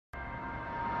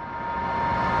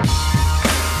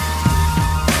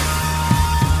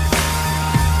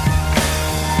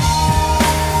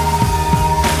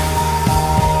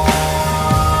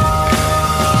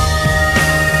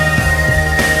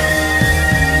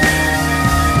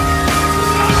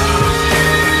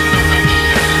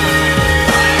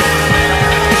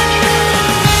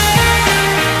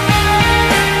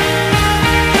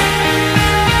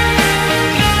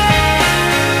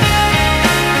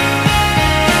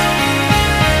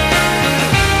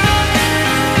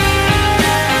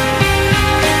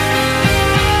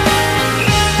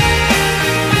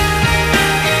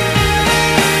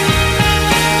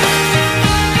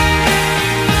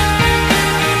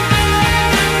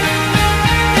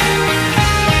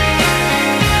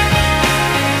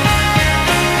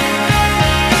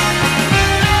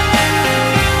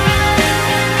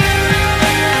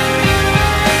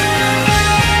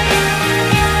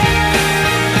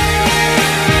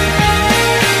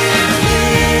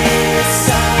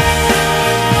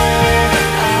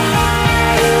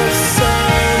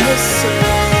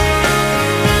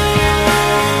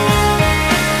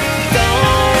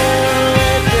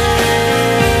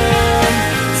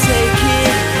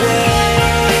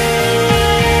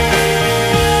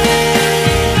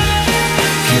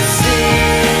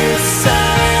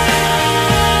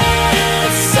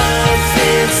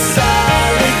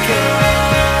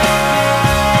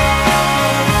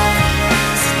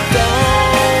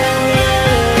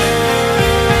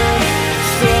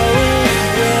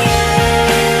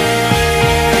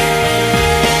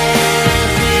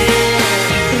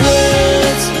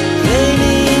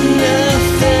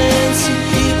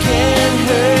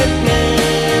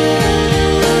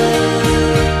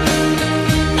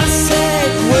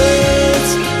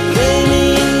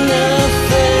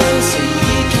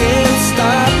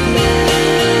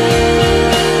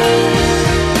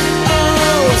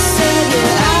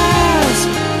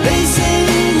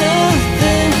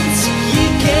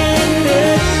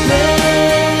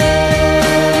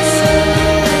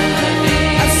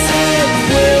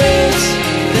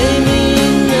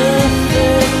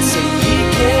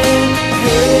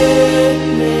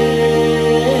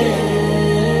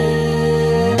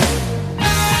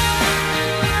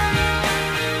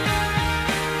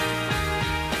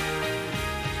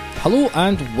Hello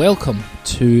and welcome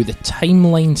to the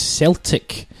Timeline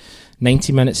Celtic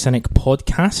 90-Minute Cynic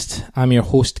podcast. I'm your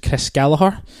host Chris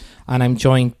Gallagher and I'm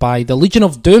joined by the Legion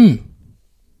of Doom.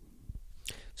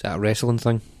 Is that a wrestling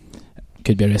thing?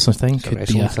 Could be a wrestling thing. Could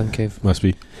be a wrestling thing, Kev. Must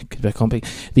be. Could be a company.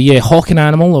 The hawking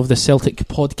animal of the Celtic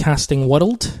podcasting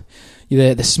world.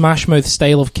 The Smashmouth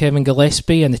style of Kevin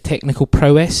Gillespie and the technical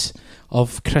prowess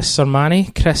of Chris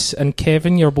Sermani. Chris and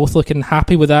Kevin, you're both looking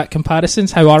happy with that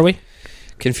comparisons. How are we?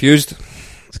 Confused.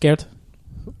 Scared?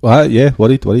 Yeah,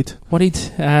 worried. Worried.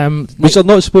 Was there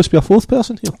not supposed to be a fourth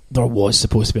person here? There was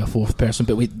supposed to be a fourth person,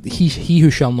 but he who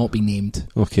shall not be named.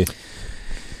 Okay.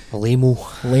 Lamo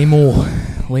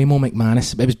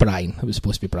McManus. It was Brian. It was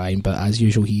supposed to be Brian, but as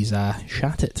usual, he's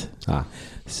shat it.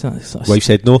 So Wife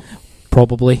said no.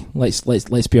 Probably.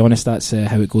 Let's be honest. That's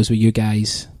how it goes with you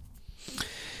guys.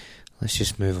 Let's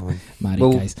just move on. Married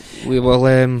guys.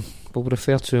 We'll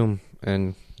refer to him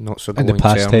in not so in the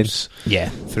past tense. Yeah.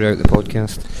 Throughout the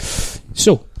podcast.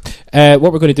 So,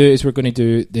 what we're going to do is we're going to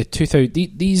do the 2000.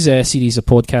 These series of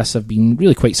podcasts have been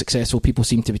really quite successful. People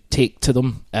seem to take to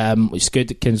them, which is good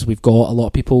because we've got a lot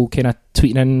of people kind of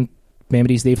tweeting in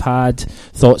memories they've had,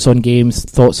 thoughts on games,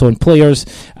 thoughts on players,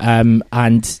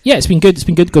 and yeah, it's been good. It's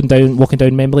been good walking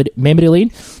down memory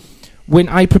lane. When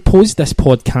I proposed this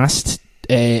podcast,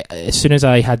 as soon as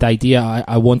I had the idea,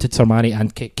 I wanted Sermani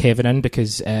and Kevin in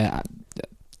because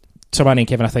Sermani and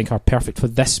Kevin, I think, are perfect for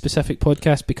this specific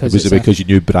podcast because was it because you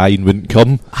knew Brian wouldn't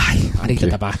come? I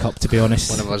needed a backup, to be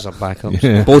honest. One of us are backups.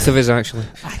 Yeah. Both of us, actually.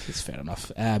 It's fair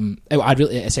enough. I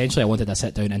wanted a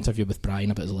sit-down interview with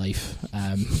Brian about his life,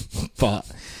 but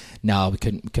no, we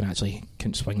couldn't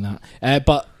swing that.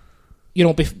 But you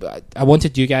know, I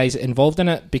wanted you guys involved in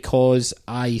it because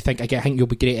I think you'll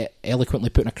be great at eloquently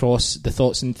putting across the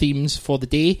thoughts and themes for the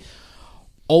day.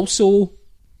 Also,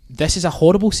 this is a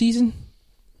horrible season.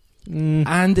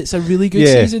 And it's a really good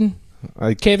season.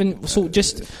 Kevin, so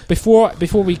just before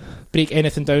we break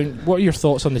anything down, what are your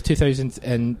thoughts on the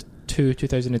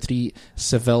 2002-2003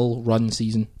 Seville run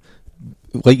season?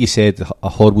 Like you said, a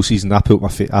horrible season. I put my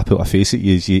face at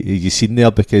you as you seen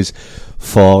there, because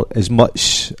for as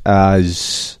much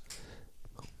as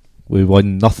we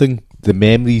won nothing, the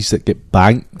memories that get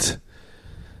banked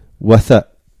with it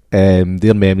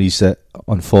they're memories that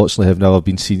unfortunately have never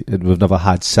been seen and we've never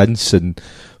had since. And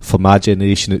for my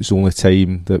generation, it's the only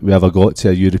time that we ever got to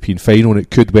a European final, and it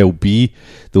could well be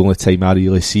the only time I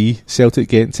really see Celtic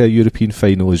getting to a European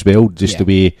final as well. Just the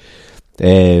way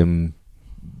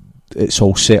it's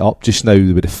all set up just now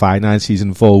with the finances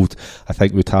involved. I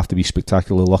think we'd have to be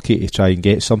spectacularly lucky to try and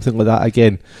get something like that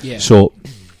again. So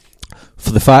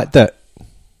for the fact that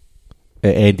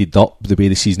it ended up the way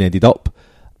the season ended up,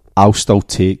 I'll still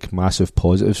take massive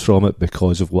positives from it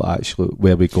because of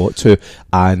where we got to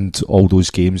and all those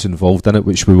games involved in it,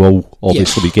 which we will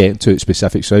obviously be getting to at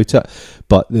specifics throughout it.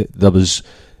 But there was,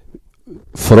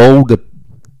 for all the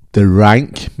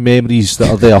rank memories that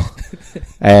are there,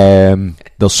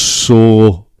 there's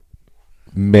so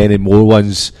many more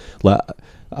ones. Like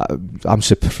I'm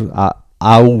surprised.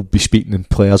 I'll be speaking in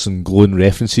players and glowing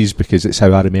references because it's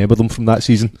how I remember them from that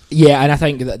season. Yeah, and I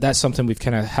think that's something we've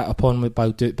kind of hit upon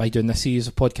by doing this series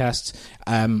of podcasts.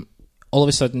 All of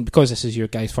a sudden, because this is your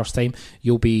guys' first time,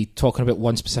 you'll be talking about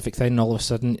one specific thing, and all of a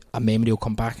sudden a memory will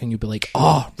come back and you'll be like,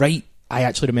 oh, right, I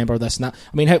actually remember this and that.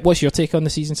 I mean, what's your take on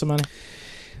the season, Samani?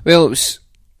 Well, it was,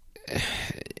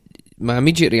 my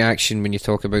immediate reaction when you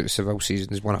talk about the Seville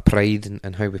season is one of pride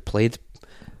and how we played.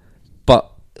 But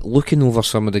looking over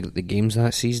some of the games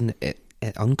that season, it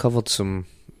uncovered some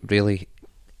really,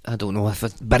 I don't know if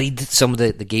it buried some of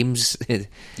the games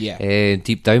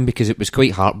deep down, because it was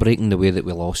quite heartbreaking the way that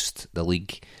we lost the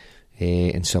league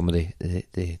in some of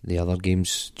the other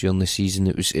games during the season.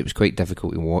 It was quite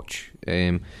difficult to watch,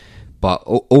 but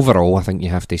overall I think you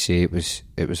have to say it was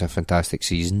a fantastic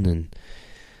season.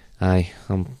 And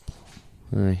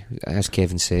as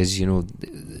Kevin says, you know,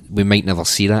 we might never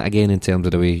see that again in terms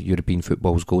of the way European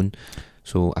football's going.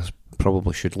 So I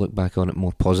probably should look back on it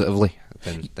more positively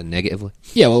than negatively.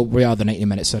 Yeah, well, we are the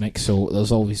 90-minute cynic, so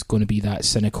there's always going to be that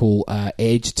cynical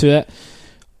edge to it.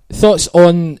 Thoughts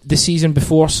on the season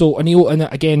before? So Anil, and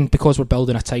again, because we're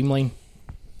building a timeline,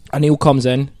 Anil comes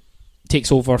in,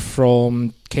 takes over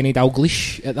from Kenny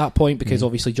Dalglish at that point, because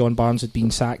obviously John Barnes had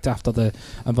been sacked after the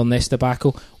Inverness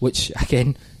debacle, which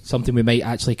again, something we might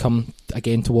actually come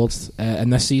again towards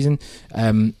in this season.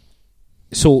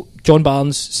 So John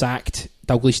Barnes sacked,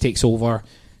 Dalglish takes over,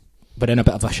 but in a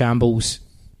bit of a shambles.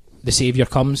 The saviour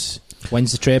comes,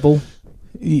 wins the treble.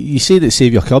 You say that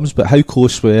saviour comes, but how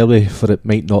close were we for it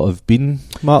might not have been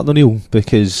Martin O'Neill?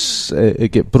 Because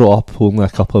it got brought up only a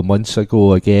couple of months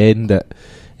ago again that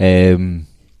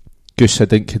Gus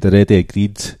Hiddink had already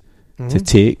agreed to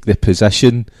take the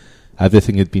position.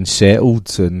 Everything had been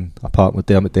settled, and apparently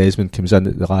Dermot Desmond comes in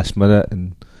at the last minute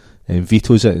and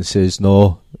vetoes it and says,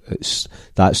 no,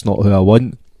 that's not who I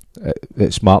want.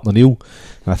 It's Martin O'Neill.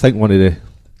 And I think one of the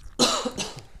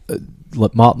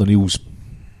Martin O'Neill's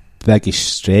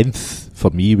biggest strength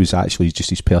for me was actually just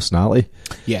his personality.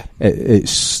 Yeah,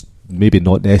 it's maybe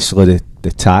not necessarily the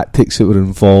tactics that were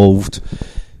involved.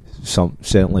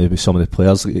 Certainly with some of the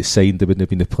players that get signed, they wouldn't have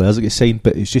been the players that get signed,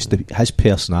 but it's just his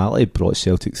personality brought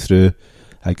Celtic through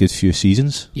a good few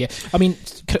seasons. Yeah, I mean,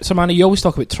 Samani, you always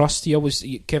talk about trust.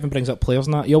 Kevin brings up players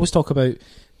and that. You always talk about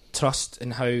trust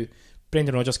and how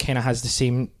Brendan Rodgers kind of has the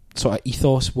same sort of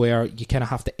ethos where you kind of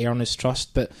have to earn his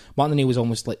trust, but Martin O'Neill was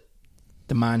almost like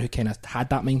the man who kind of had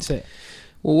that mindset.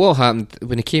 Well, what happened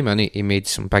when he came in, he made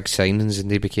some big signings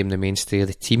and they became the mainstay of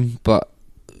the team, but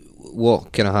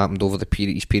what kind of happened over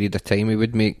his period of time, he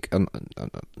would make a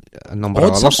number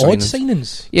of other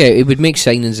signings. Yeah, he would make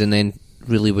signings and then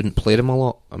really wouldn't play them a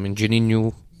lot. I mean,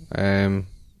 Juninho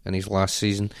in his last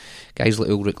season, guys like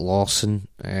Ulrich Larsson,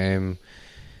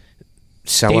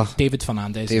 Silla, David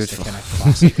Fernandez is the kind of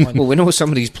classic one. Well, we know some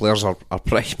of these players are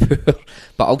pretty poor,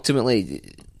 but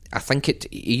ultimately I think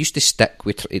he used to stick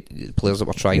with players that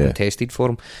were tried and tested for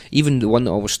him. Even the one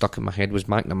that always stuck in my head was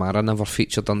McNamara. Never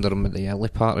featured under him at the early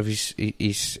part of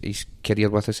his career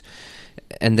with us,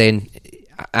 and then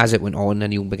as it went on,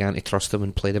 Neil began to trust him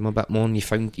and played him a bit more. And you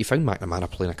found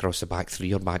McNamara playing across the back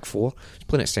three or back four. He's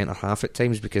playing at centre half at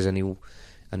times because Neil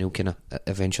kind of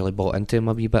eventually bought into him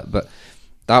a wee bit. But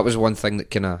that was one thing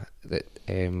that kind of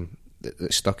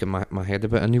that stuck in my head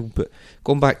about Neil. But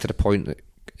going back to the point that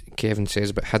Kevin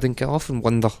says about Hiddink, I often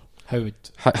wonder how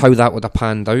that would have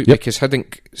panned out, because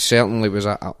Hiddink certainly was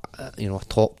a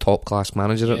top class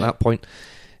manager at that point.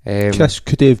 Chris,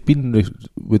 would they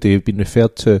have been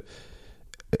referred to?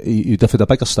 You'd have had a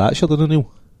bigger stature than O'Neill,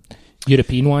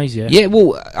 European wise, yeah. Yeah,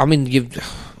 well, I mean,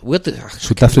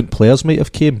 so different players might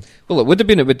have came. Well, it would have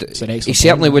been. He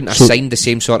certainly wouldn't have signed the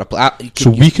same sort of.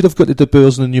 We could have got the De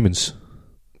Boers and the Newmans.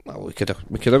 Well, we could have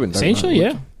been essentially,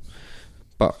 yeah.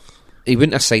 But he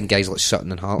wouldn't have signed guys like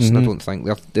Sutton and Hartson. I don't think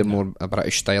they're more a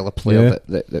British style of player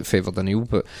that favoured O'Neill.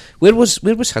 But where was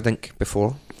Hiddink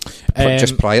before?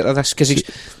 Just prior to this, because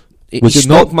his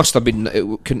stock must have been,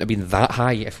 it couldn't have been that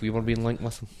high if we were being linked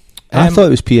with him. I thought it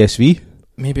was PSV.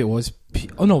 Maybe it was.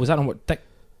 No, was that on what Dick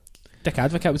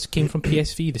Advocate came from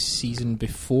PSV the season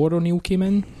before O'Neill came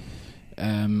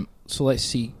in? So let's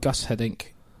see, Gus Hiddink.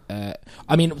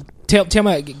 I mean, tell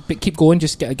me, but keep going.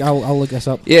 I'll look this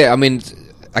up. Yeah, I mean,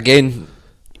 again,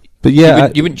 but yeah,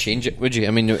 you wouldn't change it, would you?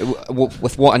 I mean,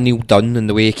 with what O'Neill done and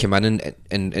the way he came in,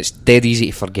 and it's dead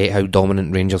easy to forget how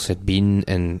dominant Rangers had been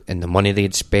and the money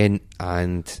they'd spent,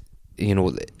 and you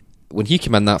know, when he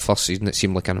came in that first season, it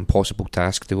seemed like an impossible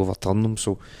task to overturn them.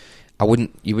 So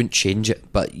you wouldn't change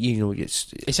it, but you know,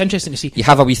 it's interesting to see. You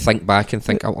have a wee think back and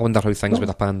think, I wonder how things would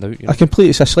have panned out. You know?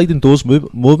 It's a sliding doors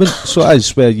moment. So it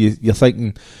is, where you're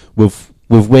thinking we've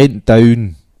went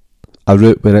down a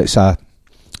route where it's a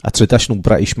traditional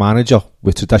British manager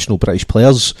with traditional British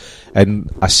players, and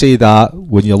I say that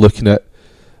when you're looking at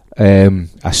a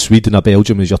Sweden, a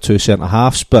Belgium as your two centre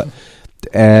halves, but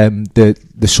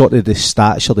the sort of the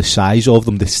stature, the size of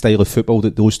them, the style of football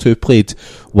that those two played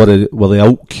were the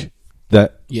ilk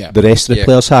that the rest of the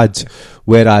players had.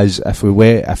 Whereas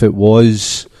if it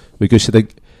was with Gus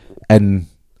Hiddink, and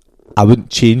I wouldn't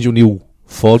change O'Neill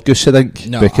for Gus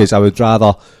Hiddink, because I would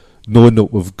rather, knowing that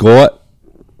we've got,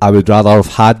 I would rather have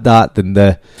had that than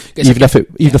even if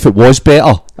it was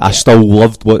better. I still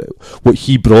loved what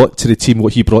he brought to the team,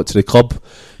 what he brought to the club, what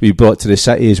he brought to the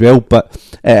city as well. But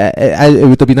it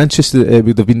would have been interesting.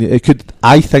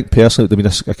 I think personally, it would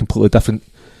have been a completely different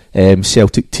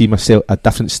Celtic team, a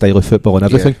different style of football and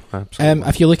everything.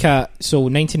 If you look at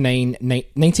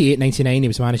 98-99, he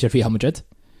was manager of Real Madrid,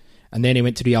 and then he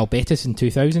went to Real Betis in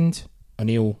 2000.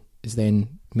 O'Neill is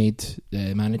then made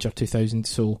manager 2000.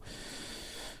 So.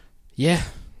 Yeah,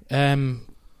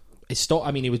 it's still.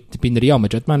 I mean, he would been the Real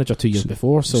Madrid manager 2 years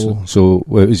before. So it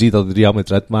was either the Real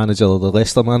Madrid manager or the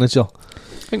Leicester manager.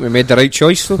 I think we made the right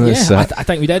choice, though. Yeah, I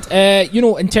think we did.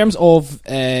 In terms of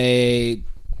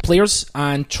players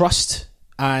and trust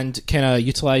and kind of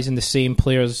utilising the same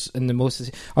players in the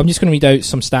most. I'm just going to read out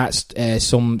some stats,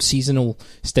 some seasonal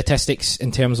statistics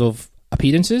in terms of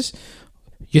appearances.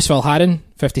 Yusuf Haran,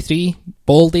 53,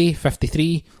 Baldy,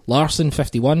 53, Larsson,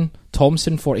 51,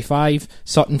 Thompson, 45,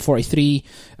 Sutton, 43,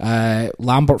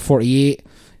 Lambert, 48,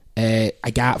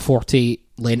 Agat, 40,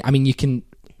 Len. I mean, you can,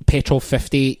 Petrov,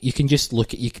 50, you can just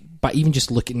look at, but even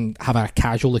just look and have a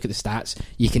casual look at the stats,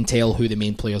 you can tell who the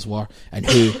main players were and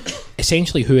who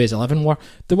his 11 were.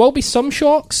 There will be some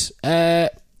shocks.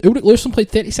 Ulrich Larsson played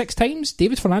 36 times,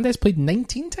 David Fernandez played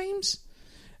 19 times.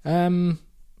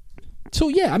 So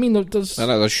yeah, I mean, that does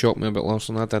shock me about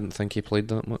Larsson. I didn't think he played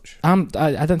that much. I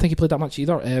didn't think he played that much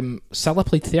either. Silla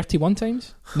played 31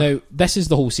 times. Now this is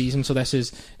the whole season, so this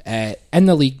is in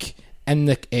the league, in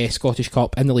the Scottish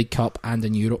Cup, in the League Cup, and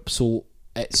in Europe. So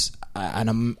it's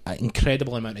an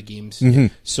incredible amount of games. Mm-hmm.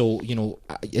 So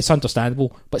it's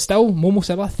understandable, but still, Momo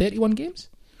Silla 31 games.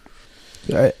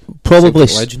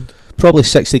 Probably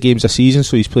 60 games a season.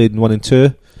 So he's played in 1 and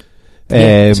 2.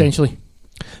 Essentially.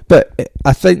 But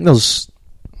I think there's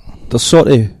sort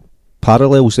of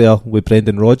parallels there with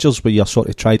Brendan Rodgers, where you're sort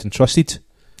of tried and trusted.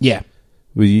 Yeah.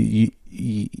 We've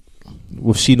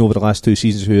seen over the last 2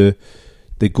 seasons who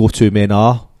the go-to men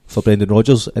are for Brendan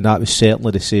Rodgers, and that was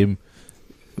certainly the same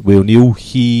with O'Neill.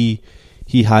 He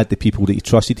had the people that he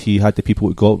trusted, he had the people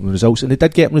that got him results, and they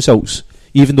did get him results,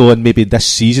 even though in maybe this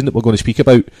season that we're going to speak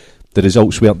about, the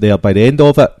results weren't there by the end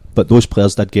of it, but those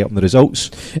players did get him the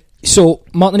results. So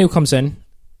Martin O'Neill comes in,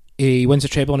 he wins the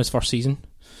treble in his first season.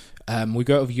 We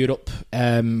go out of Europe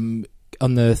on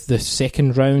the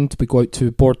second round. We go out to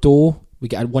Bordeaux. We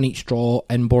get a 1-1 draw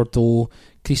in Bordeaux.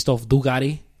 Christophe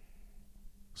Dugari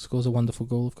scores a wonderful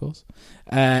goal, of course.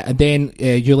 And then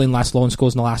Julian Laslon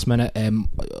scores in the last minute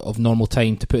of normal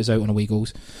time to put us out on away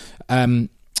goals.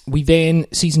 We then,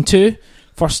 season 2,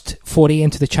 first foray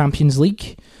into the Champions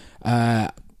League.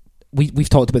 We've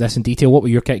talked about this in detail. What were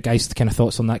your guys' kind of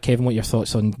thoughts on that, Kevin? What are your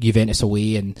thoughts on Juventus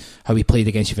away and how we played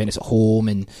against Juventus at home,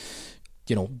 and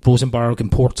Rosenborg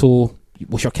and Porto?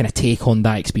 What's your kind of take on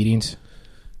that experience?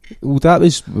 Well, that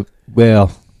was where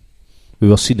we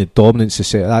were seeing the dominance of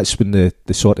Celtic. That's when the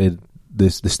sort of the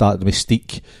start of the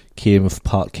mystique came of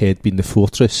Parkhead being the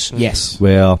fortress. Yes,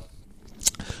 where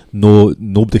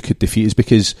nobody could defeat us,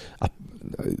 because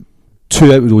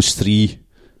 2 out of those 3.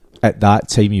 At that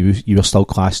time, you were still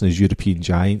classing as European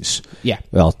giants. Yeah.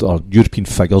 Well, or European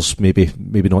figures, maybe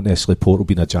not necessarily Porto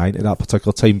being a giant at that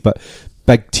particular time, but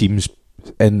big teams,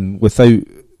 and without,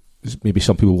 maybe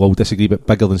some people will disagree, but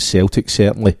bigger than Celtic,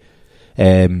 certainly.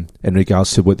 in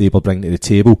regards to what they were bringing to the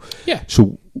table. Yeah.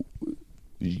 So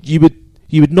you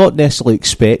would not necessarily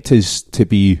expect us to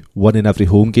be winning every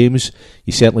home games.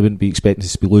 You certainly wouldn't be expecting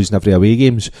us to be losing every away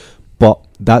games. But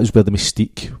that was where the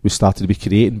mystique was started to be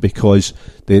creating, because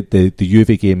the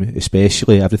Juve game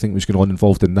especially, everything was going on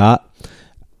involved in that.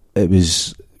 It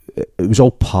was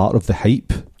all part of the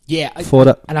hype. Yeah, for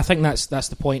it. And I think that's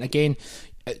the point. Again,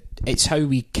 it's how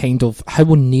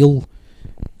O'Neill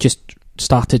just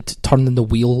started turning the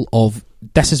wheel of,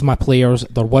 this is my players,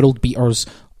 they're world beaters,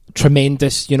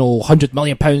 tremendous, £100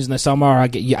 million in the summer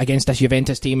against this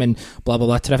Juventus team, and blah blah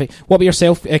blah. Terrific. What about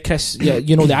yourself, Chris? The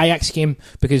Ajax game,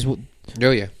 because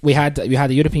we had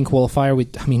a European qualifier.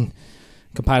 In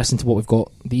comparison to what we've got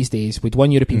these days, we'd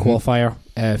won European qualifier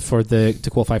to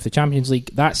qualify for the Champions League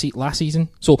last season.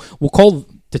 So we'll call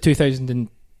the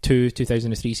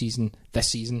 2002-2003 season this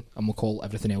season, and we'll call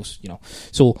everything else.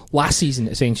 So last season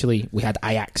essentially we had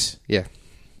Ajax. Yeah.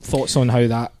 Thoughts on how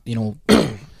that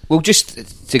Well,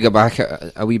 just to go back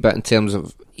a wee bit in terms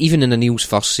of, even in O'Neill's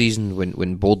first season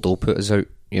when Bordeaux put us out,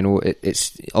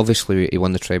 it's obviously he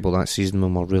won the treble that season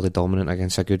when we're really dominant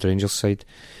against a good Rangers side.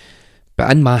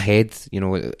 But in my head,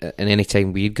 in any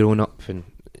time we'd grown up, and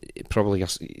probably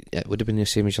it would have been the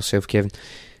same as yourself, Kevin,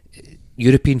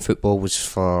 European football was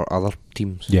for other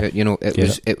teams. Yeah.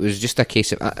 It was just a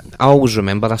case of, I always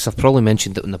remember this, I've probably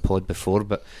mentioned it on the pod before,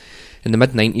 but in the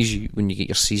mid-90s, when you get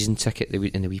your season ticket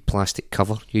in the wee plastic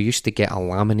cover, you used to get a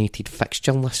laminated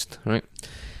fixture list, right?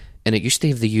 And it used to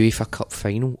have the UEFA Cup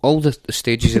final, all the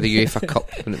stages of the UEFA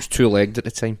Cup, and it was two-legged at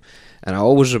the time. And I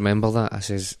always remember that. I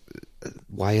says,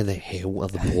 why the hell are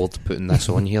the board putting this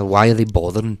on here? Why are they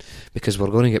bothering? Because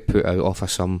we're going to get put out off of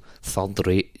some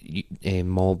third-rate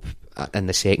mob in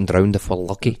the second round if we're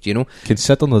lucky, do you know?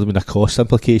 Considering there been a cost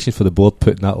implication for the board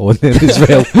putting that on there as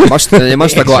well. They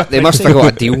must have got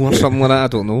a deal or something like that, I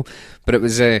don't know. But it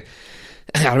was I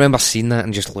remember seeing that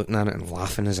and just looking at it and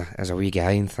laughing as a wee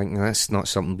guy and thinking that's not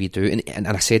something we do. And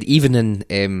I said, even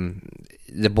in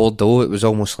the Bordeaux, it was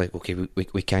almost like, okay,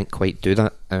 we can't quite do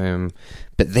that.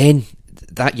 But then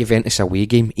that Juventus away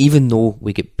game, even though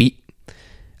we get beat,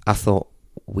 I thought,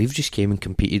 we've just came and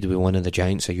competed with one of the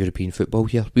giants of European football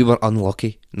here. We were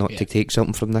unlucky not to take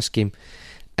something from this game.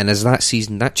 And as that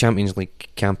season, that Champions League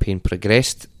campaign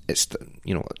progressed, it's,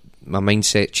 my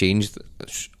mindset changed.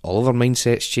 All of our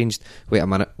mindsets changed. Wait a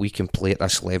minute, we can play at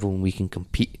this level and we can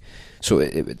compete. So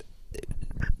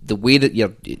the way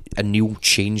that O'Neill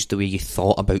changed the way you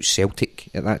thought about Celtic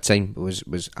at that time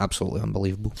was absolutely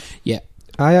unbelievable. Yeah.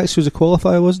 Ajax was a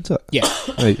qualifier, wasn't it? Yeah.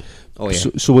 Right. Oh yeah.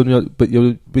 So when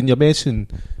you're mentioning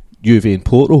Juve and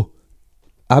Porto,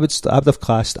 I would have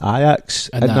classed Ajax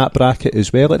in that bracket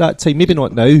as well at that time. Maybe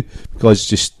not now, because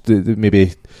just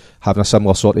maybe having a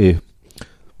similar sort of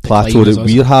plateau that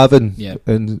we're having,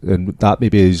 and that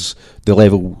maybe is the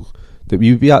level that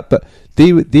we would be at. But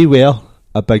they were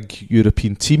a big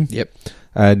European team. Yep.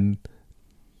 And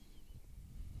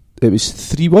it was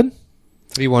 3-1.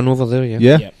 3-1 over there.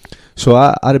 Yeah. Yep. So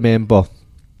I remember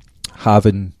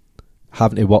having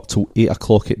to work till 8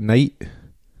 o'clock at night.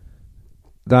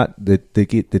 The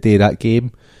day of that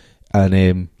game,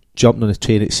 and jumping on a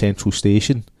train at Central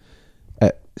Station.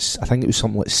 I think it was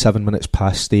something like 7 minutes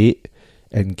past 8,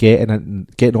 and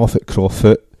getting off at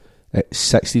Crawfoot at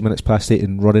 16 minutes past 8,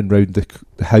 and running round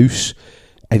the house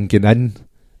and getting in,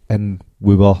 and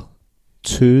we were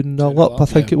 2-0 up, I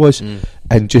think it was,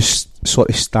 and just sort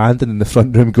of standing in the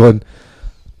front room going,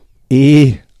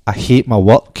 I hate my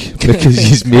work because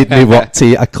he's made me work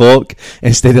to 8 o'clock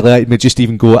instead of letting me just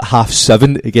even go at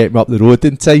 7:30 to get me up the road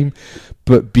in time.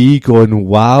 But B, going,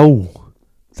 wow,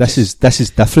 this is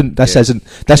different. This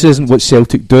isn't what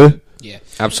Celtic do. Yeah,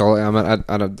 absolutely.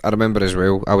 I remember as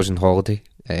well, I was on holiday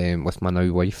with my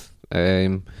now wife.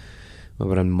 We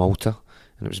were in Malta,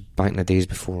 and it was back in the days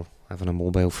before having a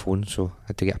mobile phone, so I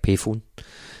had to get a payphone.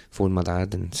 Phone my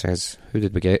dad and says, who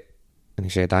did we get? And he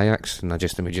said Ajax, and I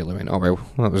just immediately went, oh well,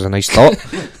 that was a nice thought.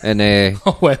 And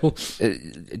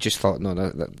just thought, no,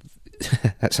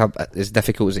 that's as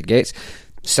difficult as it gets.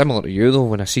 Similar to you though,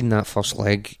 when I seen that first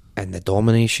leg and the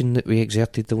domination that we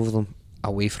exerted over them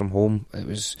away from home, it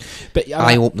was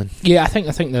eye-opening. Yeah, I think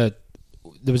there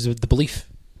was the belief.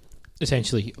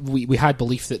 Essentially, we had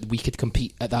belief that we could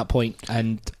compete at that point,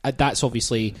 and that's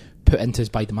obviously put into us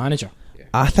by the manager.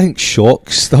 I think shock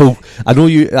still. I know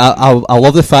you. I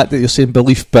love the fact that you're saying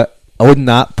belief, but on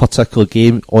that particular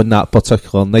game, on that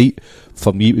particular night,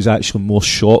 for me, it was actually more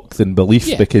shock than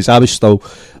belief, because I was still.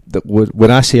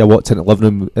 When I say I walked into the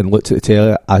living room and looked at the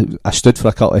telly, I stood for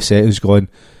a couple of seconds, going,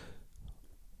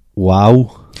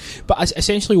 "Wow!" But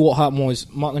essentially, what happened was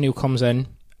Martin O'Neill comes in.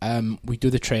 We do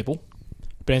the treble.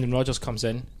 Brendan Rodgers comes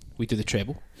in, we do the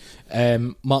treble.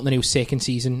 Martin O'Neill's second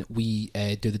season, we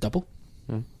do the double.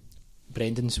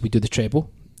 Brendan's, we do the treble.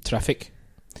 Terrific.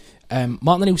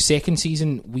 Martin O'Neill's second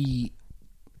season,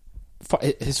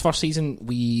 his first season,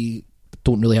 we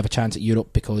don't really have a chance at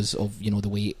Europe because of the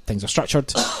way things are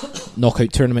structured.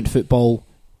 Knockout tournament football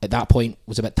at that point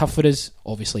was a bit tough for us.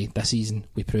 Obviously, this season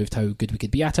we proved how good we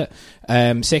could be at it.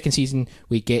 Second season,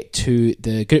 we get to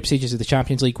the group stages of the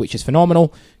Champions League, which is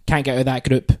phenomenal. Can't get out of that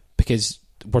group because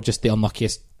we're just the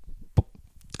unluckiest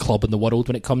club in the world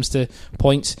when it comes to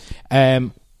points.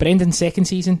 Brendan's second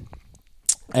season,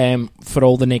 for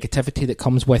all the negativity that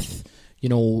comes with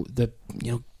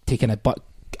taking a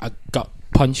gut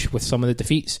punch with some of the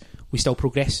defeats, we still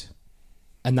progress,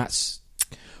 and that's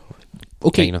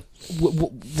okay.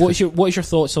 What is your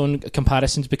thoughts on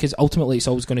comparisons? Because ultimately, it's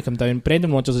always going to come down.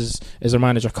 Brendan Rodgers is our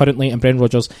manager currently, and Brendan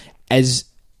Rodgers is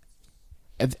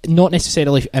not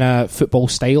necessarily in a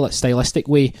stylistic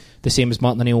way the same as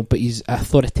Martin O'Neill, but he's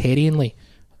authoritarianly,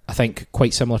 I think,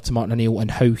 quite similar to Martin O'Neill in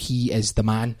how he is the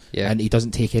man, and he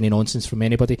doesn't take any nonsense from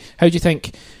anybody. How do you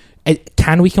think?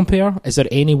 Can we compare? Is there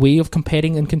any way of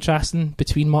comparing and contrasting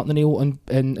between Martin O'Neill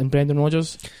and Brendan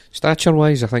Rodgers?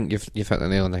 Stature-wise, I think you've hit the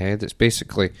nail on the head. It's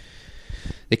basically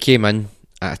they came in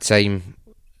at a time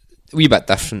a wee bit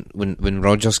different. When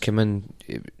Rodgers came in,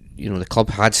 the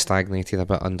club had stagnated a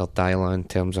bit under Dyla in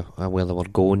terms of where they were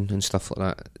going and stuff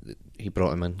like that. He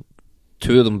brought him in.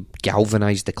 Two of them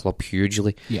galvanised the club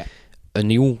hugely. Yeah.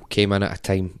 O'Neill came in at a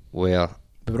time where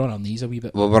we were on our knees a wee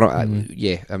bit. Well,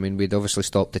 we'd obviously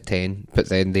stopped at 10, but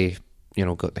then they,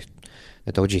 got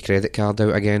the dodgy credit card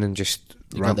out again and just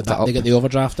ramped it up. They got the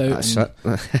overdraft out. That's it.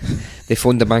 They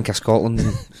phoned the Bank of Scotland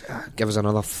and give us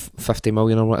another 50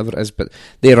 million or whatever it is, but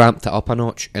they ramped it up a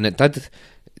notch, and it did.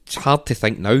 It's hard to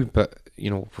think now, but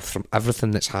from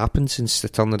everything that's happened since the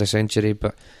turn of the century,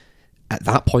 but at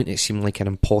that point it seemed like an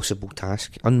impossible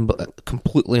task,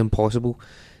 completely impossible,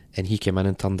 and he came in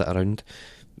and turned it around.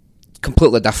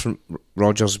 Completely different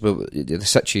Rodgers, but the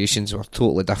situations were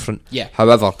totally different. Yeah.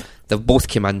 However, they've both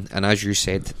come in, and as you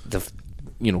said, they've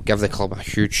give the club a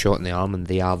huge shot in the arm, and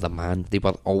they are the man. They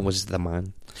were always the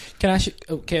man. Can I ask you,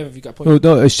 Kev, have you got a point?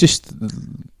 No, it's just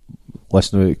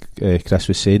listening to what Chris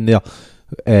was saying there.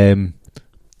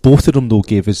 Both of them though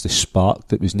gave us the spark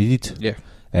that was needed. Yeah.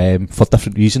 For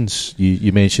different reasons.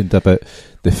 You mentioned about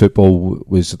the football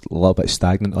was a little bit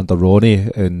stagnant under Ronnie,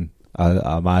 and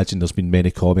I imagine there's been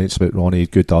many comments about Ronnie,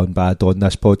 good and bad, on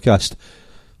this podcast.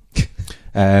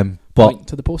 But point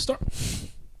to the poster.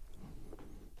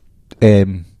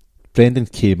 Brendan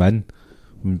came in.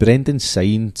 When Brendan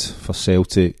signed for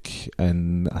Celtic,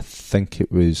 and I think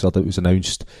it was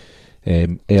announced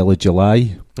early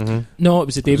July. Mm-hmm. No, it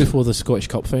was the day before the Scottish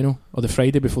Cup final, or the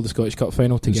Friday before the Scottish Cup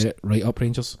final, to get it right up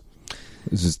Rangers.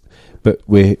 But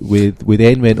we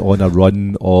then went on a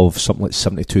run of something like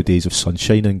 72 days of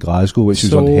sunshine in Glasgow, which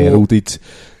was unheralded.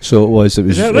 So it was.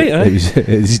 Is that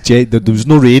right? There was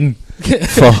no rain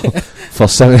for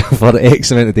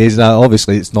X amount of days. Now,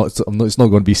 obviously, it's not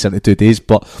going to be 72 days,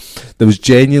 but there was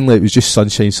genuinely, it was just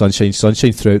sunshine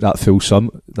throughout that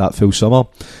full summer.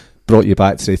 Brought you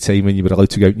back to the time when you were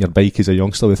allowed to go out on your bike as a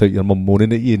youngster without your mum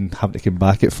moaning at you and having to come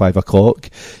back at 5 o'clock.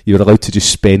 You were allowed to just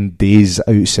spend days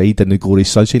outside in the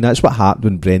glorious sunshine. That's what happened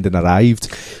when Brendan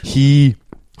arrived. He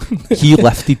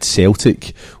lifted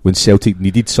Celtic when Celtic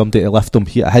needed somebody to lift them.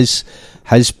 His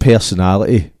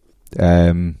personality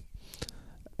and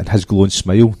his glowing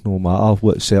smile, no matter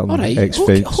what certain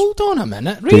okay, hold on a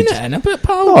minute, rein it in a bit,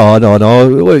 pal. No,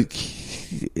 look,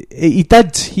 he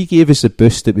did. He gave us the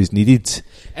boost that was needed.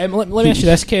 Let me ask you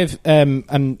this, Kev,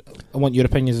 and I want your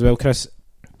opinions as well, Chris.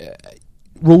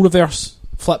 Role reverse,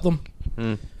 flip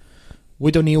them.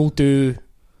 Would O'Neill do?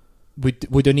 Would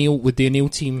the O'Neill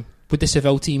team? Would the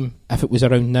Seville team, if it was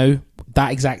around now,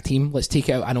 that exact team? Let's take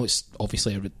it out. I know it's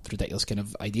obviously a ridiculous kind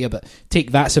of idea, but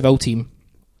take that Seville team,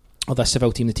 or this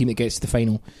Seville team, the team that gets to the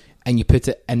final, and you put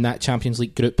it in that Champions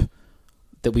League group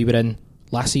that we were in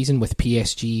last season with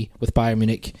PSG, with Bayern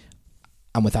Munich,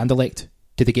 and with Anderlecht.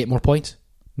 Do they get more points?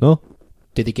 No.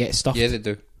 Do they get stuff? Yeah, they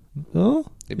do. No.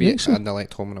 They beat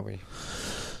Anderlecht home and away.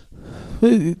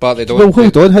 But they don't. Well,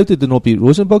 hold on. How did they not beat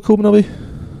Rosenborg home and away?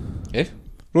 Yeah.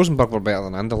 Rosenborg were better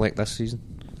than Anderlecht this season.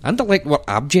 Anderlecht were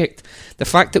abject. The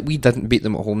fact that we didn't beat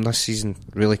them at home this season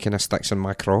really kind of sticks in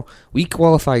my craw. We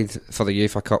qualified for the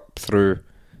UEFA Cup through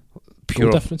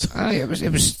pure goal difference.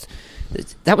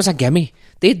 That was a gimme.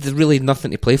 They had really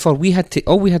nothing to play for. All we had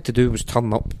to do was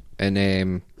turn up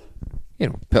and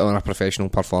put on a professional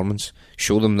performance,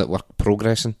 show them that we're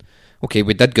progressing. Okay,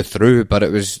 we did go through, but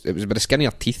it was by the skin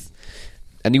of our teeth.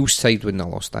 a Neil's side wouldn't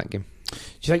have lost that game. Do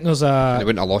you think there's They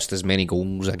wouldn't have lost as many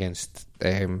goals against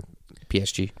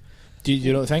PSG. Do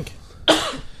you not think?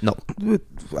 No.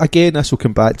 Again, this will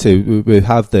come back to we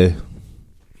have the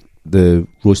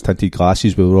rose tinted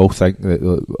glasses. We all think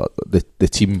that the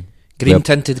team Green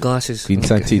tinted glasses. Green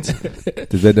tinted.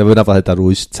 They never had a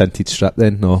rose tinted strip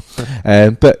then. No,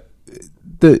 but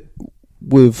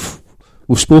we've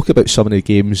spoke about some of the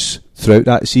games throughout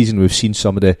that season. We've seen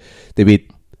some of the way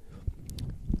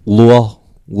lower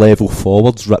level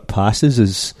forwards rip passes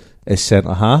as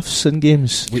centre halves in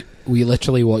games. We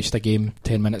literally watched a game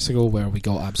 10 minutes ago where we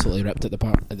got absolutely ripped at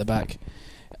the back.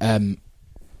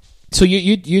 So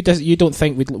you don't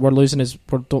think we're losing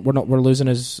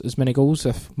as many goals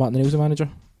if Martin O'Neill's the manager?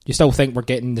 You still think we're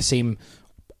getting the same?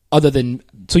 Other than,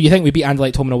 so you think we beat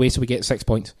Anderlecht home and away, so we get 6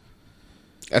 points?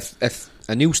 If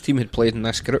a Neil's team had played in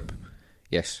this group,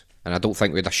 yes, and I don't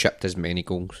think we'd have shipped as many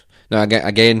goals. Now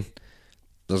again,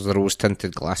 there's the rose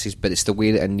tinted glasses, but it's the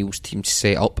way that a Neil's team's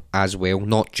set up as well.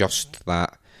 Not just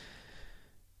that.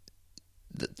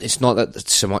 It's not that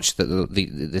so much that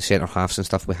the centre halves and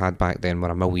stuff we had back then were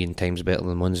a million times better than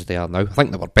the ones they are now. I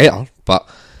think they were better, but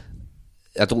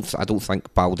I don't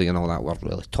think Baldy and all that were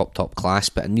really top class.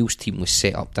 But a Neil's team was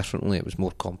set up differently. It was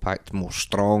more compact, more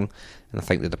strong, and I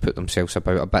think they'd have put themselves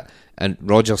about a bit. And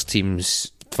Rodgers'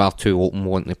 team's far too open,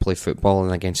 wanting to play football,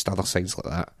 and against other sides like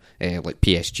that, like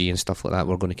PSG and stuff like that,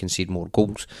 we're going to concede more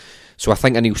goals. So I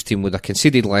think a Neil's team would have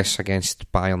conceded less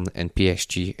against Bayern and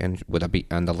PSG and would have beat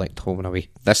Anderlecht home and away.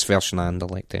 This version of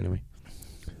Anderlecht anyway.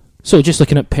 So just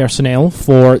looking at personnel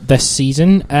for this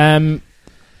season,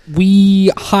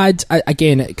 we had,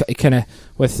 again, it kind of,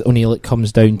 with O'Neill, it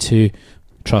comes down to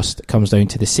trust, it comes down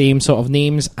to the same sort of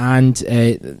names and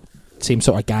same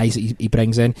sort of guys that he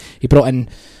brings in. He brought in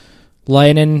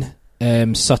Lennon,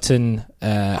 Sutton,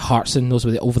 Hartson. Those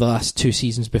were over the last 2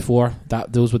 seasons before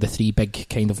that. Those were the 3 big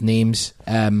kind of names.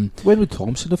 When would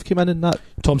Thompson have come in that?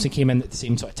 Thompson came in at the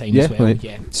same sort of time as well. Right.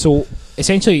 Yeah. So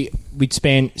essentially, we'd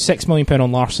spent £6 million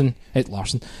on Larson,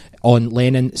 on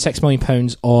Lennon, £6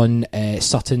 million on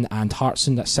Sutton and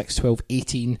Hartson. That's 6, 12,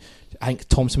 18. I think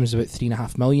Thompson was about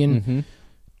 $3.5 million. Mm-hmm.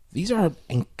 These are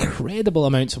incredible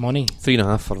amounts of money.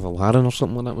 3.5 for Valarin or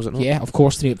something like that, was it not? Yeah, of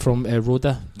course, from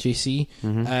Roda JC.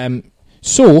 Mm-hmm.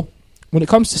 So when it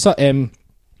comes to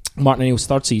Martin O'Neill's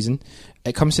third season,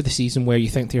 it comes to the season where you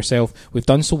think to yourself, we've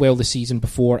done so well this season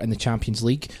before in the Champions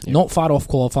League, not far off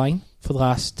qualifying for the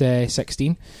last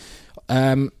 16.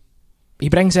 He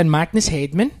brings in Magnus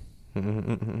Hedman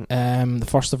the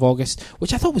 1st of August,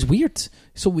 which I thought was weird.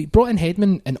 So we brought in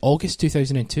Hedman in August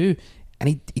 2002, and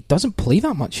he doesn't play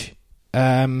that much.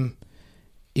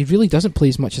 He really doesn't play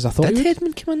as much as I thought. Did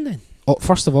Hedman come in then?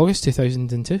 1st of August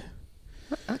 2002.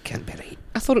 That can't be right.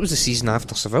 I thought it was the season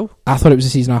after Seville. I thought it was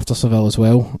the season after Seville as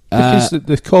well. Because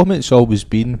the comment's always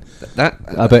been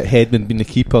about Hedman being the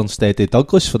keeper instead of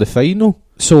Douglas for the final.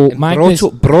 So Magnus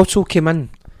Brotto came in.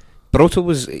 Brotto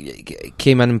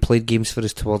came in and played games for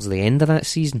us towards the end of that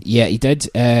season. Yeah, he did.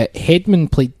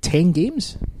 Hedman played 10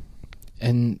 games,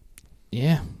 and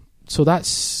yeah, so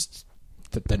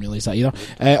didn't realise that either.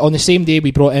 On the same day,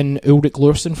 we brought in Ulrich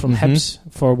Lursson from Hibs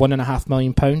for £1.5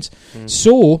 million.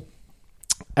 So.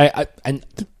 And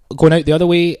going out the other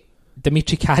way,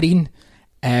 Dimitri Karin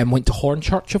went to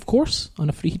Hornchurch, of course, on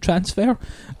a free transfer,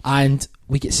 and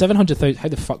we get 700,000. How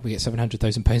the fuck we get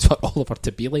 £700,000 for Oliver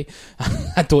Tabili?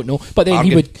 I don't know. But then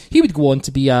he would go on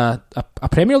to be a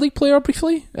Premier League player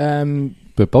briefly.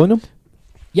 But Bonham?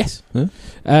 Yes. Huh?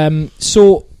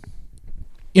 So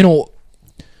you're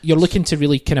looking to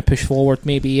really kind of push forward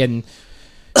maybe and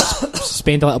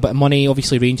spend a little bit of money.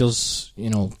 Obviously, Rangers,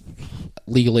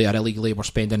 legally or illegally, we're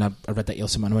spending a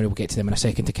ridiculous amount of money. We'll get to them in a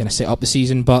second to kind of set up the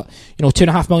season. But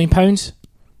 £2.5 million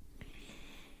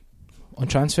on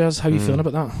transfers. How are you feeling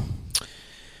about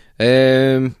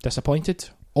that? Disappointed?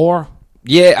 Or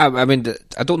yeah, I mean,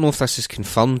 I don't know if this is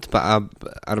confirmed, but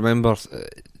I remember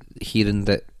hearing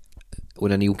that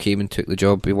when O'Neill came and took the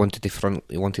job, he wanted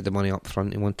the money up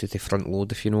front. He wanted to front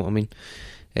load, if you know what I mean,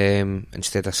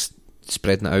 instead of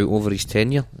spreading it out over his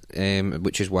tenure,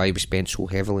 which is why we spent so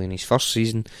heavily in his first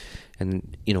season,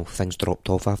 and things dropped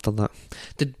off after that.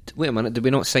 Wait a minute, did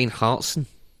we not sign Hartson?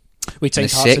 We signed the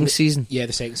second season? Yeah,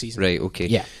 the second season. Right, okay.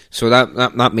 Yeah. So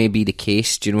that may be the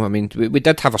case, do you know what I mean? We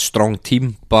did have a strong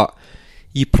team, but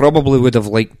you probably would have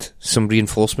liked some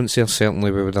reinforcements there.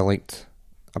 Certainly we would have liked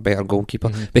a better goalkeeper.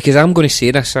 Mm-hmm. Because I'm going to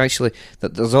say this, actually,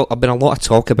 that there's been a lot of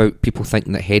talk about people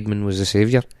thinking that Hedman was the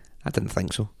saviour. I didn't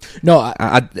think so. No,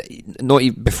 I not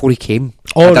even before he came.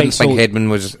 Oh, I didn't right, think so- Hedman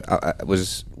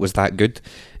was that good.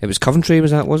 It was Coventry,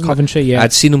 wasn't it? Coventry, yeah.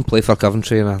 I'd seen him play for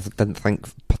Coventry, and I didn't think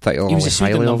particularly He was a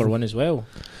Sweden highly of number him. one as well.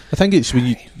 I think it's when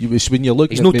you're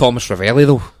looking. He's at no Thomas Ravelli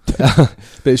though.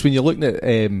 but it's when you're looking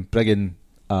at bringing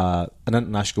an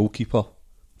international goalkeeper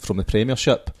from the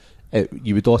Premiership.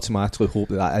 You would automatically hope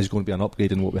that is going to be an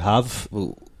upgrade in what we have.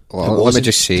 Well, let me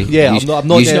just say, Yeah, I'm not.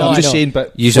 I'm just saying,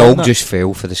 but you all just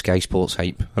fell for the Sky Sports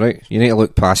hype, right? You need to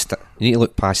look past it. You need to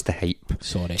look past the hype.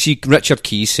 Sorry. See, Richard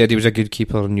Keys said he was a good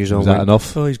keeper, and you all is that went,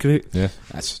 enough? "Oh, he's great." Yeah,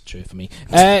 That's true for me.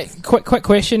 Quick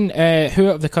question. Who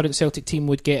out of the current Celtic team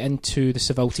would get into the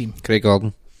Seville team? Craig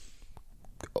Gordon.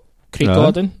 Craig No.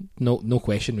 Gordon? No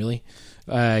question, really.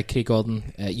 Craig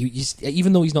Gordon.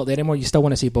 Even though he's not there anymore, you still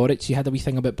want to say Boric. You had a wee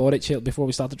thing about Boric before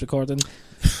we started recording.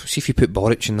 See, if you put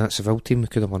Boric in that Seville team, we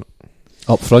could have won it.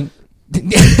 up front.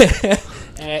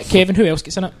 Kevin, who else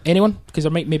gets in it? Anyone? Because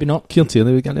there might, maybe not. Kieran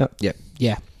Tierney would get it.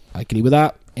 Yeah, I agree with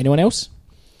that. Anyone else?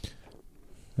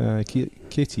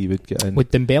 KT would get in.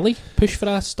 Would Dembele push for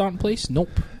a starting place? Nope,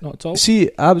 not at all.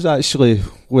 See, I was actually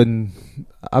when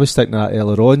I was thinking that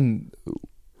earlier on.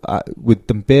 With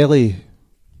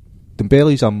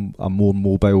Dembele's a more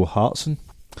mobile Hartson,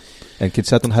 and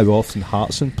considering how often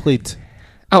Hartson played,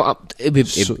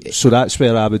 so that's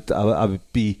where I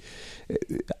would be.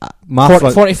 My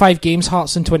 45 games,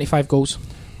 Hartson, 25 goals.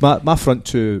 my front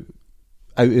two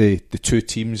out of the two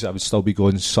teams, I would still be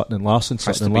going Sutton and Larson,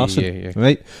 Yeah.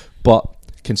 right? But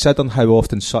considering how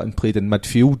often Sutton played in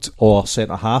midfield or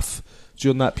centre half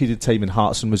during that period of time, and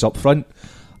Hartson was up front,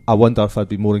 I wonder if I'd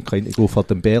be more inclined to go for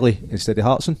Dembele instead of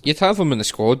Hartson. You'd have him in the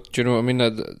squad. Do you know what I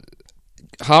mean?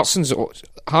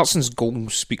 Hartson's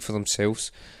goals speak for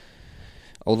themselves.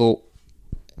 Although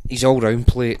his all-round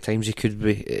play at times he could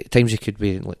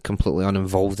be like completely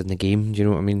uninvolved in the game. Do you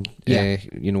know what I mean? Yeah.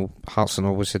 Hartson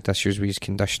always had issues with his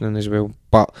conditioning as well,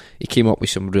 but he came up with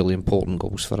some really important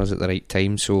goals for us at the right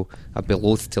time. So I'd be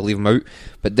loath to leave him out.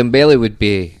 But Dembele would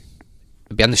be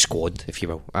in the squad, if you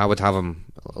will. I would have him,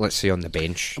 let's say, on the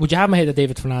bench. Would you have him ahead of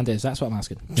David Fernandez? That's what I'm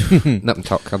asking. Nip and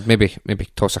tuck. I'd maybe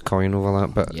toss a coin over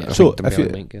that, but Yeah. I So think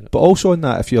Dembele might get it. but also on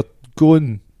that, if you're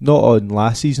going not on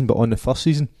last season but on the first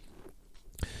season,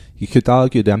 you could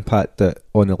argue the impact that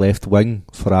on the left wing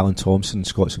for Alan Thompson and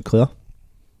Scott Sinclair.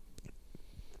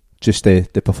 Just the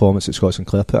performance that Scott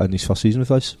Sinclair put in his first season with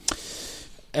us.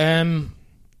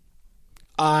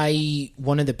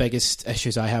 One of the biggest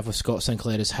issues I have with Scott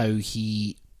Sinclair is how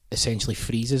he essentially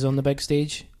freezes on the big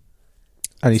stage.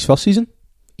 And his first season?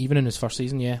 Even in his first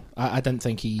season, yeah. I didn't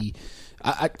think he...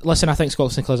 listen, I think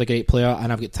Scott Sinclair's a great player,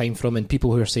 and I've got time for him, and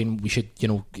people who are saying we should,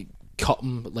 cut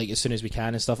him like as soon as we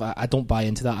can and stuff, I don't buy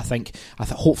into that. I think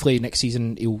hopefully next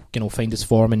season he'll find his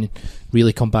form and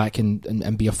really come back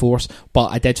and be a force. But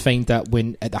I did find that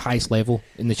when at the highest level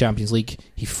in the Champions League,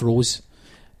 he froze.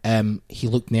 He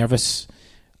looked nervous.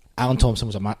 Alan Thompson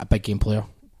was a big game player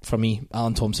for me.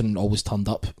 Alan Thompson always turned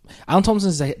up. Alan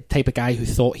Thompson's the type of guy who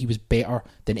thought he was better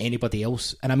than anybody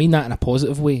else, and I mean that in a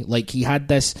positive way. Like, he had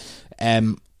this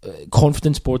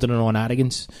confidence bordering on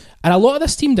arrogance, and a lot of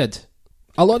this team did.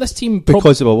 A lot of this team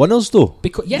Because they were winners, though.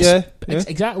 Yes, Yeah.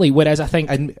 exactly. Whereas I think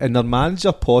And their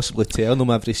manager possibly telling them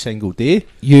every single day,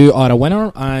 you are a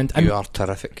winner, and You are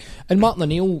terrific. And Martin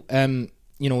O'Neill,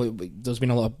 there's been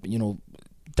a lot of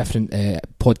different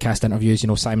podcast interviews,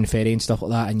 Simon Ferry and stuff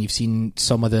like that, and you've seen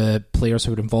some of the players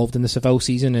who were involved in the Seville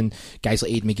season, and guys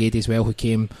like Aid McGady as well, who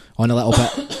came on a little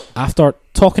bit after,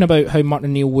 talking about how Martin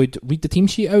O'Neill would read the team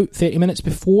sheet out 30 minutes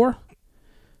before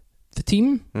the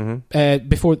team,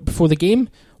 before the game,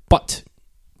 but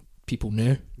people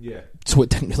knew. yeah, So it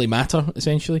didn't really matter,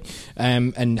 essentially.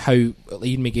 And how Ian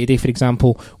McGady, for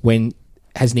example, when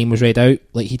his name was read out,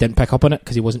 like, he didn't pick up on it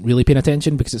because he wasn't really paying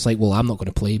attention, because it's like, well, I'm not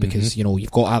going to play because, you've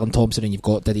got Alan Thompson and you've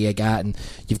got Didier Agat and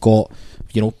you've got,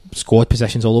 squad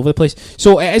positions all over the place.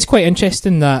 So it is quite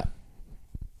interesting that,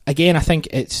 again, I think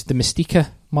it's the mystique of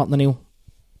Martin O'Neill,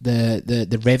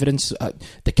 the reverence,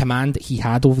 the command that he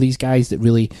had over these guys that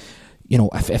really...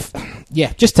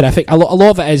 just terrific. A lot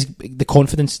of it is the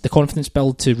confidence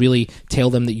build to really tell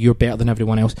them that you're better than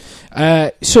everyone else.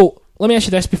 So let me ask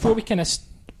you this before we kind of.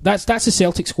 That's the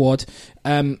Celtic squad.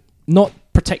 Not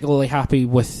particularly happy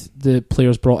with the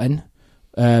players brought in.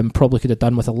 Probably could have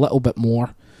done with a little bit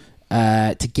more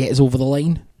to get us over the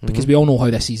line, because we all know how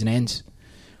this season ends.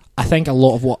 I think a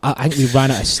lot of I think we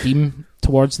ran out of steam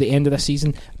towards the end of this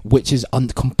season, which is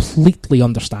completely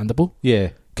understandable.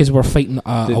 yeah. Because we're fighting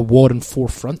a war on four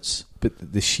fronts. But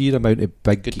the sheer amount of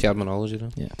big, Good terminology, though.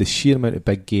 Yeah. the sheer amount of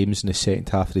big games in the second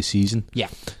half of the season. Yeah.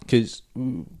 Because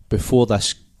before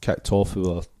this kicked off, we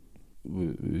were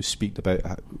we speak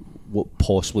about what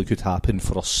possibly could happen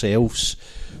for ourselves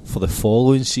for the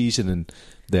following season and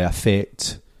the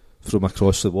effect from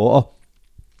across the water.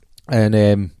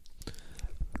 And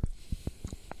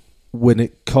when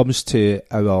it comes to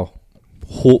our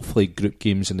hopefully group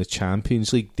games in the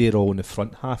Champions League, they're all in the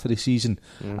front half of the season,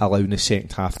 allowing the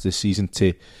second half of the season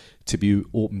to be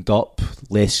opened up,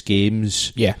 less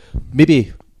games. Yeah.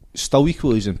 Maybe still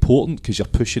equally as important because you're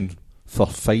pushing for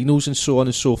finals and so on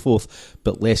and so forth,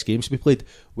 but less games to be played.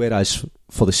 Whereas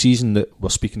for the season that we're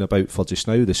speaking about for just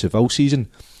now, the Seville season,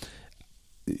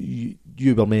 you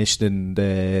were mentioning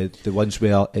the ones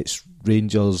where it's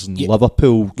Rangers and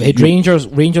Liverpool. Rangers,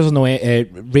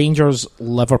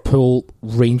 Liverpool,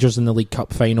 Rangers in the League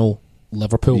Cup final,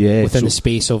 Liverpool within the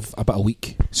space of about a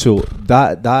week. So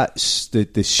that's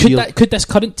the sheer. Could this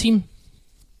current team?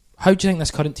 How do you think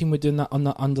this current team would do that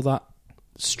under that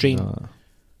strain?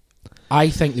 I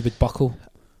think they would buckle,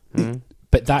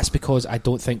 but that's because I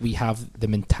don't think we have the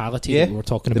mentality that we were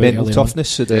talking about. Mental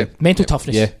toughness. Mental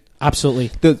toughness. Yeah, absolutely.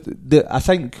 I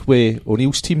think with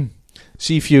O'Neill's team,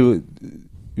 see if you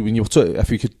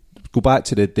could go back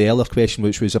to the earlier question,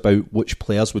 which was about which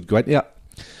players would go into it.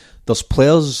 There's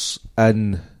players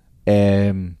in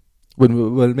when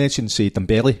we mentioned, say,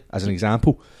 Dembele as an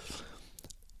example.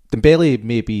 Dembele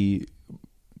may be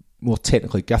more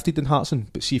technically gifted than Hartson,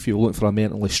 but see if you're looking for a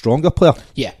mentally stronger player,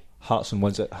 Hartson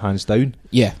wins it hands down.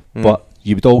 But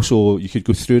you could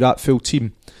go through that full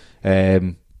team.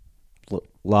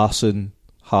 Larsson,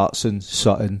 Hartson,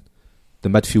 Sutton, the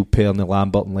midfield pair, and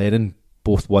Lambert and Lennon,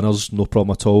 both winners, no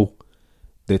problem at all.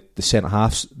 The centre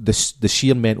halves, the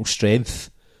sheer mental strength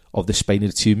of the spine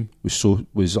of the team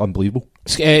was unbelievable.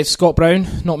 Scott Brown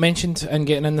not mentioned in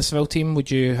getting in the Seville team. Would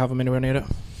you have him anywhere near it?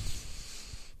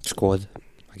 Squad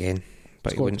again,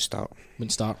 but he wouldn't start.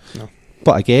 No.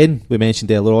 But again, we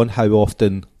mentioned earlier on how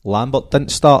often Lambert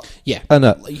didn't start. Yeah,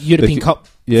 European Cup,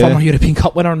 former European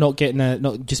Cup winner, not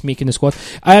just making the squad.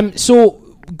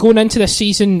 So going into this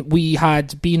season, we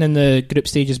had been in the group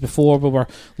stages before. We were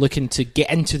looking to get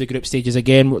into the group stages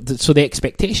again, so the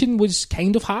expectation was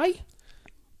kind of high.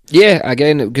 Yeah,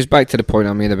 again, it goes back to the point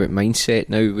I made about mindset.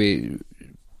 Now,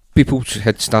 people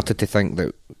had started to think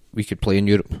that we could play in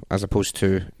Europe as opposed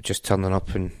to just turning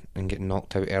up and getting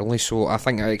knocked out early. So I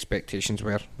think our expectations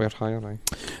were higher now.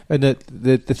 And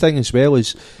the thing as well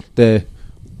is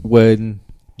when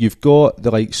you've got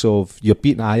the likes of, you're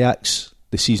beating Ajax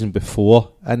the season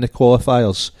before in the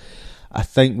qualifiers, I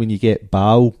think when you get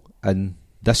Bâle and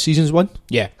this season's one,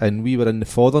 and we were in the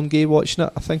Fordham game watching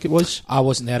it, I think it was. I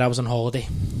wasn't there, I was on holiday.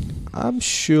 I'm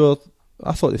sure,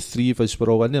 I thought the three of us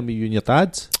were all in there, you and your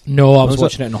dad. No, I was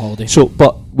watching it on holiday. So,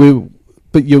 when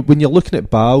you're looking at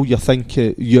Bâle, you're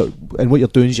thinking, and what you're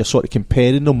doing is you're sort of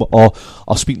comparing them or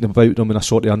speaking about them in a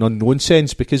sort of an unknown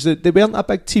sense, because they weren't a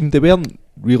big team, they weren't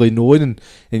really known, and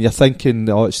you're thinking,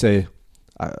 it's a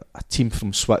team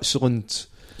from Switzerland.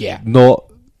 Yeah.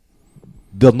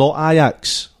 They're not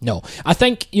Ajax. No, I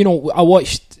think I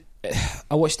watched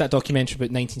that documentary about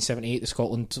 1978, the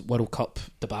Scotland World Cup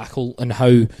debacle, and how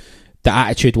the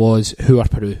attitude was, who are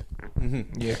Peru?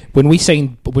 Mm-hmm. Yeah. When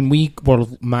we were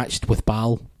matched with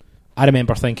Bâle, I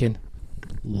remember thinking,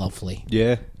 lovely.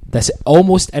 Yeah. This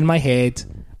almost in my head,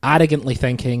 arrogantly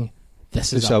thinking,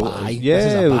 this is a buy. Yeah, this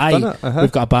is a buy. We've done it.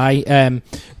 We've got a buy.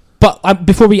 But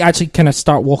before we actually kind of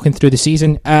start walking through the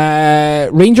season,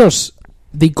 Rangers,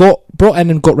 they brought in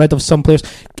and got rid of some players.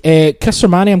 Chris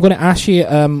Romani, I'm going to ask you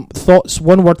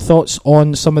one-word thoughts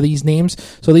on some of these names.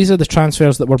 So these are the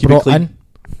transfers that were brought in.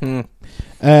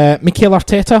 Mikel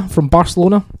Arteta from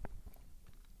Barcelona.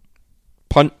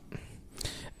 Punt.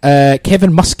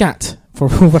 Kevin Muscat for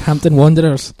Wolverhampton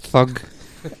Wanderers. Thug.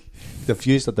 They've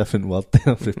used a different word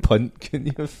there for punt, can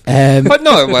you? But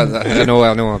no,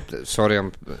 I know. Sorry,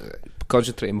 I'm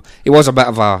concentrating. It was a bit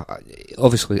of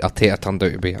obviously Arteta turned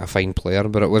out to be a fine player,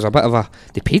 but it was a bit of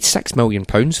they paid £6 million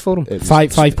for him.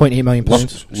 £5.8 million.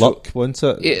 Luck,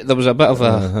 wasn't it? There was a bit of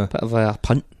a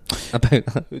punt about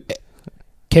that.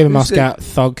 Kevin Muscat,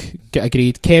 thug,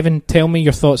 agreed. Kevin, tell me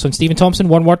your thoughts on Stephen Thompson,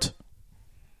 one word.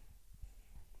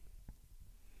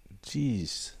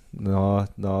 Jeez. No,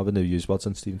 I wouldn't use words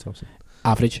on Stephen Thompson.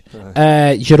 Average.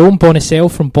 Jerome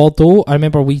Bonicel from Bordeaux. I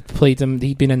remember we played him.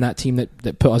 He'd been in that team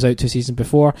that put us out 2 seasons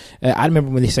before. I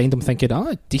remember when they signed him thinking,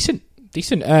 decent.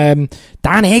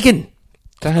 Dan Egan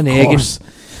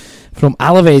from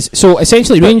Alaves. So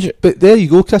essentially, Rangers. But there you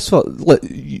go, Christopher.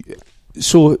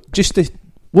 So just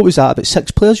what was that? About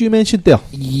 6 players you mentioned there?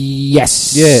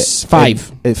 Yes. Yeah.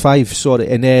 5. 5.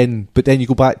 Sorry, but then you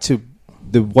go back to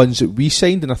the ones that we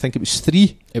signed, and I think it was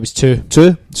 3. It was 2.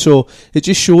 So it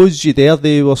just shows you there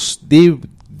they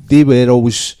were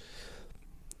always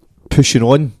pushing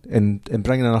on and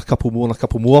bringing in a couple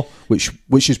more,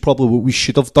 which is probably what we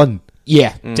should have done.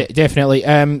 Yeah, definitely.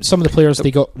 Some of the players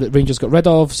that Rangers got rid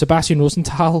of: Sebastian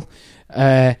Rosenthal,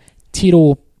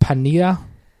 Tiro Panera,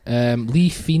 Lee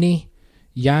Feeney,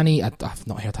 Yanni. I've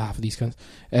not heard half of these guys.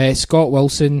 Scott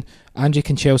Wilson, Andrzej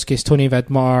Kanchelskis, Tony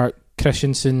Vidmar,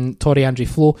 Christensen, Tori Andre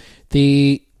Flo.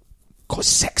 They got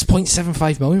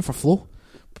 6.75 million for Flo.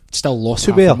 Still lost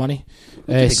half the money.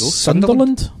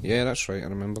 Sunderland. Yeah, that's right. I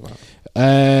remember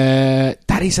that.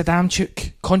 Darius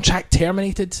Adamchuk, contract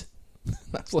terminated.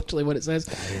 That's literally what it says.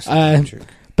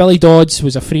 Billy Dodds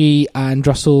was a free, and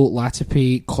Russell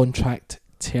Latipi, contract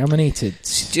terminated.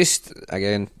 Just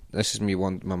again, this is me.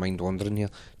 My mind wandering here.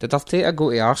 Did Arteta go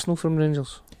to Arsenal from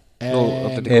Rangers? No, or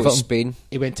did he go to Spain?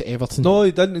 He went to Everton. No,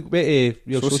 he didn't. He went to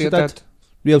Real Sociedad.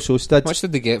 Real Sociedad. How much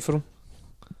did they get for him?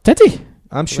 Did he?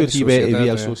 I'm sure he went to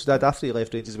Real Sociedad. After he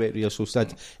left Rangers, he went to Real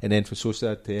Sociedad, and then from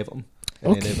Sociedad to Everton,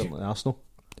 and then Everton to Arsenal.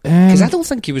 Because I don't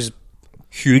think he was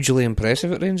hugely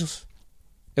impressive at Rangers.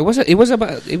 It was a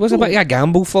bit of a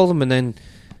gamble for them, and then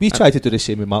we tried to do the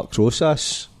same with Mark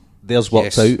Rosas. Theirs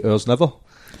worked out, ours never.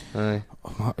 Aye.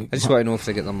 I just want to know if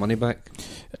they get their money back.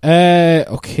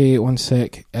 Okay, one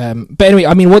sec. But anyway,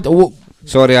 I mean, what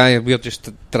sorry, we're just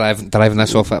driving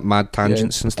this off at mad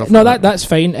tangents and stuff. No, that's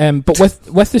fine. But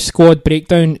with the squad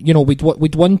breakdown, you know, we'd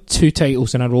won 2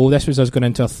 titles in a row. This was us going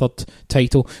into a 3rd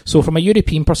title. So from a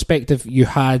European perspective, you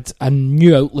had a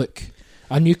new outlook,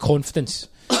 a new confidence.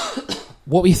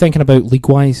 What were you thinking about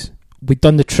league-wise? We'd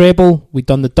done the treble, we'd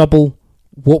done the double.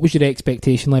 What was your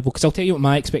expectation level? Because I'll tell you what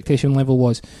my expectation level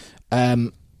was.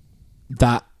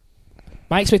 That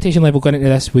my expectation level going into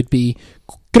this would be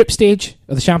group stage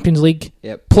of the Champions League,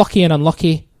 plucky and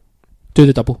unlucky, do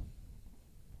the double.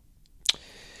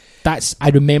 I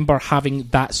remember having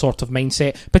that sort of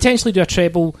mindset. Potentially do a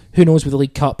treble, who knows, with the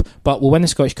League Cup, but we'll win the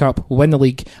Scottish Cup, we'll win the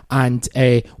league, and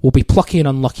we'll be plucky and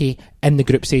unlucky in the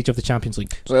group stage of the Champions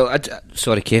League. Well,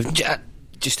 sorry, Kev.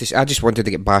 I just wanted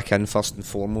to get back in first and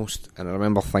foremost, and I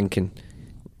remember thinking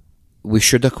we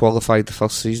should have qualified the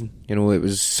first season. You know, it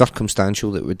was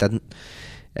circumstantial that we didn't,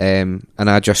 and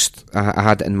I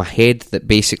had it in my head that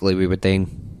basically we would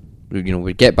then, you know,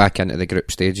 we'd get back into the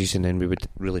group stages, and then we would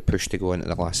really push to go into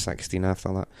the last 16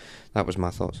 after that. That was my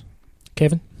thoughts.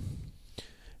 Kevin?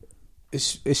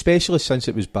 Especially since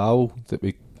it was Ball that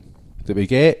we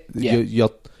get. Yeah.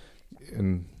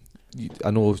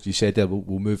 I know you said there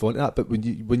we'll move on to that, but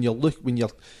when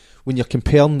you're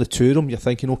comparing the two of them, you're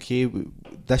thinking, okay,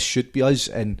 this should be us,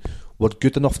 and we've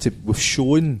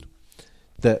shown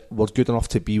that we're good enough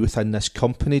to be within this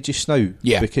company just now.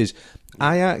 Yeah. Because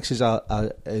Ajax is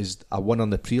a one on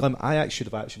the prelim. Ajax should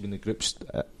have actually been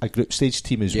a group stage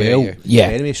team as well. Yeah.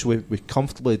 Anyway, so we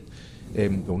comfortably,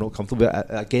 not comfortably, but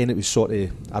again, it was sort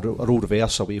of a role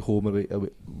reverse, away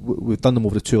home. We've done them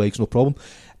over the 2 legs, no problem.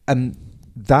 And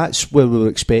that's where we were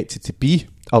expected to be,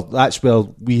 or that's where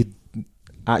we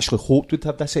actually hoped we'd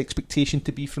have this expectation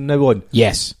to be from now on.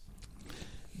 Yes.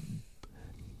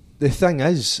 The thing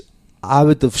is, I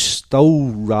would have still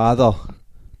rather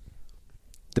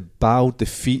the Ball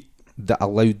defeat that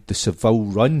allowed the Seville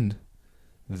run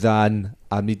than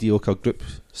a mediocre group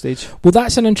stage. Well,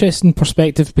 that's an interesting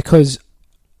perspective because,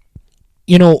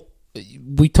 you know,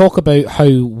 we talk about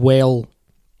how well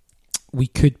we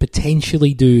could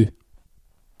potentially do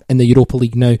in the Europa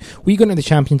League now. We go into the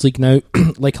Champions League now,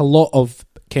 like a lot of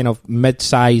kind of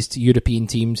mid-sized European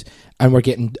teams, and we're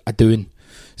getting a doing.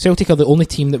 Celtic are the only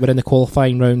team that were in the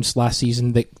qualifying rounds last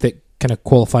season that kind of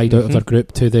qualified out of their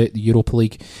group to the Europa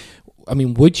League. I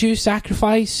mean, would you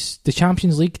sacrifice the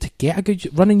Champions League to get a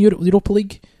good run in Europa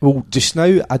League? Well, just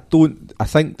now, I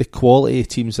think the quality of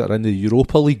teams that are in the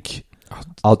Europa League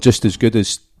are just as good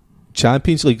as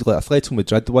Champions League. Like Atletico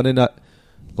Madrid winning it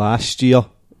last year.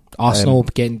 Arsenal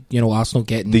getting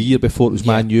the year before it was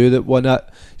Man U that won it.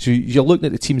 So you're looking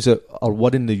at the teams that are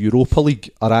winning the Europa League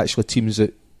are actually teams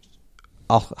that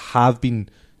have been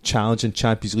challenging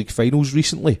Champions League finals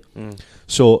recently.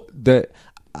 So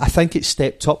I think it's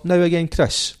stepped up now again,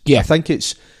 Chris. Yeah, I think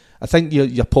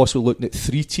you're possibly looking at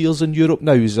 3 tiers in Europe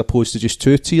now as opposed to just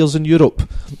 2 tiers in Europe,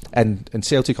 and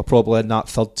Celtic are probably in that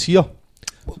 3rd tier.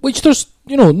 Which there's,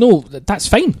 no, that's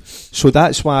fine. So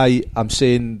that's why I'm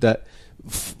saying that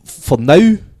for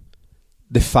now,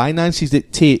 the finances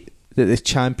dictate that the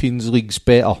Champions League's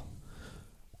better,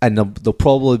 and there'll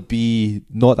probably be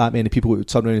not that many people who would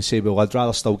turn around and say, well, I'd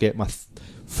rather still get my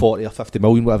 40 or 50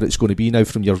 million, whatever it's going to be now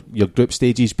from your group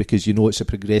stages, because you know it's a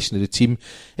progression of the team.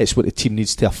 It's what the team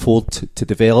needs to afford to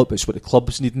develop. It's what the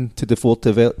club's needing to afford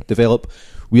to develop.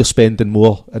 We're spending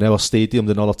more in our stadium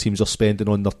than other teams are spending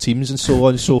on their teams, and so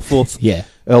on and so forth. Yeah,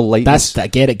 our lighting,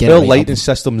 our lighting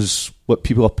system's what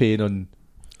people are paying on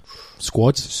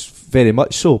squads. Very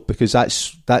much so, because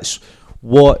that's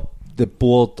what the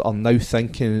board are now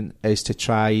thinking, is to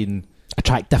try and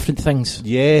attract different things.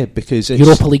 Yeah, because it's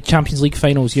Europa League, Champions League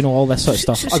finals, all this sort of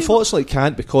stuff. Unfortunately, it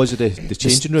can't because of the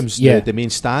changing rooms, the main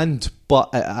stand.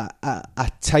 But at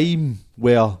a time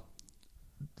where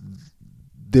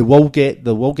they will get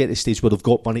to the stage where they've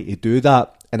got money to do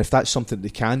that, and if that's something they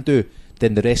can do,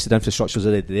 then the rest of the infrastructure is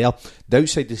already there. The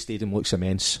outside of the stadium looks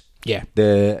immense. Yeah,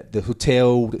 the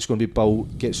hotel that's going to be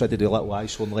built gets rid of the little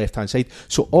ice on the left hand side.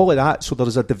 So all of that. So there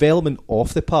is a development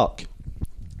of the park.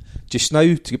 Just now,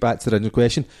 to get back to the original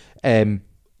question,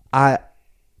 I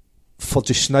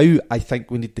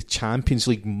think we need the Champions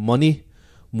League money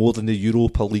more than the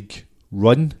Europa League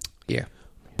run. Yeah.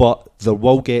 But there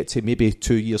will get to maybe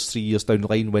 2 years, 3 years down the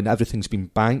line when everything's been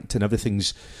banked and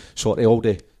everything's sort of all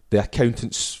the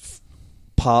accountants'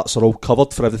 parts are all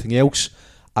covered for everything else.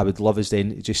 I would love us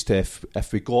then just to,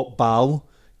 if we got Bal,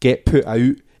 get put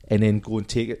out and then go and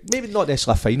take it. Maybe not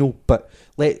necessarily a final, but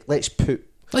let's go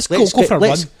for a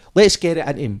run. Let's get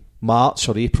it into March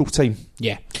or April time.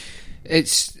 Yeah.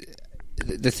 It's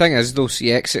the thing is though,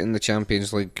 see, exiting the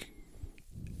Champions League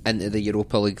into the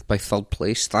Europa League by third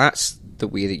place, that's the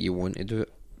way that you want to do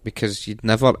it, because you'd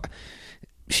never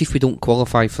see if we don't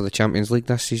qualify for the Champions League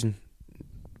this season.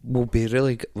 We'll be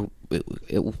really.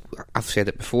 I've said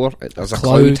it before. There's a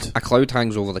cloud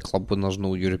hangs over the club when there's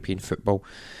no European football.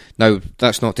 Now,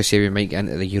 that's not to say we might get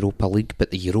into the Europa League, but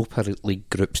the Europa League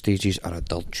group stages are a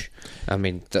dirge. I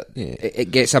mean,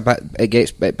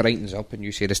 it brightens up, and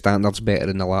you say the standard's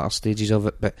better in the latter stages of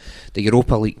it, but the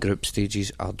Europa League group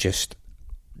stages are just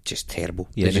terrible.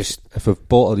 Yeah, if we've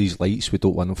bought all these lights, we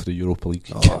don't want them for the Europa League.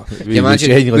 Oh, you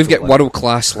imagine we've got world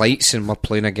class lights, and we're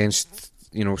playing against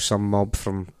some mob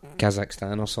from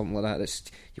Kazakhstan or something like that.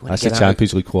 That's the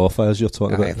Champions League qualifiers you're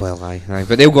talking about. Well, aye.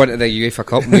 But they'll go into the UEFA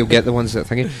Cup and we'll get the ones that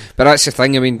thingy. But that's the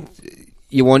thing. I mean,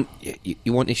 you want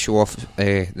to show off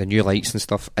the new lights and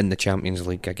stuff in the Champions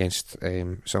League against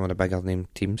some of the bigger name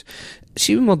teams.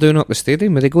 See, when we're doing up the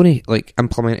stadium, are they going to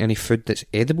implement any food that's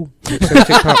edible at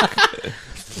Celtic Park?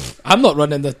 I'm not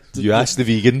running the you asked the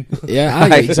vegan.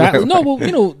 Yeah, exactly. No,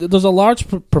 well, there's a large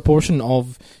proportion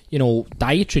of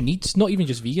dietary needs, not even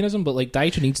just veganism, but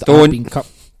dietary needs that are being cut.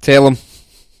 Tell them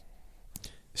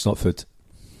it's not food.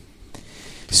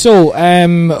 So,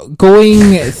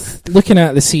 looking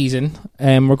at the season,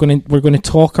 we're going to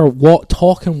talk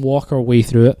and walk our way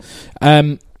through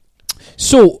it.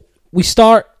 So we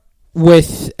start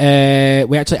with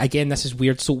we actually, again, this is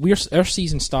weird. So our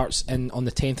season starts on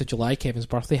the 10th of July, Kevin's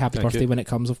birthday. Happy birthday when it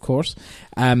comes, of course.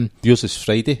 Yours is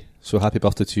Friday, so happy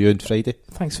birthday to you on Friday.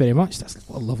 Thanks very much. That's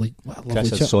a lovely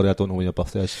Chris, sorry, I don't know when your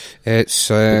birthday is. It's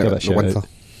the winter.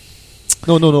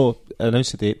 No.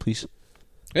 Announce the date, please.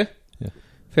 Yeah.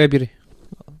 February.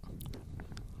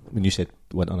 When you said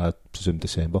winter, I presume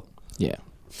December. Yeah.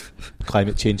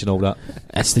 Climate change and all that.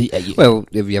 That's the. Well,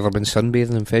 have you ever been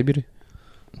sunbathing in February?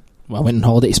 Well, I went on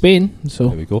holiday to Spain, so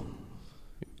there we go.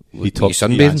 He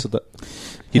sunbathing?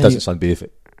 He doesn't sunbathe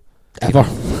it ever.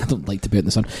 I don't like to be out in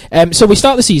the sun. So we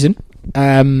start the season,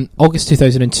 August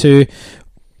 2002.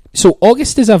 So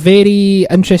August is a very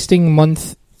interesting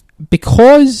month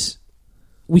because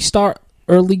we start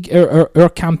our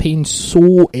campaign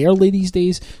so early these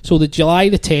days. So the July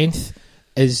the 10th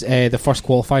is the first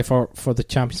qualifier for the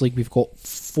Champions League. We've got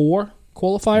 4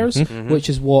 qualifiers, which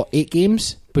is 8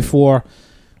 games before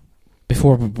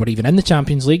we're even in the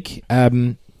Champions League.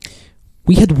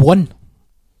 We had 1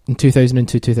 in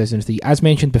 2002-2003. As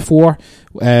mentioned before,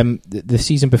 the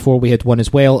season before we had 1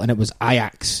 as well, and it was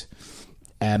Ajax.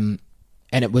 And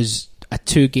it was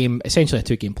essentially a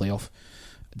 2-game playoff.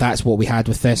 That's what we had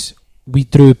with this. We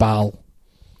drew Bal.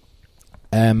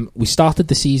 We started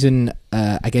the season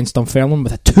against Dunfermline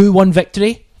with a 2-1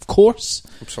 victory, of course.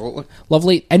 Absolutely.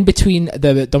 Lovely. In between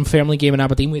the Dunfermline game and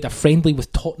Aberdeen, we had a friendly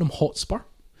with Tottenham Hotspur.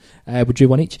 We drew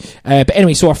 1 each. But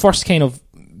anyway, so our first kind of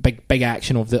big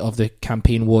action of the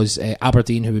campaign was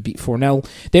Aberdeen, who we beat 4-0.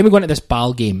 Then we go into this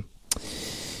Bal game.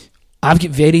 I've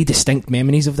got very distinct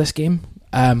memories of this game,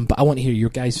 but I want to hear your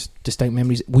guys' distinct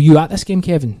memories. Were you at this game,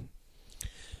 Kevin?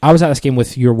 I was at this game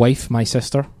with your wife, my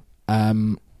sister. I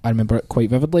remember it quite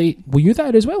vividly. Were you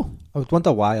there as well? I would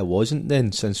wonder why I wasn't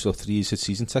then, since our 3 had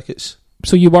season tickets.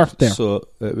 So you were there? So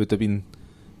it would have been...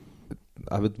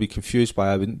 I would be confused why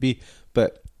I wouldn't be.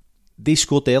 But they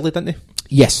scored early, didn't they?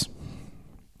 Yes.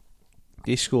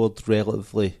 They scored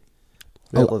relatively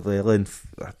early.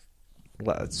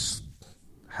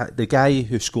 The guy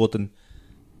who scored in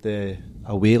the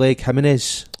away leg,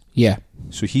 Jimenez. Yeah.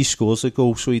 So he scores a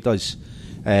goal, so he does.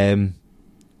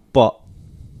 But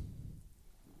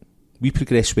we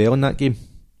progressed well in that game.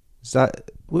 Is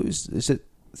it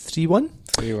 3-1?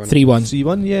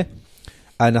 3-1, yeah.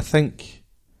 And I think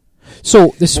so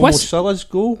the Momo Swiss Salah's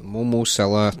goal. Momo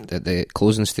Salah at the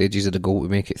closing stages of the goal to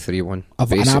make it 3-1.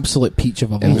 Of an absolute peach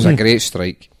of a It goal. was a great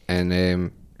strike,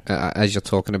 and as you're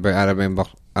talking about, I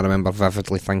remember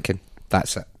vividly thinking,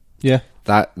 that's it. Yeah.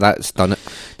 That's done it.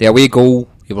 The away goal,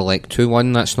 you were like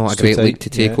 2-1, that's not a great lead to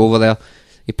take over there.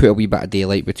 He put a wee bit of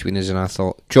daylight between us, and I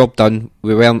thought, job done.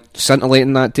 We weren't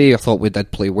scintillating that day. I thought we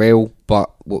did play well,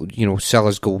 but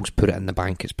Salah's goals put it in the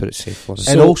bank. It's put it safe for us.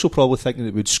 And also probably thinking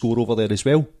that we'd score over there as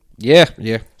well.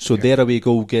 Yeah. So their away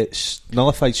goal gets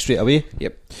nullified straight away.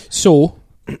 Yep. So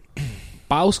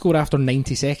Bale scored after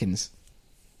 90 seconds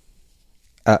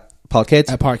At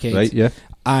Parkhead. Right, yeah.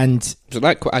 And So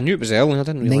that I knew it was early. I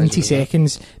didn't realise 90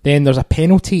 seconds. Then there's a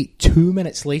penalty 2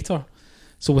 minutes later.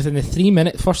 So within the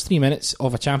first 3 minutes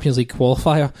of a Champions League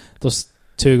qualifier, there's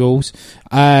 2 goals.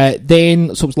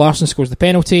 Then so Larsson scores the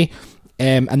penalty,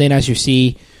 and then as you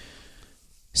see,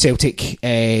 Celtic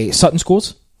Sutton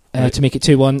scores to make it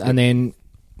 2-1, and then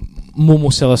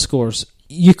Momo Salah scores.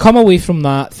 You come away from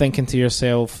that thinking to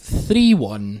yourself,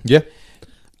 3-1. Yeah.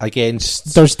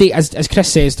 Against... There's as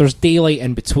Chris says, there's daylight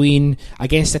in between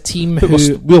against a team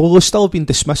who... We'll still have been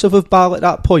dismissive of Bale at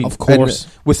that point. Of course.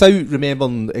 And without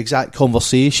remembering exact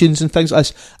conversations and things like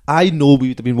this, I know we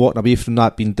would have been walking away from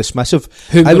that being dismissive.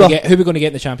 Who are we going to get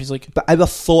in the Champions League? But our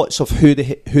thoughts of who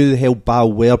the hell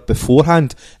Bale were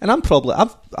beforehand, and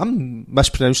I'm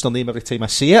mispronouncing their name every time I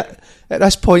say it at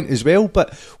this point as well,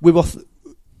 but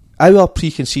our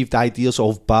preconceived ideas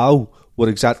of Bale were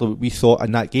exactly what we thought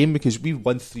in that game, because we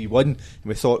won 3-1 and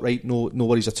we thought, right, no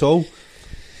worries at all.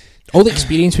 All the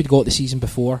experience we'd got the season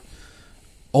before,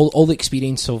 all the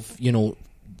experience of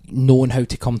knowing how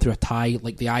to come through a tie,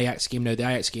 like the Ajax game. Now the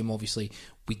Ajax game, obviously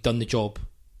we'd done the job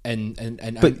in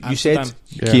but you Amsterdam. said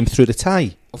you came through the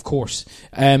tie, of course.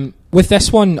 With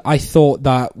this one, I thought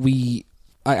that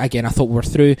I thought we were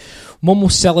through. Momo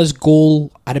Salah's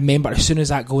goal, I remember as soon as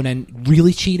that going in,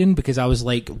 really cheering, because I was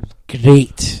like,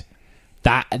 great.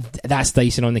 That's the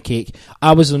icing on the cake.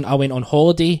 I went on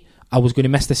holiday. I was going to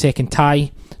miss the second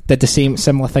tie. Did the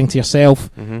similar thing to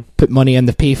yourself. Mm-hmm. Put money in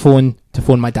the payphone to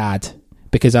phone my dad,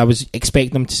 because I was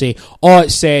expecting them to say, "Oh,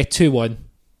 it's 2-1."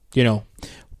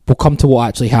 We'll come to what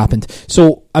actually happened.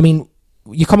 So, I mean,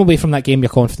 you come away from that game, you're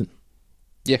confident.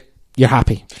 Yeah, you're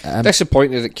happy.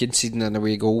 Disappointed at conceding an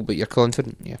away goal, but you're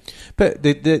confident. Yeah, but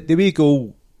the away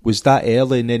goal was that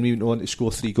early, and then we went on to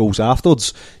score 3 goals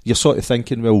afterwards. You're sort of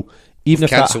thinking, well, even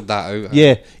if cancelled that out.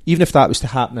 Even if that was to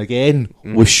happen again,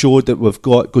 we've showed that we've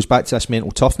got, goes back to this mental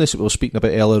toughness that we were speaking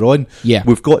about earlier on. Yeah.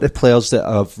 We've got the players that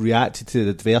have reacted to the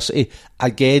adversity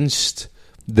against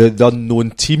the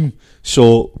unknown team.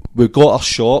 So we've got our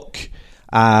shock,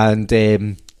 and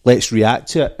let's react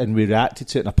to it. And we reacted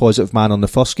to it in a positive manner in the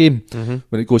first game. Mm-hmm.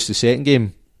 When it goes to the second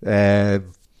game,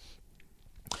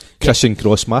 Christian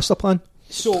Cross master plan.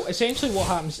 So essentially what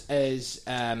happens is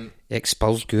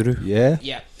Expulsed Guru.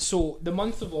 Yeah. So the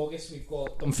month of August we've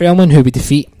got Dunfermline, who we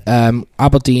defeat,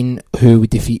 Aberdeen, who we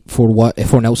defeat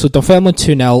 4-0. So Dunfermline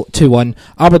 2-1,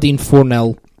 Aberdeen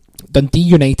 4-0, Dundee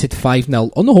United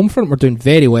 5-0. On the home front we're doing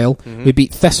very well. Mm-hmm. We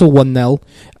beat Thistle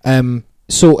 1-0.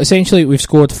 So essentially we've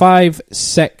scored 5,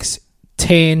 6,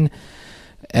 10,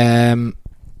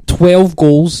 12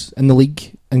 goals in the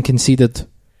league and conceded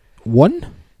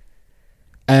 1.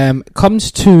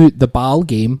 Comes to the Bale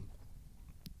game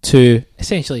to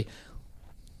essentially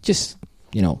just,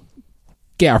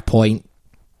 get our point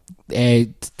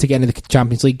to get into the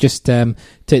Champions League, just to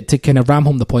kind of ram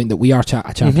home the point that we are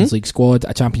a Champions League squad,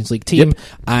 a Champions League team,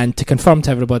 and to confirm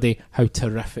to everybody how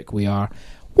terrific we are.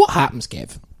 What happens,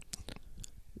 Kev?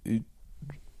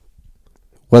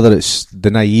 Whether it's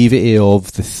the naivety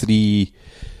of the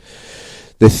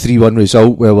 3-1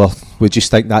 result, where we just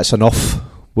think that's enough.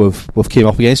 We've came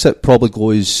up against it. Probably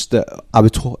goes that I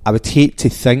would hate to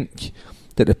think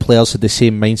that the players had the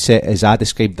same mindset as I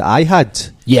described that I had.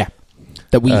 Yeah,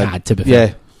 that we had to be fair.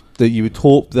 Yeah, that you would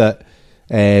hope that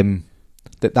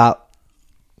that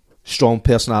strong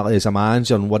personality as a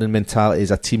manager and winning mentality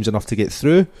as a team's enough to get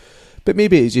through. But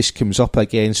maybe it just comes up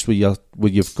against where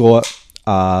you've got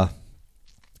a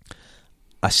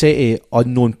set of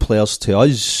unknown players to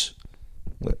us.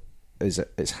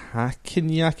 It's Hakin?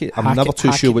 I'm never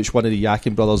too sure which one of the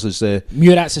Yakin brothers is the...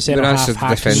 Murat's the centre half,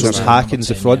 Hakin's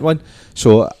the front one.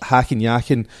 So Hakin,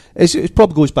 it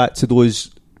probably goes back to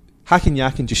those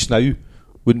Hakan just now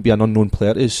wouldn't be an unknown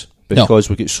player to us because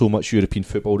we get so much European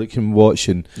football that can watch,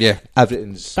 and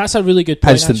everything's that's a really good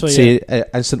point.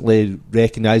 Instantly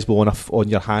recognisable on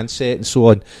your handset and so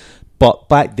on. But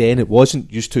back then it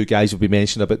wasn't. Used two guys will be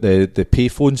mentioned about the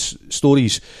payphone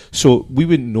stories, so we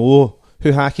wouldn't know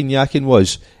who Hakan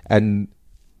was, and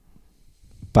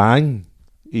bang,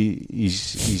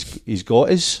 he's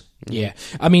got us. Yeah,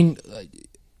 I mean,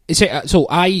 so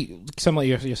I,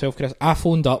 similar to yourself, Chris, I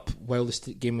phoned up while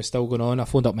the game was still going on. I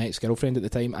phoned up my ex-girlfriend at the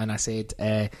time, and I said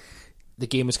the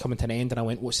game was coming to an end, and I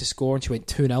went, "What's the score?" And she went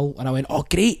 2-0, and I went, "Oh,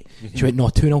 great!" Mm-hmm. She went, "No,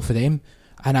 2-0 for them."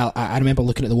 And I remember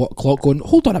looking at the clock, going,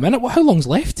 "Hold on a minute, how long's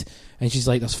left?" And she's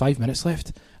like, "There's 5 minutes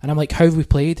left." And I'm like, "How have we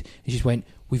played?" And she went,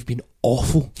 "We've been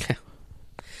awful.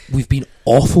 We've been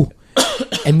awful."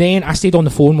 And then I stayed on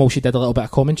the phone while she did a little bit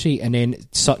of commentary, and then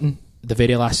Sutton, the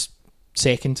very last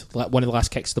second, one of the last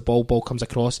kicks of the ball comes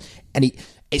across, and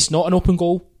it's not an open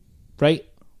goal, right?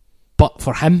 But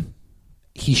for him,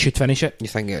 he should finish it. You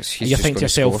think you think to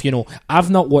yourself, score. I've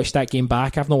not watched that game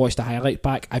back. I've not watched the highlight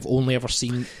back. I've only ever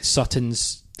seen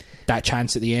Sutton's that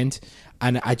chance at the end,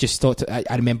 and I just thought I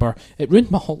remember it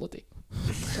ruined my holiday.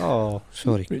 Oh,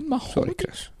 sorry, ruined my holiday. Sorry,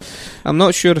 Chris. I'm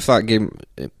not sure if that game.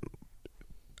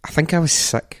 I think I was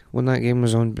sick when that game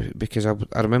was on because I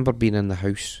remember being in the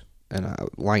house and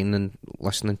lying and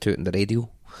listening to it on the radio.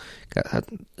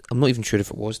 I'm not even sure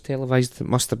if it was televised. It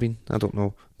must have been. I don't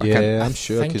know. I'm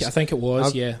sure. I think it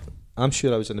was. I'm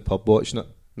sure I was in the pub watching it.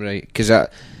 Right, because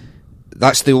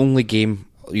that's the only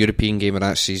European game of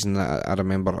that season that I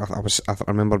remember. I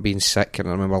remember being sick, and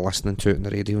I remember listening to it on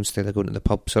the radio instead of going to the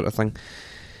pub, sort of thing.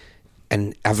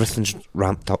 And everything's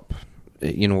ramped up.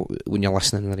 When you're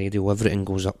listening to the radio, everything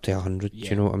goes up to 100. Do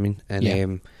you know what I mean?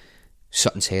 And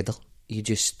Sutton's header, they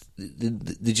just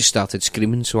started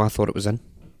screaming, so I thought it was in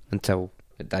until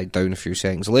it died down a few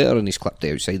seconds later, and he's clipped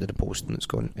it outside of the post, and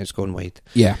it's gone wide.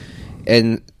 Yeah.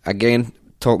 And again,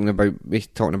 talking about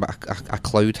a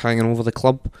cloud hanging over the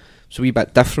club. It's a wee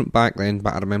bit different back then,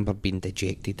 but I remember being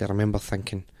dejected. I remember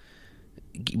thinking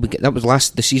that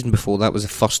was the season before. That was the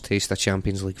first taste of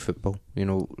Champions League football.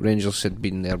 Rangers had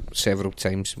been there several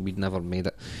times. We'd never made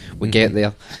it. We get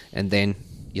there, and then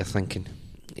you're thinking,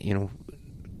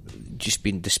 just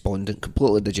being despondent,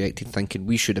 completely dejected, thinking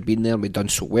we should have been there. We'd done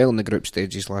so well in the group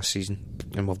stages last season,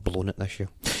 and we've blown it this year.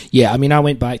 Yeah, I mean, I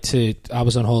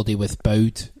was on holiday with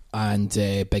Boud and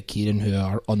Big Kieran, who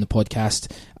are on the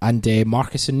podcast, and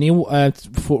Marcus and Neil,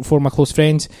 for my close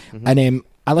friends, and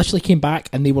I literally came back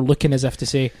and they were looking as if to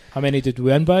say, "How many did we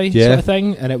win by?" sort of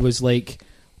thing, and it was like,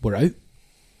 "We're out."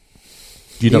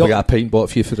 You never got a pint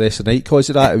bought for you for the rest of the night because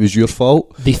of that. It was your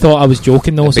fault. They thought I was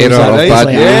joking though, so I was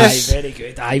like, yes. Very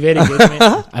good,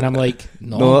 mate. And I'm like,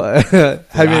 no.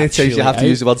 How many times you have to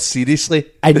use the word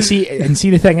seriously? And see,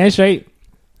 the thing is, right,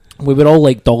 we were all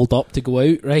like dolled up to go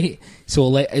out, right?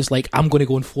 So it's like, I'm going to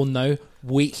go and phone now,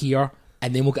 wait here,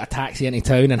 and then we'll get a taxi into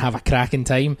town and have a cracking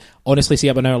time. Honestly, see,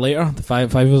 about an hour later, the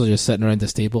five of us are just sitting around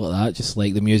this table like that, just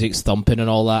like the music's thumping and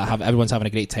all that. Everyone's having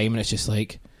a great time, and it's just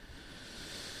like,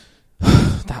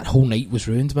 that whole night was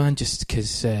ruined, man, just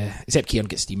because, except Kieran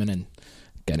gets steaming and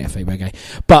getting a fight by a guy.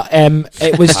 But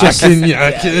it was just...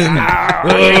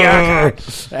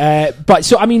 but,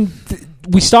 so, I mean...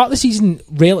 we start the season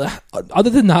really, other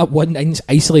than that one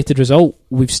isolated result,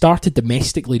 we've started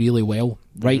domestically really well,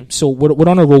 right? Mm-hmm. So we're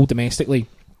on a roll domestically.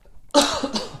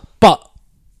 But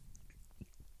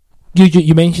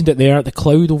you mentioned it there, the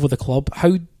cloud over the club.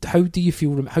 How do you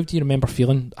feel? How do you remember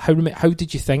feeling? How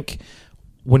did you think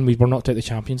when we were knocked out of the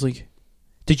Champions League?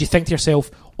 Did you think to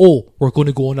yourself, "Oh, we're going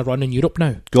to go on a run in Europe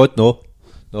now"? God, no.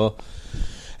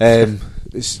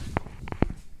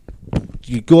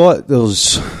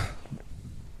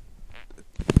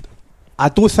 I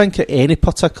don't think at any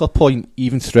particular point,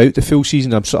 even throughout the full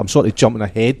season, I'm sort of jumping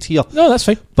ahead here. No, that's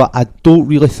fine. But I don't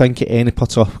really think at any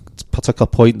particular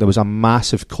point there was a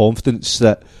massive confidence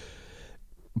that...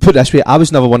 Put it this way, I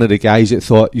was never one of the guys that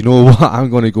thought, you know what, I'm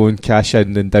going to go and cash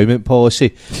in the endowment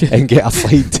policy and get a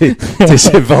flight to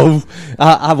Seville.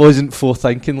 I wasn't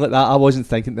forthinking like that. I wasn't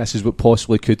thinking this is what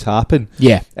possibly could happen.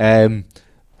 Yeah.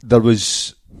 There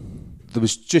was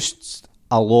just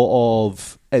a lot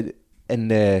of... in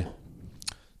the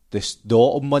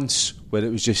autumn months where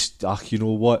it was just, you know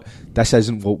what, this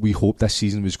isn't what we hoped this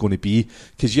season was going to be,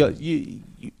 because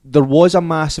there was a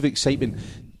massive excitement.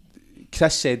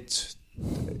 Chris said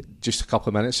just a couple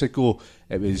of minutes ago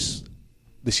it was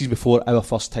the season before our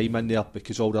first time in there,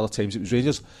 because all the other times it was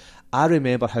Rangers. I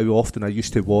remember how often I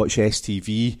used to watch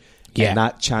STV Yeah. and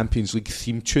that Champions League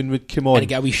theme tune would come on, and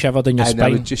get a wee shiver down your and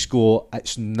spine. I would just go,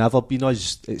 it's never been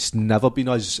us,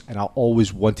 and I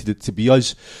always wanted it to be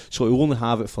us. So to only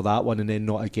have it for that one and then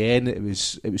not again, it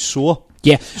was sore.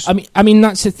 Yeah, I mean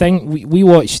that's the thing. We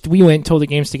went to all the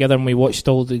games together, and we watched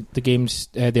all the games,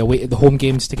 the home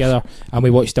games together, and we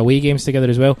watched away games together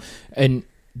as well. And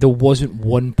there wasn't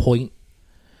one point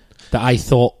that I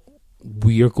thought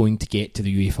we're going to get to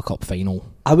the UEFA Cup final.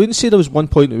 I wouldn't say there was one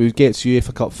point that we would get to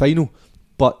UEFA Cup final,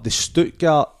 but the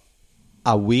Stuttgart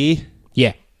away,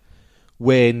 yeah,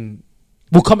 when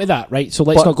we'll come to that, right? So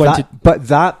let's not go into. But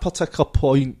that particular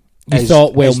point, you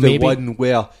thought, well, is the maybe one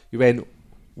where you went,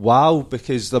 wow,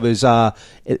 because there was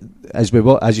as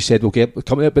you said, we'll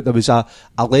come to it, but there was a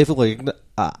level of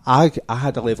I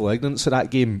had a level of ignorance of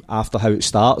that game after how it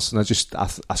starts, and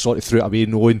I sort of threw it away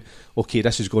knowing, okay,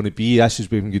 this is when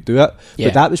we could do it. Yeah.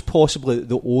 But that was possibly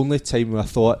the only time where I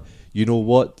thought, you know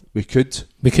what, we could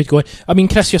go in. I mean,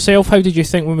 Chris, yourself, how did you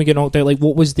think when we get knocked out? Like,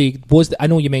 what was the I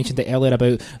know you mentioned it earlier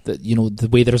about that, the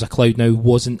way there's a cloud now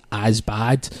wasn't as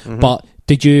bad, but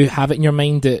did you have it in your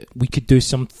mind that we could do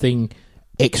something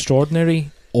extraordinary,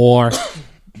 or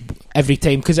every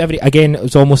time? Because it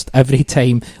was almost every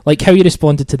time, like how you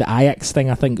responded to the Ajax thing.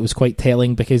 I think it was quite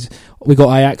telling, because we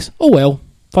got Ajax, oh well,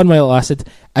 fun while it lasted.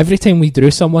 Every time we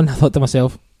drew someone, I thought to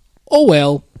myself, oh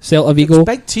well, Celta Vigo, it's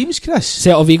big teams, Chris.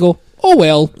 Celta Vigo, oh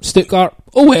well, Stuttgart,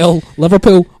 oh well,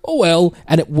 Liverpool, oh well,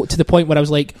 and it to the point where I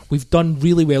was like, we've done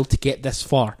really well to get this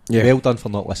far. Yeah. Well done for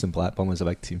not listing Blackburn as a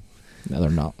big team. No,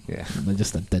 they're not. Yeah, they're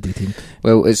just a diddy team.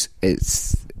 Well,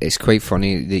 it's quite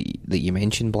funny that you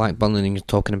mentioned Blackburn, and you're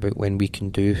talking about when we can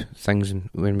do things and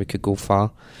when we could go far.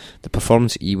 The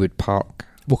performance at Ewood Park,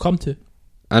 We'll come to.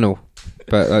 I know,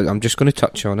 but I'm just going to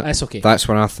touch on it. That's okay. That's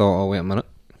when I thought, oh wait a minute,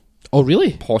 Oh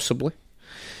really? possibly,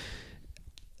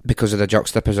 because of the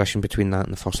juxtaposition between that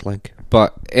and the first leg.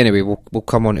 But anyway, we'll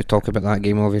come on to talk about that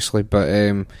game, obviously. But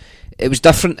it was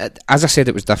different. As I said,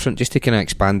 it was different. Just to kind of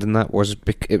expand on that, it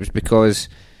was because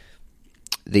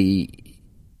we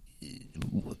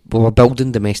were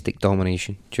building domestic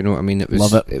domination. Do you know what I mean?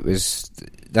 Love it. It was.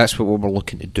 That's what we were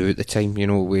looking to do at the time.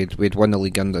 We'd won the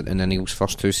league in Neil's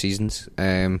first 2 seasons,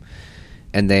 and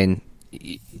then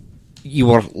you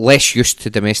were less used to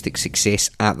domestic success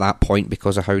at that point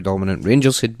because of how dominant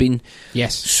Rangers had been.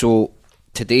 Yes. So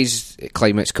today's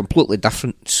climate's completely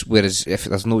different, whereas if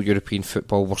there's no European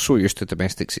football, we're so used to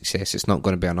domestic success, it's not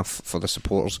going to be enough for the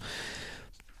supporters.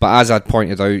 But as I'd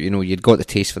pointed out, you'd got the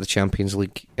taste for the Champions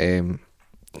League,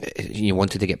 you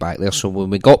wanted to get back there. So when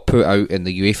we got put out and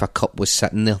the UEFA Cup was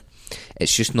sitting there,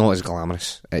 it's just not as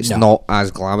glamorous. It's not as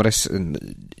glamorous,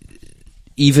 and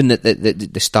even at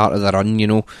the start of the run,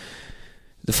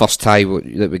 the first tie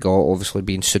that we got, obviously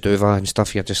being Sedova and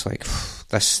stuff, you're just like,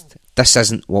 this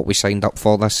isn't what we signed up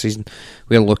for this season.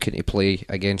 We're looking to play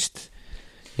against,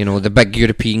 the big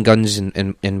European guns,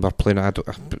 and we're playing.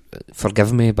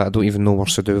 Forgive me, but I don't even know where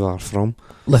Sedova are from.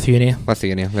 Lithuania.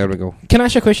 There we go. Can I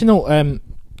ask you a question though?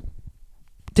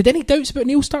 Did any doubts about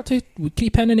Neil start to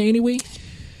creep in any way?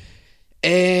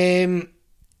 Again,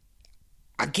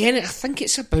 I think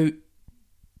it's about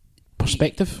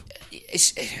perspective.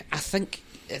 I think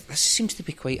this seems to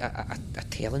be quite a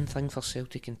telling thing for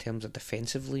Celtic in terms of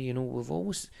defensively. We've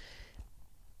always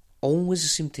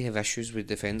seemed to have issues with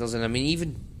defenders, and I mean,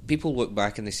 even people look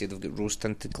back and they say they've got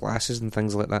rose-tinted glasses and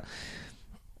things like that.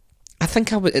 I think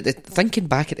thinking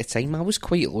back at the time, I was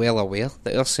quite well aware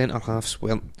that our centre halves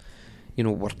weren't,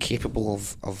 were capable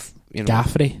of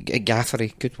Gaffery.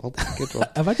 Gaffery, good word.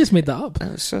 Have I just made that up?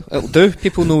 It'll do.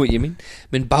 People know what you mean. I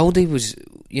mean, Baldy was,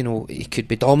 he could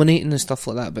be dominating and stuff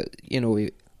like that, but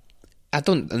I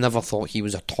never thought he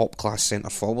was a top class centre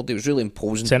forward. He was really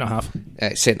imposing. Centre half.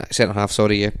 Centre half.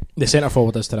 Sorry, yeah. The centre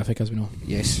forward is terrific, as we know.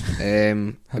 Yes.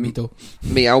 Hamido.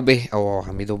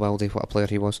 Hamido Baldy, what a player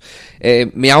he was.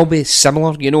 Mialbi,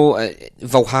 similar.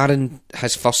 Valharin,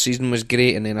 his first season was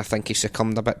great, and then I think he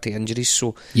succumbed a bit to injuries.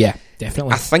 So yeah,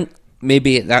 definitely. I think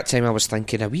maybe at that time I was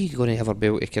thinking, are we going to ever be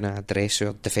able to kind of address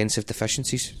our defensive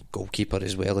deficiencies, goalkeeper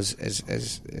as well as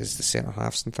the centre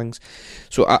halves and things?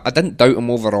 So I didn't doubt him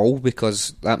overall,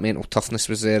 because that mental toughness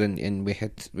was there, and we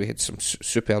had some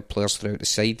superb players throughout the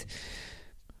side.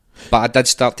 But I did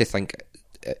start to think,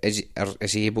 is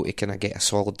he able to kind of get a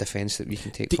solid defence that we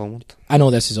can take forward? I know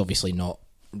this is obviously not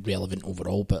relevant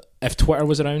overall, but if Twitter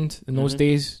was around in those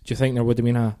days, do you think there would have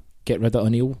been a get rid of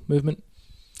O'Neill movement?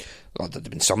 Well, there'd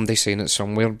have been somebody saying it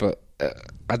somewhere, but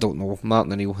I don't know.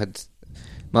 Martin O'Neill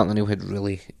had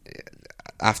really,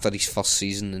 after his first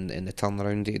season in the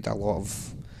turnaround, he had a lot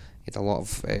of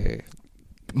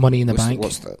money in the bank, it were.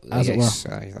 That's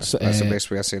the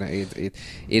best way of saying it.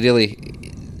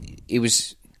 He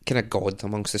was kind of god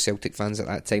amongst the Celtic fans at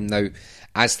that time. Now,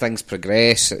 as things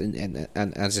progress and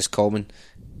as is common,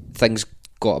 things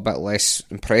got a bit less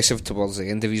impressive towards the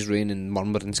end of his reign and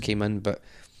murmurings came in, but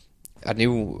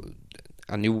Neil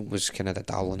was kind of the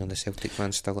darling of the Celtic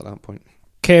fans still at that point.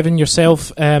 Kevin,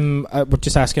 yourself, we're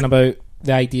just asking about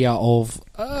the idea of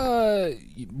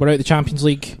we're out the Champions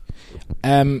League.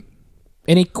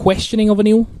 Any questioning of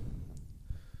Neil?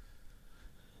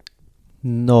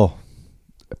 No.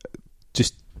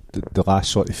 Just the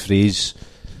last sort of phrase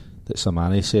that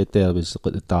Samani said there was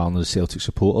like the darling of the Celtic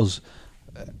supporters,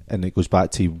 and it goes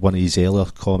back to one of his earlier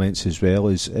comments as well,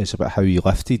 is about how he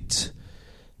lifted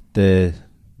the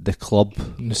club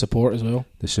and the support as well.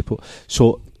 The support.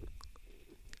 So,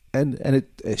 and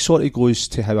it sort of goes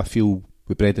to how I feel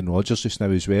with Brendan Rodgers just now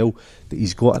as well, that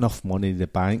he's got enough money in the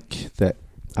bank that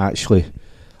actually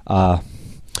a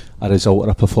result of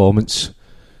a performance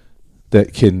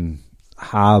that can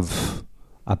have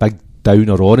a big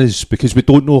downer on us, because we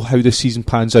don't know how the season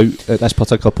pans out at this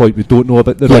particular point. We don't know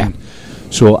about the run.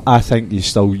 So I think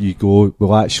you go,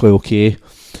 well, actually, okay,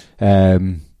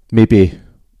 maybe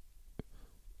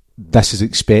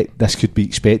this could be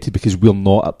expected because we're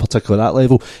not at particularly that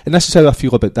level. And this is how I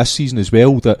feel about this season as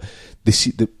well, that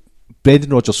the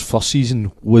Brendan Rodgers' first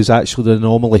season was actually the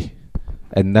anomaly,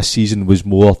 and this season was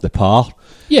more the par.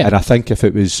 Yeah. And I think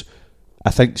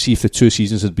see if the two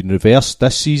seasons had been reversed,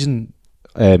 this season,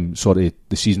 the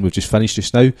season we've just finished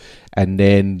just now, and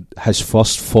then his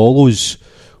first follows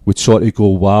would sort of go,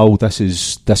 wow, this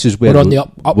is where we're on the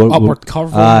upward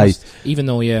curve. Aye. Even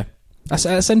though,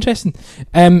 that's interesting.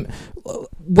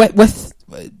 With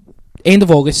end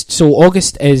of August, so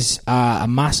August is a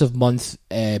massive month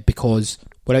because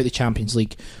we're out the Champions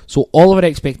League. So all of our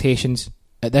expectations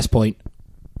at this point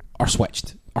are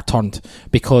switched, are turned,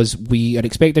 because we are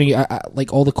expecting,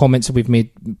 like all the comments that we've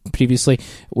made previously,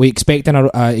 we're expecting a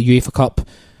UEFA Cup,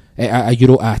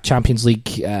 a Champions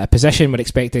League position. We're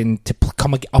expecting to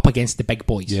come up against the big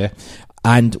boys,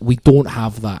 and we don't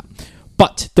have that.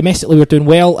 But domestically, we're doing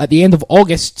well. At the end of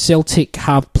August, Celtic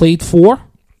have played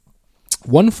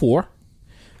won 4,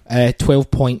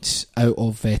 12 points out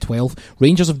of 12.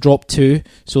 Rangers have dropped 2,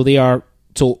 so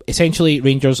essentially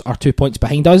Rangers are 2 points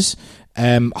behind us.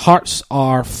 Hearts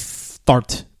are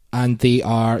third, and they've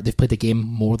played a game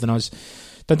more than us.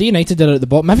 Dundee United are at the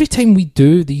bottom. Every time we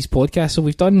do these podcasts, so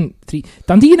we've done 3.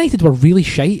 Dundee United were really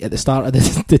shite at the start of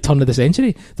the turn of the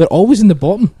century. They're always in the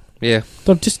bottom. Yeah,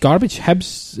 they're just garbage.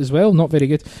 Hibs as well, not very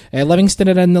good. Livingston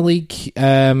are in the league,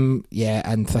 and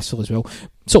Thistle as well.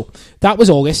 So that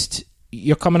was August.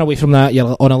 You're coming away from that,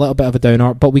 you're on a little bit of a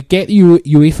downer, but we get the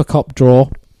UEFA Cup draw,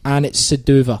 and it's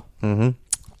Sedova. Mm-hmm.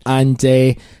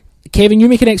 And Kevin, you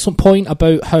make an excellent point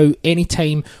about how any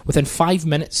time within 5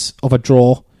 minutes of a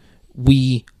draw,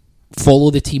 we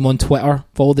follow the team on Twitter,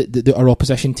 follow our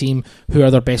opposition team, who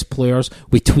are their best players.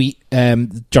 We tweet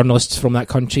journalists from that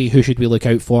country, who should we look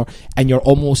out for, and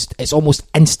it's almost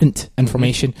instant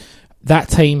information. That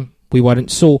time we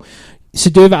weren't. So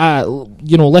Sedova,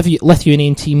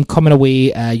 Lithuanian team coming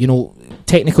away,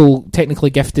 technically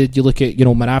gifted. You look at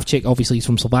Moravcik, obviously he's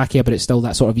from Slovakia, but it's still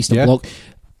that sort of Eastern Bloc.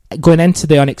 Going into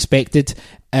the unexpected.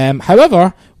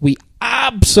 However, we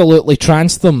absolutely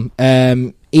tranced them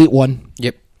 8-1.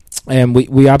 Yep.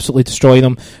 We absolutely destroy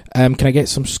them. Can I get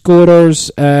some scorers?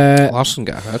 Larsson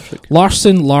got a hat-trick.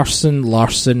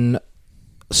 Larsson,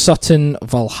 Sutton,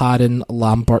 Valhaden,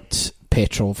 Lambert,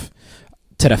 Petrov.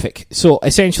 Terrific. So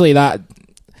essentially that,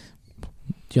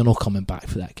 you're not coming back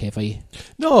for that, Kev, are you?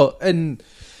 No, and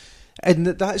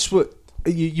that's what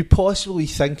you possibly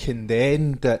thinking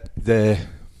then, that the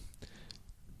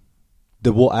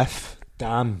what if,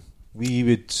 damn,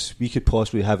 we could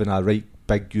possibly have a right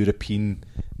big European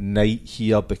night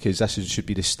here, because this should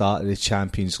be the start of the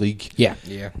Champions League. Yeah.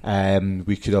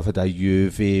 We could have had a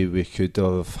Juve, we could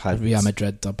have had Real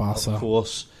Madrid or Barca, of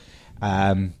course.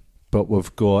 But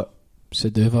we've got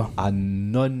Sedova,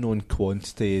 an unknown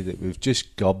quantity that we've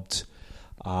just gubbed.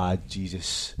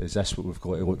 Jesus, is this what we've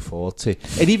got to look forward to?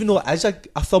 And even though it is a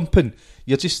thumping,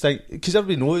 you're just think, because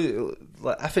everybody knows,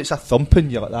 like, if it's a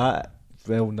thumping, you're like that.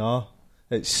 Well, nah,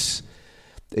 it's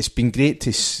been great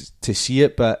to see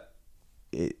it, but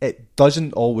it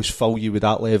doesn't always fill you with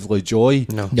that level of joy.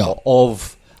 No.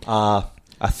 Of a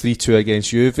 3-2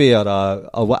 against Juve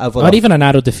or whatever, or even a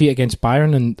narrow defeat against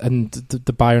Bayern and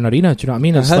the Bayern Arena. Do you know what I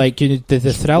mean? It's like the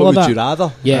thrill of that. What would you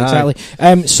rather? Yeah,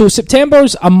 exactly. So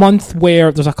September's a month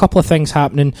where there's a couple of things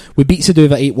happening. We beat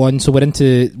Sedova 8-1, so we're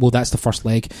into, that's the first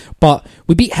leg. But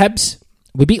we beat Hibs,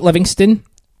 we beat Livingston,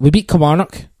 we beat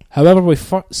Kilmarnock. However, we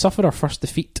suffered our first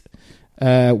defeat.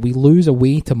 We lose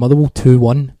away to Motherwell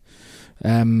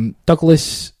 2-1.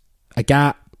 Douglas,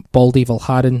 Agat, Baldy,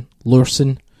 Valharin,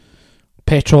 Lurson,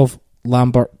 Petrov,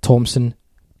 Lambert, Thompson,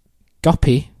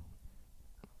 Guppy,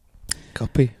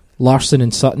 Larson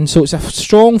and Sutton. So it's a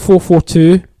strong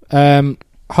 4-4-2.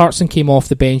 Hartson came off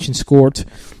the bench and scored.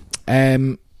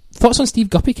 Thoughts on Steve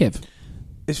Guppy, Kev?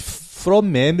 It's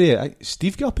from memory.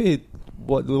 Steve Guppy,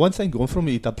 the one thing going for him,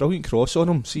 he had a brilliant cross on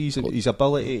him. See his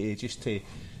ability to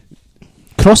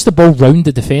cross the ball round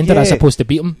the defender as opposed to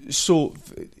beat him. So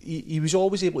he was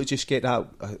always able to just get that,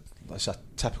 that's a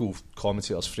typical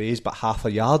commentator's phrase, but half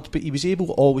a yard. But he was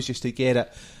able always just to get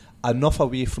it enough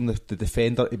away from the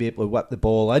defender to be able to whip the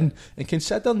ball in. And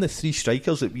considering the three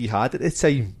strikers that we had at the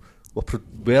time were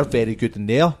very good in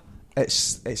there,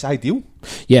 it's ideal.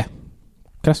 Yeah.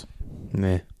 Chris?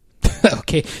 Nah.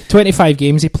 Okay, 25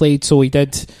 games he played, so he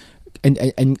did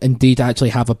indeed actually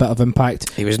have a bit of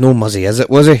impact. He was no Muzzy, is it?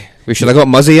 Was he? We should have got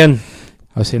Muzzy in.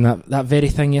 I was saying that very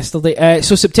thing yesterday.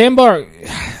 So September,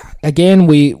 again,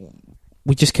 we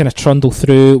just kind of trundle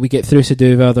through. We get through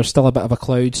Sedova. There's still a bit of a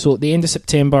cloud. So at the end of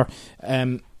September,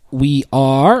 we've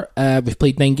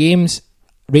played 9 games.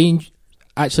 We've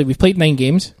played 9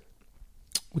 games.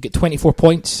 We get 24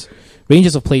 points.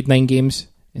 Rangers have played 9 games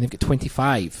and they've got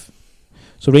 25.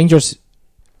 So Rangers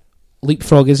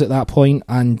leapfrog is at that point,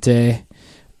 and it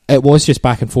was just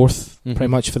back and forth pretty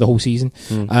much for the whole season.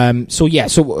 So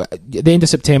at the end of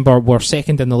September, we're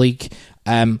second in the league.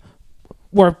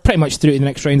 We're pretty much through to the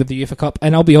next round of the UEFA Cup,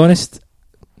 and I'll be honest,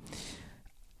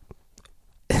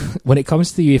 when it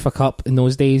comes to the UEFA Cup in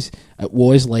those days, it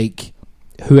was like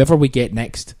whoever we get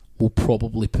next will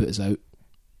probably put us out.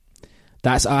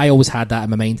 I always had that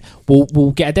in my mind. We'll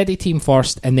get a Diddy team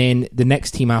first, and then the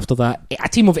next team after that, a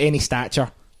team of any stature,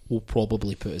 will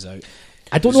probably put us out.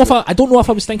 I don't know if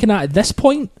I was thinking that at this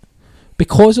point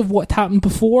because of what happened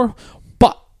before,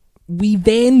 but we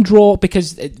then draw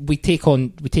because we take on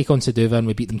Sedova and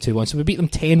we beat them 2-1. So we beat them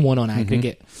 10-1 on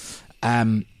aggregate,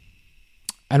 and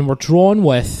we're drawn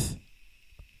with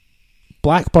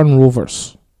Blackburn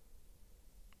Rovers.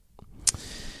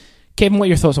 Kevin, what are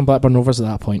your thoughts on Blackburn Rovers at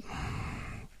that point?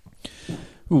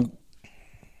 Well,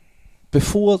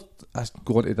 before I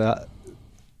go into that,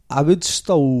 I would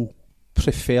still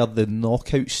prefer the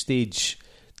knockout stage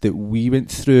that we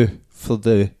went through for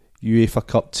the UEFA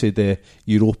Cup to the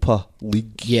Europa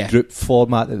League group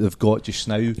format that they've got just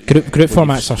now. Group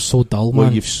formats are so dull,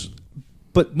 man.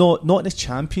 But not in the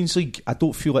Champions League. I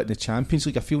don't feel like in the Champions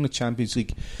League. I feel in the Champions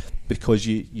League because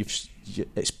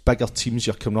it's bigger teams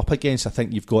you're coming up against. I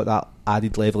think you've got that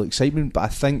added level of excitement. But I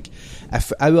think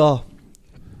if our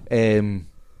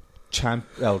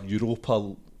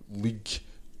Europa League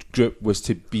group was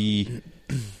to be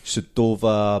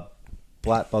Sedova,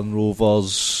 Blackburn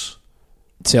Rovers,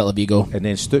 Celtic Vigo, and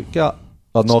then Stuttgart,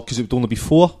 or no, because it would only be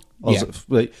 4.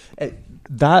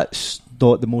 That's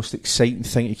not the most exciting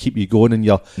thing to keep you going in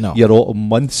your autumn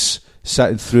months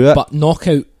sitting through it. But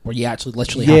knockout, where you actually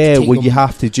literally have to take them. You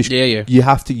have to just you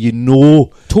have to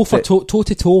toe for toe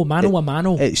to toe, mano a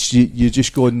mano. It's you're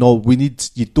just going, no,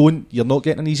 you're not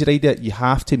getting an easy ride at it. You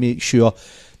have to make sure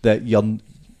that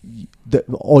that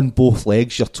on both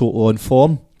legs you're totally on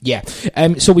form. Yeah.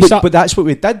 But that's what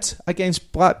we did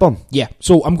against Blackburn. Yeah.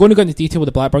 So I'm going to go into detail with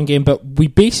the Blackburn game, but we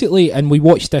basically, and we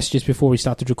watched this just before we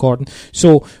started recording.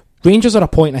 So Rangers are a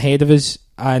point ahead of us,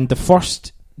 and the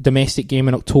first domestic game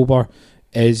in October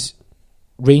is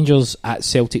Rangers at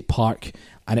Celtic Park,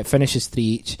 and it finishes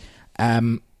 3-each.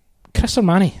 Chris or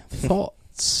Manny,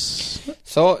 thoughts?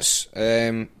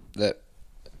 That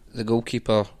the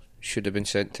goalkeeper should have been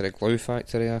sent to the glue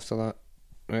factory after that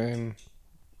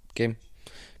game,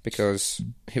 because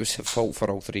he was at fault for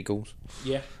all 3 goals.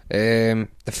 Yeah. The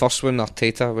first one,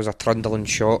 Arteta, was a trundling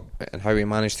shot, and how he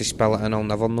managed to spill it in, I'll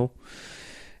never know.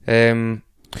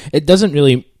 It doesn't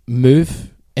really move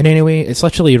in any way. It's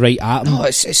literally right at him. No,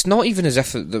 it's not even as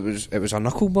if it was a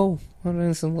knuckleball or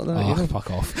anything like that. Oh, you know? fuck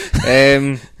off.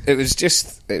 It was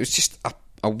just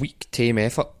a weak, tame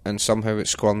effort, and somehow it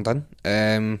squirmed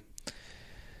in.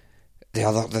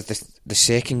 The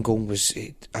second goal was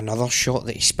another shot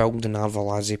that he spilled, and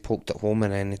Arveladze poked it home,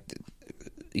 and then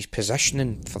his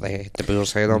positioning for the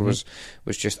Boer's header was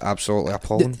just absolutely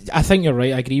appalling. I think you're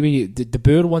right. I agree with you. The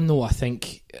Boer one, though, I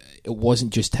think it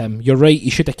wasn't just him. You're right.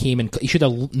 He should have came in. He should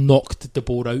have knocked the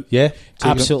Boer out. Yeah,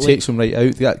 absolutely. Takes him right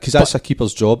out, because that's a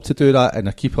keeper's job to do that. And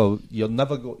a keeper,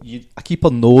 a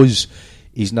keeper knows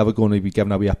he's never going to be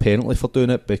giving away a penalty for doing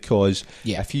it, because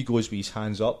if he goes with his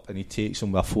hands up and he takes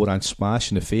him with a forehand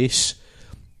smash in the face,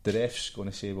 the ref's going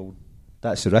to say, well,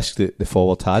 that's the risk that the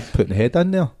forward had, putting the head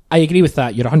in there. I agree with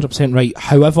that. You're 100% right.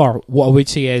 However, what I would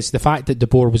say is the fact that De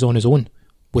Boer was on his own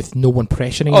with no one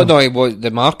pressuring Oh him. no, the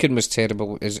marking was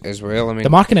terrible as well. I mean, The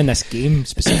marking in this game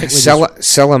specifically Silla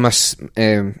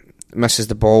misses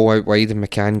the ball out wide, and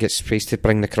McCann gets praised to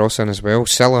bring the cross in as well.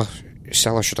 Silla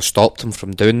should have stopped him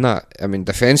from doing that. I mean,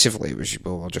 defensively, it was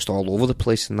just all over the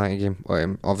place in that game.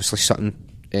 Obviously, Sutton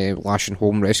lashing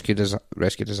home rescued as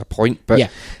a point,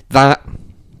 but that,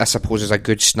 I suppose, is a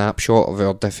good snapshot of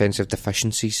our defensive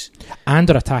deficiencies and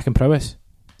our attacking prowess.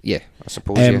 Yeah, I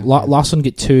suppose. Larsson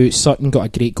got 2. Sutton got a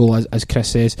great goal, as Chris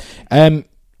says.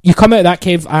 You come out of that,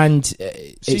 Kev, and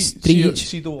it's 3 each.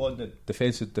 See, though, on the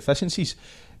defensive deficiencies,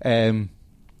 as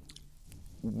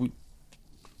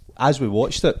we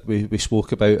watched it, we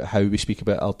spoke about how we speak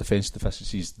about our defensive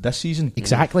deficiencies this season.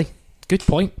 Exactly. Good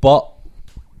point. But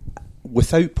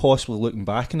without possibly looking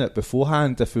back on it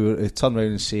beforehand, if we were to turn around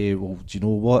and say, well, do you know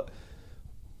what?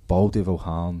 Baldy,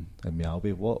 Vilharn and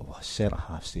Mjällby, what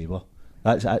centre-halves they were.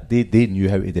 They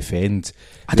knew how to defend.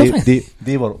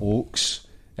 They were Oaks,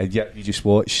 and yet you just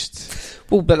watched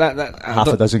half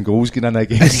a dozen goals going in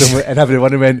against them, and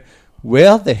everyone went,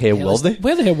 where the hell were they?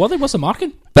 Where the hell were they? What's the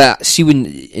marking? But see,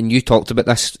 and you talked about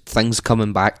this, things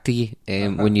coming back to you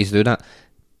when you do that,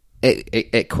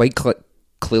 it quite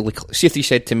clearly. See if you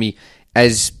said to me,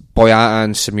 is Boyata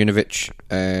and Simunovic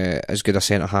as good a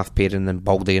centre-half pairing than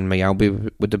Baldy and Mjällby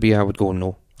would they be? I would go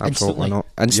no. Absolutely not.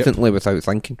 Instantly, without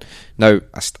thinking. Now,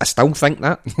 I still think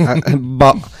that.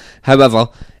 But, however,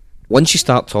 once you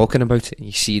start talking about it and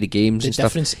you see the games and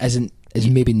stuff... The difference is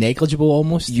maybe negligible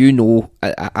almost. You know,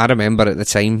 I remember at the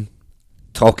time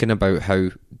talking about how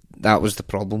that was the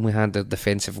problem we had, the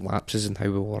defensive lapses, and how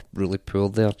we were really poor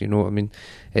there, you know what I mean?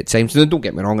 At times, don't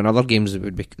get me wrong, in other games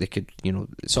they could, you know...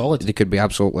 Solid. They could be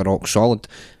absolutely rock solid.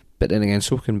 But then again,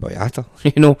 so can Boyata.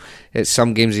 You know, it's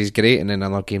some games he's great, and in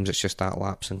other games it's just that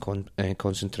lapse in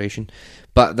concentration.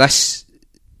 But this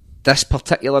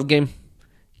particular game,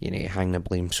 you need to hang the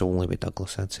blame solely with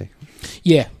Douglas, I'd say.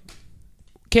 Yeah.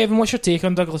 Kevin, what's your take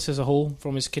on Douglas as a whole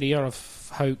from his career of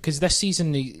how? Because this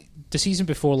season, the season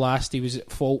before last, he was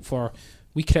at fault for.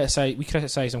 We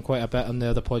criticised him quite a bit on the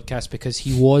other podcast because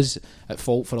he was at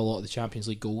fault for a lot of the Champions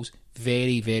League goals.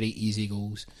 Very, very easy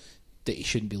goals that he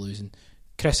shouldn't be losing.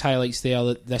 Chris highlights there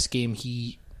that this game,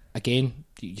 you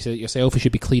said it yourself, he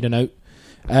should be clearing out.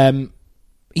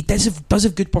 He does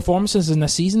have good performances in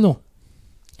this season, though.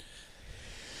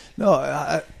 No,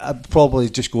 I probably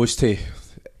just goes to.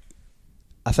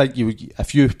 I think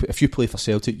if you play for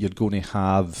Celtic, you're going to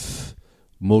have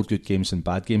more good games than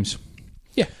bad games.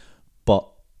 Yeah, but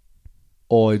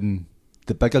on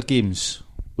the bigger games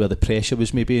where the pressure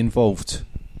was maybe involved,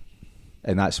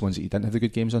 and that's the ones that you didn't have the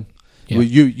good games on. Yeah. Well,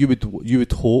 you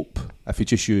would hope, if you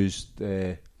just used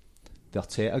the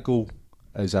Arteta goal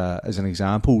as an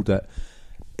example, that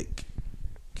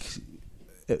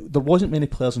there wasn't many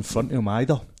players in front of him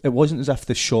either. It wasn't as if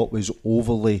the shot was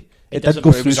overly. It didn't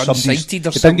go through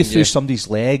somebody's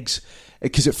legs.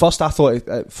 Because at first I thought,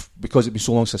 because it'd been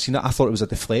so long since I've seen it, I thought it was a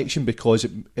deflection because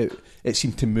it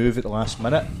seemed to move at the last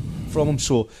minute from him.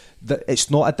 So it's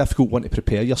not a difficult one to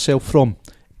prepare yourself from.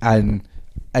 And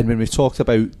when we talked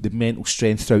about the mental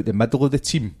strength throughout the middle of the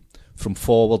team, from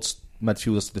forwards,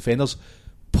 midfielders to defenders,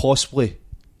 possibly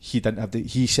he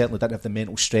certainly didn't have the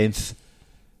mental strength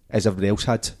as everybody else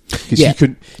had, because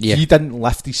he didn't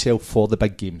lift himself for the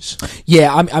big games.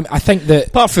 Yeah, I think that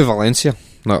apart from Valencia,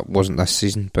 no, it wasn't this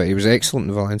season, but he was excellent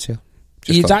in Valencia.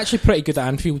 He's actually pretty good at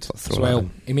Anfield as well.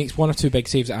 He makes 1 or 2 big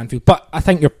saves at Anfield, but I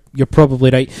think you're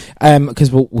probably right,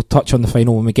 because we'll touch on the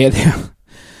final when we get there.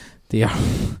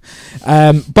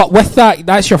 But with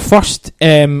that's your first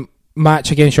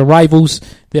match against your rivals.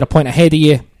 They're a point ahead of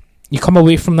you. You come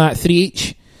away from that 3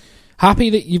 each. Happy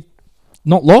that you've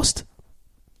not lost.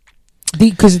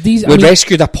 We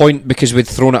rescued a point because we'd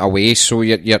thrown it away, so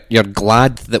you're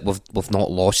glad that we've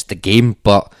not lost the game.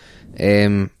 But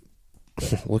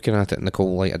looking at it in the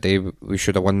cold light of day, we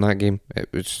should have won that game. It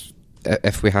was,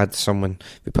 if we had someone,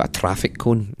 we put a traffic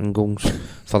cone in goals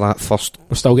for that first.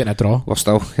 We're still getting a draw. We're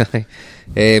still. So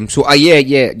you're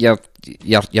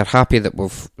happy that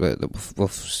we've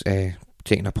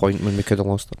taken a point when we could have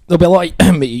lost it. There'll be a lot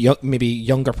of maybe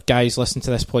younger guys listening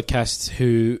to this podcast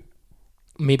who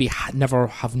maybe have never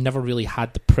really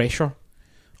had the pressure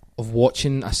of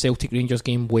watching a Celtic Rangers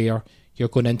game where you're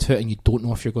going into it and you don't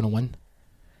know if you're going to win.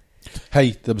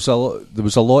 Hey, there was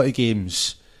a lot of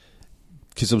games,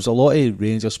 because there was a lot of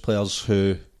Rangers players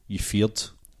who you feared.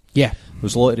 Yeah, there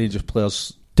was a lot of Rangers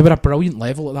players. They were a brilliant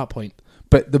level at that point,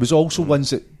 but there was also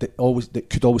ones that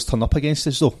could always turn up against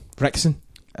us though. Rickson.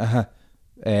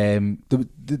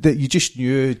 You just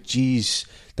knew, geez,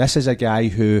 this is a guy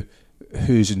who's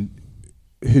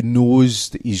who knows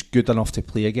that he's good enough to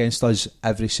play against us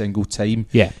every single time,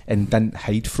 and didn't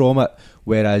hide from it.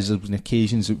 Whereas there been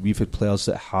occasions that we've had players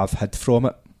that have hid from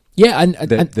it. Yeah, and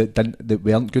that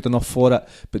weren't good enough for it.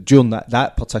 But during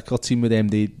that particular team with them,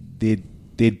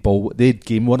 they'd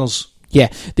game winners. Yeah,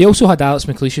 they also had Alex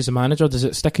McLeish as a manager. Does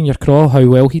it stick in your craw how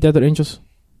well he did at Rangers?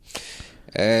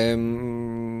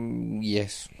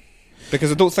 Yes,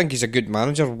 because I don't think he's a good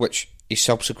manager, which he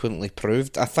subsequently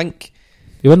proved. I think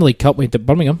he won the League Cup with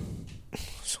Birmingham.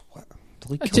 So what? The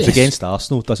League Cup was against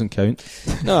Arsenal, doesn't count.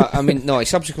 No, I mean, he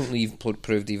subsequently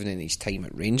proved even in his time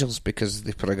at Rangers, because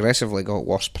they progressively got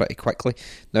worse pretty quickly.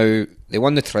 Now, they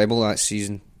won the treble that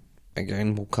season.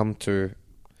 Again, we'll come to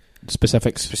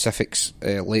specifics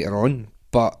later on,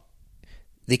 but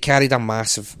they carried a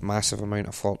massive amount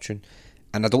of fortune,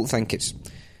 and I don't think it's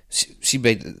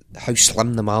by how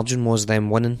slim the margin was them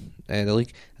winning the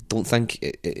league. I don't think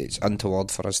it's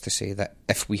untoward for us to say that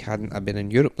if we hadn't have been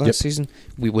in Europe that season,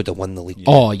 we would have won the league.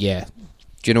 Oh yeah,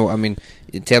 do you know what I mean?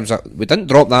 In terms of, we didn't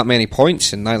drop that many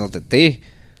points, and neither did they.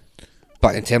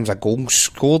 But in terms of goals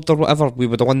scored or whatever, we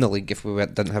would have won the league if we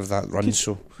didn't have that run.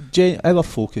 So our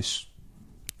focus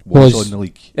was on the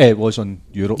league. It was on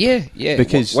Europe. Yeah.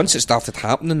 Because once it started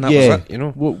happening, that was it. You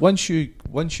know, once you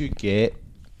get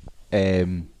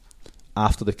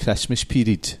after the Christmas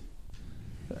period,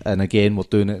 and again we're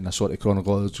doing it in a sort of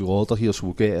chronological order here, so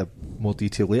we'll get more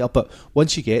detail later. But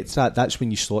once you get to that, that's when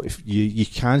you you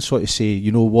can sort of say,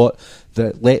 you know what,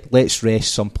 let's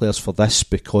rest some players for this,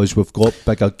 because we've got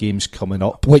bigger games coming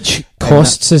up, which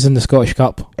costs us in the Scottish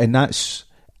Cup, and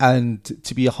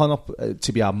to be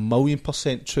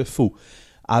 1,000,000% truthful,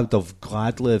 I would have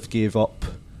gladly have gave up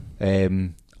a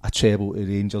treble to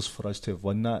Rangers for us to have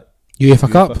won that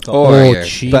UEFA Cup. Oh,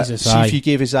 Jesus! But see, if you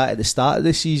gave us that at the start of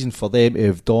the season, for them to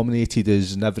have dominated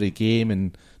us in every game,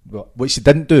 and which they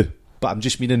didn't do. But I'm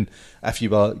just meaning, if you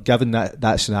were given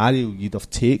that scenario, you'd have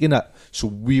taken it. So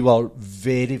we were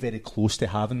very, very close to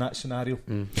having that scenario.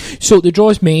 So the draw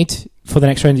is made for the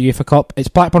next round of the UEFA Cup. It's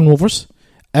Blackburn Rovers.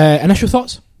 Initial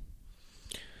thoughts?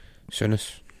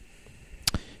 Soonest.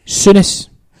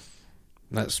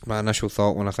 That's my initial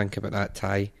thought when I think about that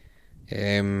tie.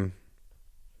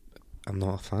 I'm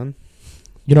not a fan.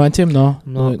 You're not into him? No,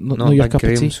 not your a big cup of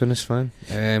tea. Graham Souness fan.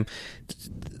 The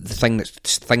thing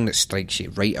that strikes you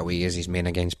right away is his men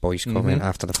against boys comment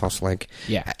after the first leg.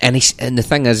 Yeah, and the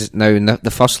thing is, now in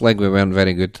the first leg we weren't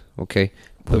very good. Okay,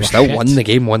 but we still won the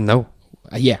game 1-0.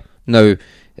 Yeah. Now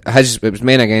it was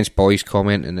men against boys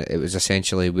comment, and it was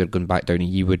essentially we're going back down to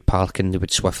Yewood Park and they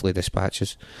would swiftly dispatch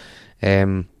us.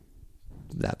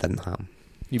 That didn't happen.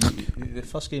 The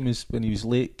first game is when he was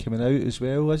late coming out as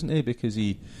well, wasn't he? Because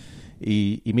he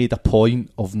made a point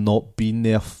of not being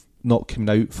there, not coming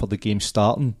out for the game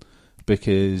starting,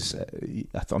 because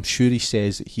I'm sure he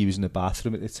says that he was in the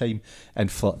bathroom at the time, and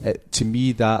to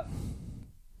me that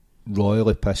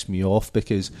royally pissed me off,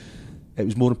 because it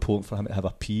was more important for him to have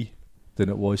a pee than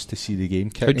it was to see the game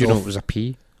kicking off. How do you know it was a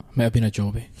pee? Might have been a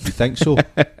jobby. You think so?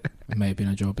 It might have been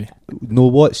a jobby. No,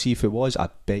 what? See, if it was, I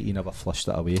bet he never flushed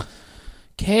it away.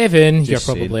 Kevin, you're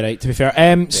probably right, to be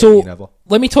fair. So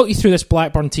let me talk you through this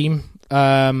Blackburn team.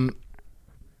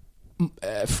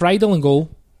 Friedel in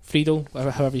goal. Friedel,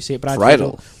 however you say it. Brad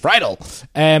Friedel.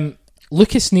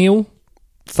 Lucas Neal.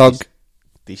 Thug.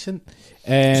 Decent.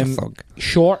 Thug.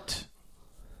 Short.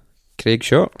 Craig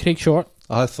Short.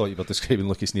 I thought you were describing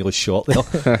Lucas Neal as short there.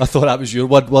 I thought that was your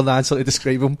one answer to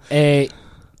describe him.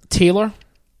 Taylor.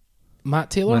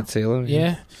 Matt Taylor.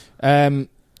 Yeah. And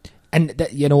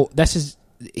this is...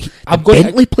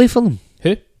 Bentley play for them?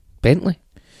 Who?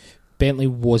 Bentley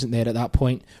wasn't there at that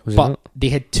point. But they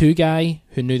had two guys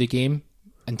who knew the game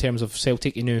in terms of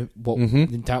Celtic. He knew what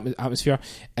the atmosphere.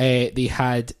 They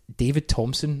had David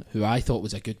Thompson, who I thought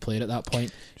was a good player at that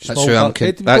point. That's who I'm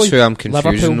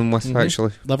confusing them with,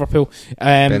 actually. Liverpool.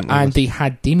 And they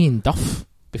had Damien Duff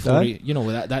before.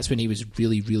 That's when he was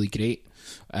really, really great.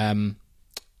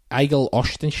 Eigil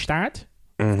Ostenstad,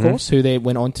 of course, who they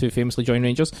went on to famously join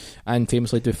Rangers and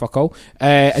famously do fuck all.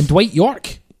 And Dwight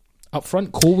York up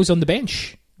front. Cole was on the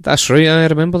bench. That's right, I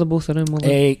remember the both of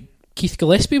them. Keith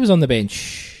Gillespie was on the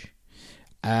bench.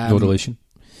 No relation.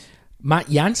 Matt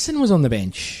Jansen was on the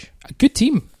bench. A good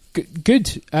team.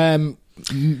 Good.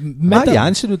 Matt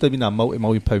Jansen would have been a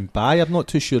multi-million-pound buy. I'm not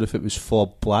too sure if it was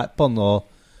for Blackburn or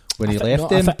when he left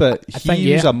them, but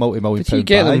he was a multi-million-pound buy. Did you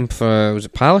get him for, was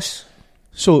it Palace?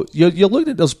 So you're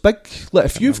looking at, there's big, like,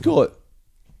 if you've got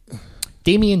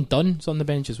Damien Dunn's on the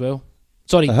bench as well.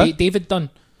 Sorry, David Dunn.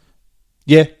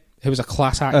 Yeah. Who was a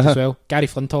class act as well. Gary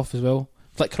Flintoff as well.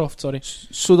 Flitcroft, sorry.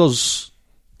 So there's,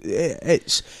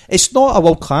 it's not a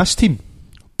world class team,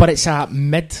 but it's a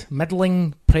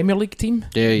middling Premier League team.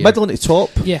 Yeah. Middling to top.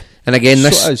 Yeah. And again,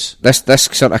 So this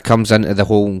sort of comes into the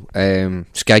whole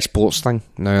Sky Sports thing.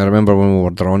 Now, I remember when we were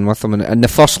drawn with them, and in the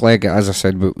first leg, as I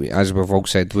said, as we've all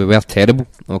said, we were terrible.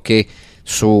 Okay,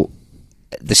 so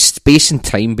the space and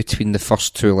time between the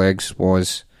first two legs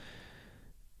was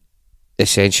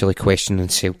essentially questioning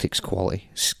Celtic's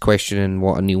quality, questioning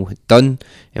what O'Neill had done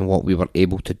and what we were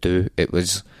able to do. It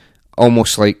was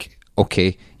almost like,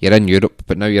 okay, you're in Europe,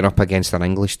 but now you're up against an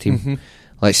English team. Mm-hmm.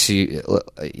 Let's see,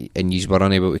 and you were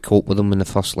unable to cope with them in the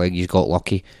first leg. You got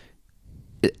lucky.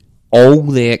 All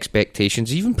the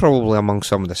expectations, even probably among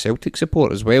some of the Celtic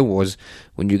support as well, was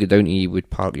when you go down to Ewood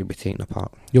Park, you'll be taken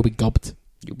apart. You'll be gubbed.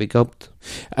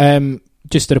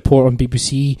 Just a report on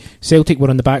BBC, Celtic were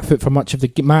on the back foot for much of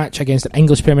the match against an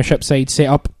English Premiership side set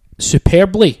up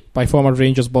superbly by former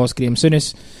Rangers boss Graham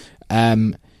Souness.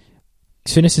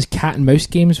 Souness's cat and mouse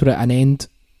games were at an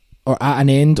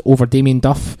end over Damien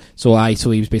Duff. So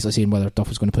he was basically saying whether Duff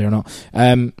was going to play or not.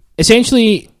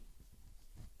 Essentially,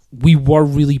 we were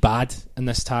really bad in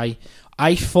this tie.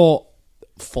 I thought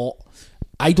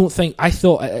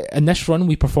in this run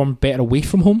we performed better away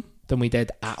from home than we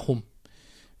did at home.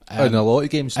 In a lot of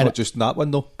games, not just in that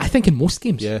one though. I think in most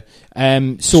games. Yeah.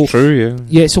 So it's true, yeah.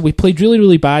 Yeah, so we played really,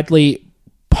 really badly.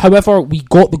 However, we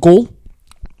got the goal.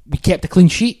 We kept a clean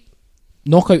sheet.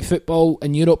 Knockout football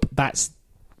in Europe, that's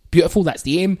beautiful. That's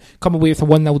the aim. Come away with a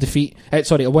 1-0 defeat. A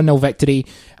 1-0 victory.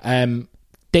 Then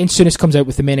Souness comes out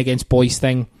with the men against boys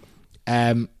thing.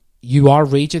 You are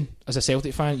raging as a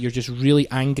Celtic fan. You're just really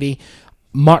angry.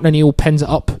 Martin O'Neill pins it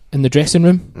up in the dressing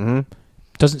room. Mm-hmm.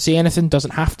 Doesn't say anything.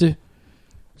 Doesn't have to.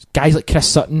 Guys like Chris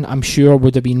Sutton, I'm sure,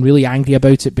 would have been really angry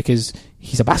about it because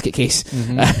he's a basket case.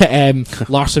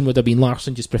 Mm-hmm. Larsson would have been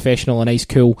Larsson, just professional and nice,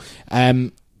 cool.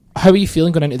 How are you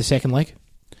feeling going into the second leg?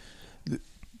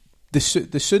 The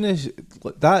Souness,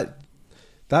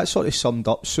 that sort of summed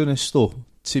up Souness though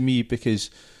to me, because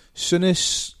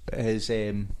Souness is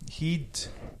he'd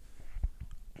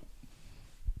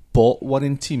bought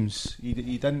winning teams. He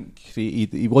didn't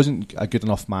create. He wasn't a good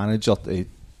enough manager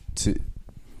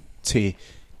to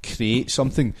create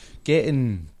something.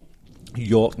 Getting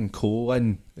York and Cole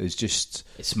in is just,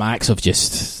 it smacks of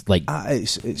just like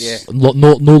yeah. no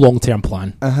long term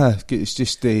plan. It's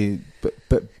just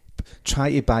but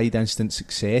try to buy instant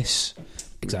success.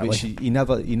 Exactly. Which he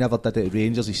never did it at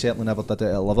Rangers. He certainly never did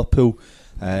it at Liverpool.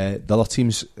 The other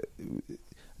teams,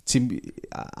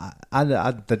 I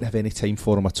didn't have any time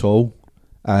for him at all,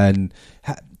 and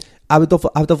I would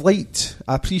have liked.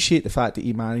 I appreciate the fact that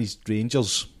he managed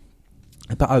Rangers,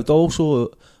 but I would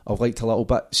also have liked a little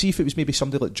bit. See if it was maybe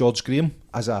somebody like George Graham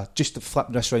just to flip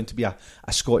this around to be a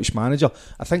Scottish manager.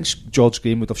 I think George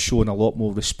Graham would have shown a lot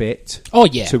more respect.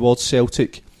 Towards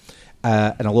Celtic.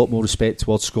 And a lot more respect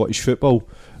towards Scottish football,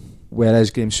 whereas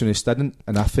Graham Souness didn't,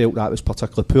 and I felt that was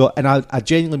particularly poor. And I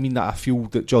genuinely mean that. I feel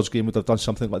that George Graham would have done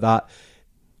something like that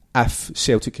if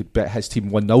Celtic had bet his team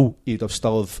 1-0. He'd have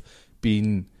still have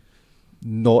been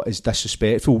not as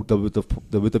disrespectful. There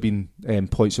would have been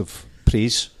points of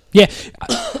praise. Yeah,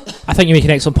 I think you make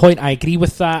an excellent point. I agree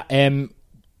with that. The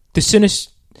Souness,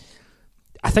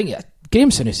 I think Graham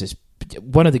Souness is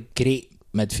one of the great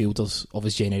midfielders of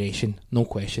his generation, no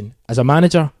question. As a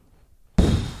manager,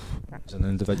 as an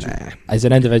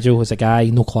individual, as a guy,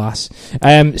 no class.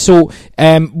 So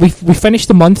we finished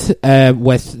the month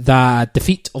with the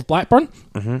defeat of Blackburn.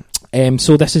 Mm-hmm.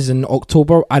 So this is in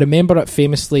October. I remember it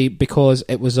famously because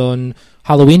it was on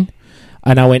Halloween,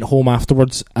 and I went home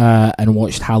afterwards and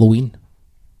watched Halloween.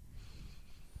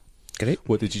 Great.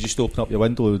 What, did you just open up your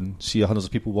window and see hundreds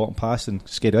of people walking past in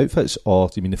scary outfits, or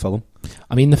do you mean the film?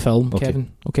 I mean the film, okay.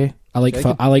 Kevin. Okay, I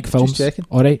like films. Just checking.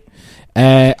 All right.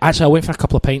 Actually, I went for a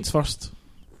couple of pints first.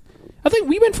 I think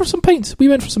we went for some pints. We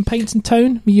went for some pints in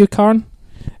town. Me, you, Karen.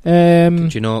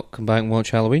 Did you not come back and watch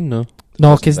Halloween? No,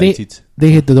 because they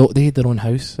had their own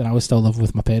house, and I was still living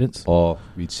with my parents. Oh,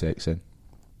 we'd sex in.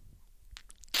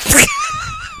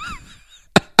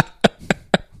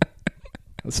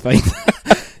 That's fine.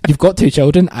 You've got 2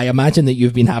 children. I imagine that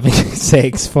you've been having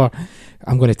sex for.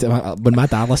 I'm going to when my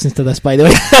dad listens to this, by the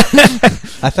way.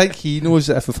 I think he knows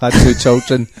that if we've had 2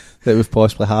 children, that we've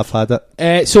possibly have had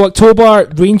it. So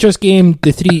October Rangers game,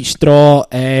 the 3 each draw.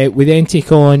 We then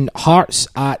take on Hearts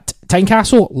at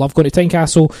Tynecastle. Love going to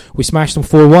Tynecastle. We smashed them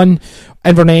 4-1.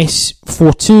 Inverness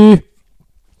 4-2.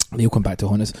 They'll come back to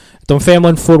haunt us.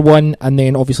 Dunfermline 4-1, and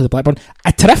then obviously the Blackburn.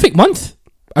 A terrific month.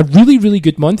 A really, really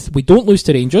good month. We don't lose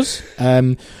to Rangers.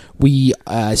 We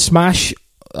smash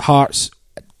Hearts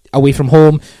away from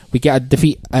home. We get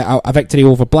a victory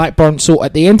over Blackburn. So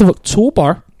at the end of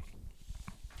October,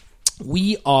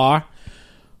 we are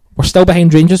We're still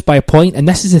behind Rangers by a point, and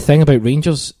this is the thing about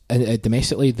Rangers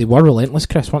domestically. They were relentless,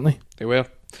 Chris, weren't they? They were.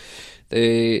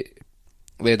 They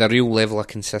had a real level of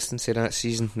consistency that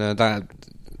season. Now that,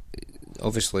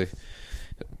 obviously,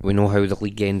 we know how the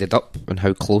league ended up and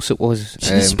how close it was.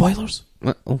 Spoilers.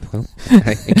 Oh well,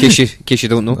 in case you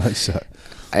don't know, That's it.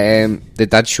 they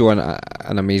did show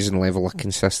an amazing level of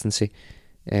consistency,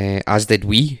 as did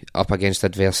we, up against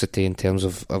adversity in terms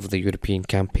of the European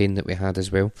campaign that we had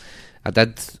as well. I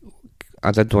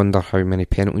did wonder how many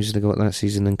penalties they got that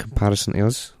season in comparison to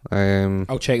us.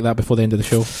 I'll check that before the end of the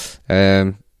show.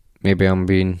 Maybe I'm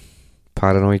being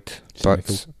paranoid,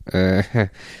 but I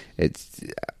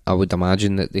would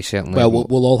imagine that they certainly. Well,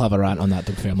 we'll all have a rant on that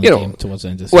Dunfermline game towards the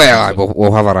end of the season. Well,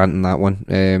 we'll have a rant on that one.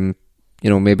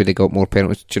 Maybe they got more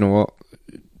penalties. Do you know what?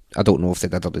 I don't know if they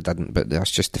did or they didn't, but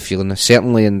that's just the feeling.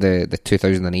 Certainly in the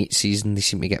 2008 season, they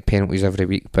seem to get penalties every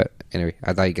week. But anyway,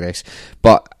 I digress.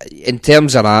 But in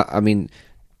terms of that, I mean,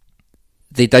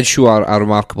 they did show a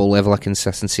remarkable level of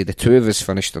consistency. The two of us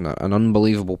finished on an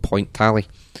unbelievable point tally.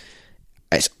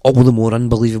 It's all the more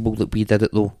unbelievable that we did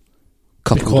it, though.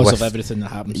 Because of everything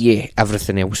that happened. Yeah,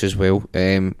 everything else as well.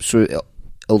 So,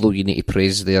 although you need to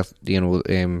praise their,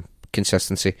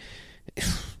 consistency,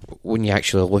 when you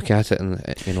actually look at it and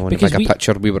in a bigger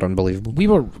picture, we were unbelievable. We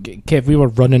were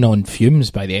running on fumes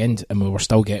by the end, and we were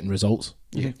still getting results.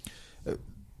 Yeah.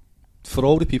 For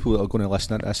all the people that are going to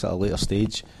listen to this at a later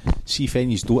stage, see if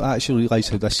any of you don't actually realise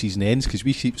how this season ends, because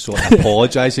we keep sort of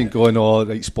apologising, going, oh,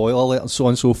 right, spoiler alert, and so on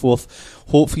and so forth.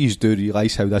 Hopefully you do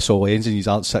realise how this all ends, and you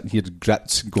aren't sitting here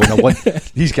gripped going,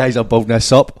 these guys are building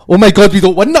this up. Oh my God, we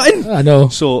don't win nothing! I know.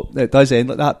 So it does end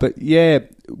like that. But yeah,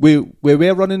 we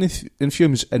were running in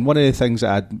fumes, and one of the things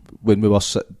that when we were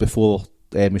before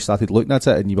we started looking at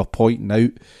it, and you were pointing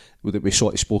out that we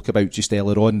sort of spoke about just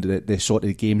earlier on, the sort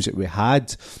of games that we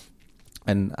had.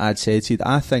 And I'd said to you that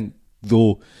I think,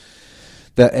 though,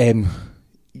 that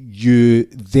you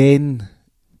then,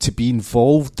 to be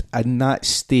involved in that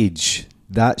stage,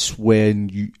 that's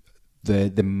when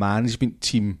the management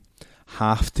team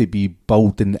have to be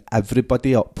building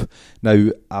everybody up. Now,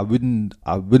 I wouldn't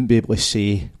be able to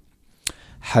say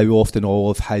how often all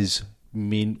of his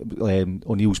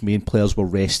O'Neill's main players were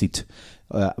rested.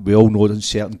 We all know that in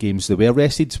certain games they were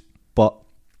rested, but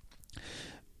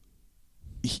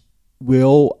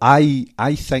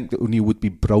I think that O'Neill would be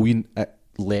brilliant at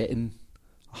letting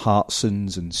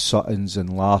Hartsons and Suttons and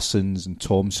Larsons and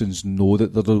Thompsons know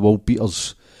that they're the world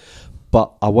beaters.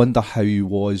 But I wonder how he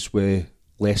was with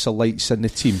lesser lights in the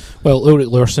team. Well, Ulrich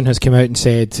Larsson has come out and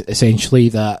said essentially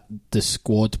that the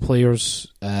squad players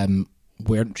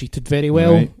weren't treated very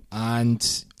well. Right.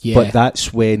 And yeah. But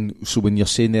that's when you're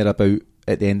saying there about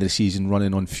at the end of the season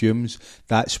running on fumes,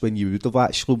 that's when you would have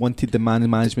actually wanted the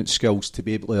management skills to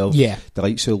be able to have the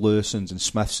likes of Lewisons and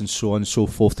Smiths and so on and so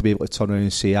forth to be able to turn around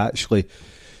and say, actually,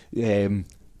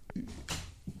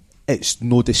 it's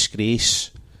no disgrace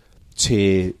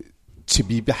to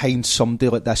be behind somebody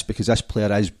like this, because this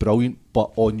player is brilliant,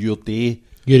 but on your day,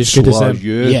 you're as good as them.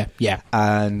 You. Yeah.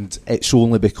 And it's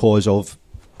only because of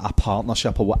a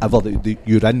partnership or whatever that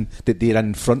you're in, that they're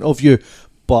in front of you.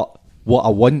 But what I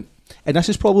want, and this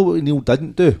is probably what Neil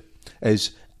didn't do,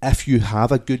 is if you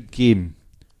have a good game,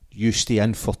 you stay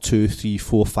in for 2, 3,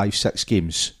 4, 5, 6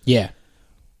 games. Yeah.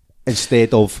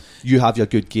 Instead of you have your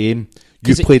good game,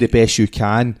 you play the best you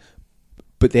can,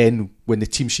 but then when the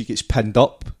team sheet gets pinned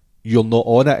up, you're not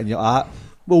on it, and you're at,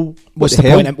 well, what's the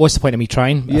point? What's the point of me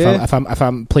trying? Yeah. If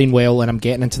I'm playing well and I'm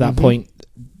getting into that point,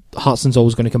 Hartson's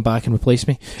always going to come back and replace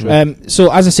me.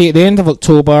 So as I say, at the end of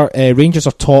October, Rangers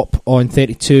are top on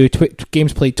 32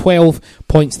 games played, 12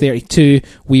 points, 32.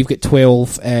 We've got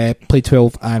 12 played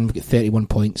 12, and we've got 31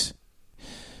 points.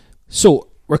 So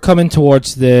we're coming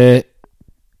towards the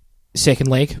second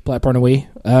leg, Blackburn away.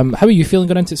 How are you feeling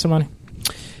going into it, Sir Manny?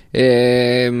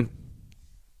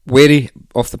 Wary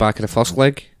off the back of the first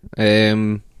leg.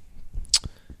 In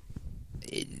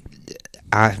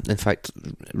fact,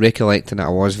 recollecting it, I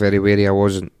was very wary. I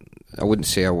wouldn't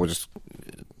say I was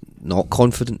not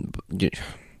confident.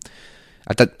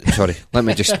 I did. Sorry, let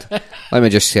me just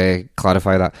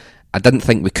clarify that. I didn't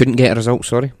think we couldn't get a result.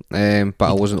 Sorry, but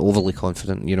I wasn't overly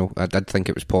confident. I did think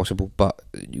it was possible, but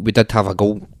we did have a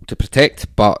goal to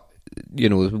protect. But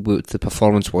the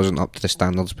performance wasn't up to the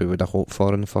standards we would have hoped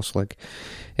for in the first leg.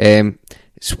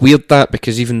 It's weird that,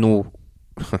 because even though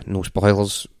no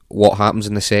spoilers, what happens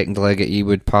in the second leg at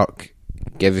Ewood Park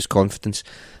gave us confidence.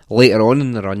 Later on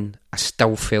in the run, I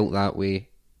still felt that way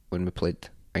when we played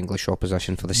English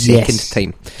opposition for the second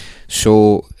time.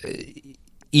 So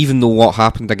even though what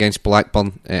happened against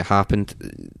Blackburn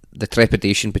happened, the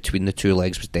trepidation between the two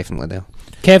legs was definitely there.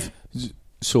 Kev?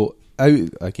 So out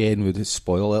again with the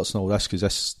spoiler alerts and all this,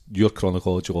 because your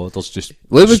chronological order's just.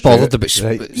 Lou was bothered about.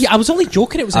 Right. Yeah, I was only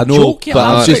joking. It was I a know, joke. Yeah, but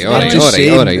I'm just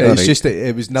saying. all right. It's just that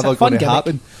it was never going to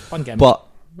happen. Fun gimmick. But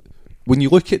when you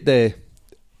look at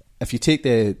if you take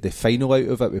the final out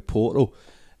of it with Porto,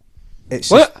 it's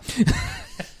What?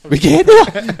 we get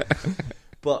there.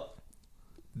 But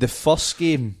the first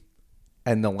game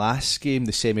and the last game,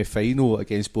 the semi-final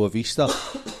against Boavista,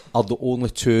 are the only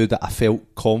two that I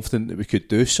felt confident that we could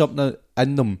do something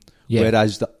in them. Yeah.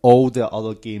 Whereas all the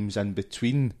other games in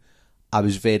between, I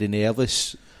was very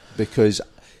nervous because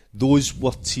those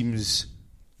were teams.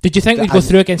 Did you think we'd go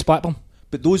through against Blackburn?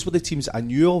 But those were the teams I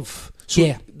knew of. So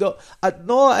yeah. I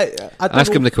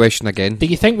Ask him the question again. Do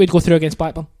you think we'd go through against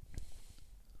Blackburn?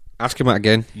 Ask him it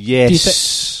again.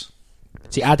 Yes.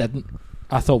 See, I didn't.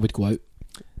 I thought we'd go out.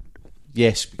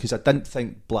 Yes, because I didn't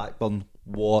think Blackburn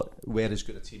were as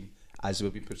good a team as they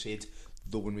would be portrayed.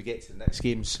 Though when we get to the next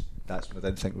games, that's when I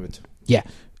didn't think we would. Yeah.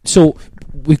 So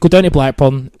we go down to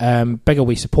Blackburn, big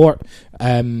away support,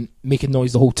 making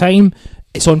noise the whole time.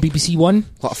 It's on BBC One.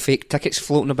 A lot of fake tickets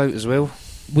floating about as well.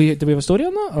 Do we have a story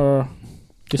on that, or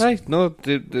just? Aye, no.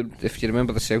 If you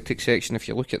remember the Celtic section, if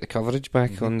you look at the coverage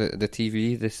back on the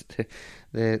TV,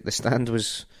 the stand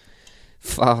was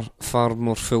far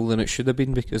more full than it should have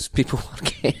been because people were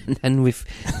getting in with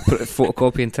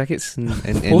photocopying tickets and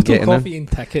photocopying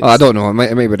tickets. Oh, I don't know. It might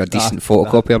have been a decent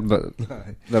photocopier, but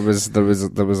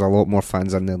there was a lot more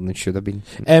fans in there than should have been.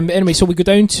 Anyway, so we go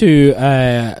down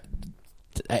to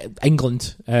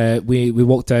England. We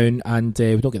walk down and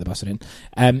we don't get the bus in.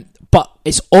 But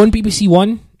it's on BBC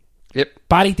One. Yep.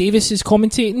 Barry Davis is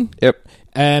commentating. Yep.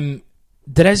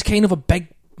 There is kind of a big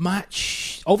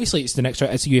match. Obviously, it's the next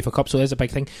round. It's the UEFA Cup, so there's a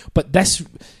big thing. But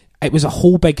it was a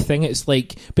whole big thing. It's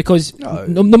like because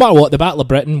no matter what, the Battle of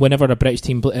Britain, whenever a British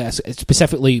team, it's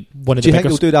specifically one of the. Do you think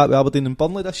they'll do that with Aberdeen and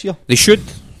Burnley this year? They should.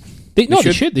 They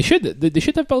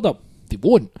should have build up. They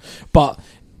won't. But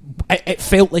it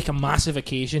felt like a massive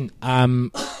occasion.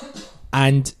 And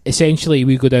essentially,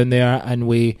 we go down there and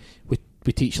we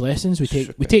teach lessons. We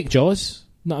take Jaws.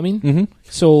 Know what I mean? Mm-hmm.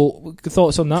 So,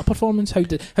 thoughts on that performance? How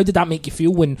did that make you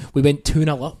feel when we went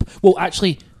 2-0 up? Well,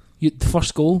 actually, the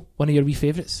first goal, one of your wee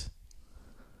favourites.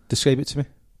 Describe it to me.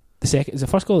 The second is the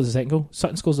first goal. Is the second goal?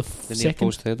 Sutton scores the second. Near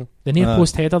post header. The near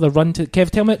post header. The run to Kev.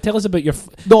 Tell us about your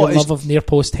love of near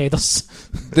post headers.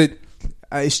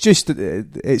 It's just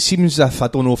it seems as if I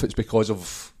don't know if it's because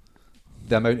of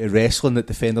the amount of wrestling that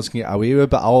defenders can get away with,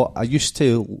 but I used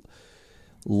to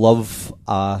love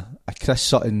a Chris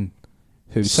Sutton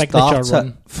who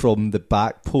started from the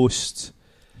back post,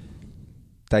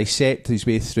 dissect his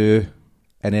way through,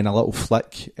 and then a little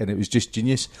flick, and it was just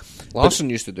genius. Larson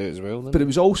used to do it as well, but it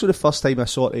was also the first time I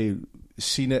sort of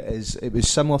seen it as it was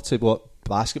similar to what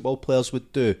basketball players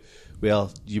would do, where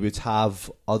you would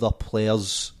have other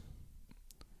players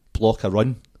block a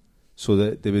run, so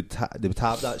that they would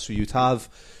have that. So you'd have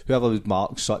whoever would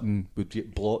mark Sutton would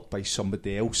get blocked by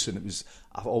somebody else, and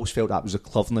I've always felt that was the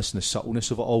cleverness and the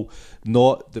subtleness of it all.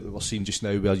 Not that we were seeing just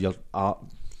now where you're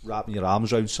wrapping your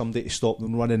arms around somebody to stop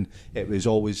them running. It was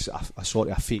always a sort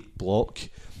of a fake block.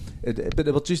 But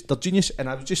they're genius, and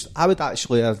I would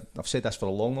actually, I've said this for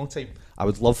a long time, I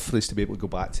would love for us to be able to go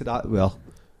back to that, well,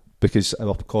 because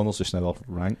our corners just now are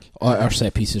rank. Our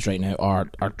set pieces right now are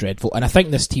dreadful, and I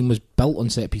think this team was built on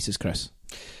set pieces, Chris.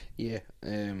 Yeah,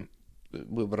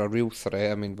 we were a real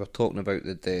threat. I mean, we're talking about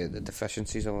the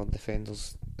deficiencies of our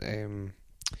defenders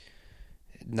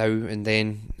now and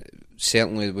then.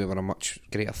 Certainly, we were a much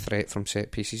greater threat from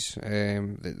set pieces.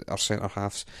 Our centre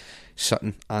halves,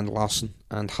 Sutton and Larson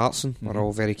and Hartson, were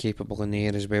all very capable in the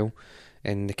air as well.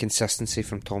 And the consistency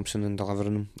from Thompson in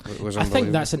delivering them was unbelievable. I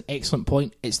think that's an excellent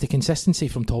point. It's the consistency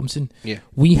from Thompson. Yeah.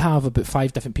 We have about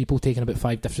 5 different people taking about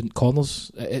 5 different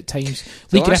corners at times.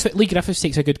 Lee Griffiths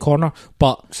takes a good corner,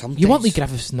 but sometimes you want Lee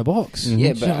Griffiths in the box. Mm-hmm.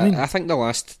 Yeah, but I think the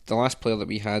last player that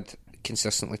we had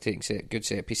consistently taking good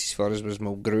set pieces for us was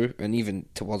Mulgrew, and even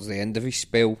towards the end of his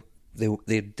spell,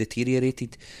 they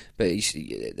deteriorated. But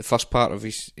the first part of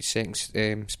his second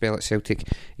spell at Celtic,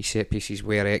 his set pieces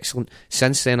were excellent.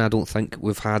 Since then, I don't think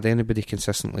we've had anybody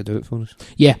consistently do it for us.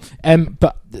 Yeah,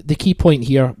 but the key point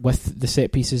here with the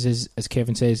set pieces is, as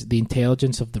Kevin says, the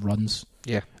intelligence of the runs.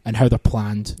 Yeah, and how they're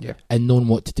planned. Yeah, and knowing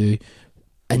what to do.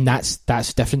 And that's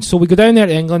different. So we go down there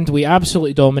to England, we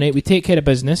absolutely dominate, we take care of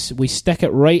business, we stick it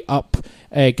right up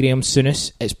Graham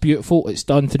Souness. It's beautiful, it's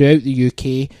done throughout the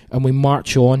UK, and we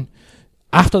march on.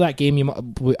 After that game,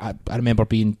 I remember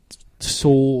being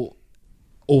so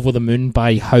over the moon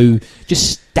by how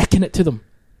just sticking it to them.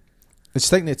 It's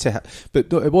thinking to,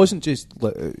 but no, it wasn't just.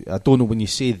 Like, I don't know when you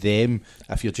say them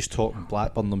if you're just talking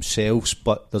Blackburn themselves,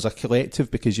 but there's a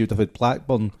collective because you'd have had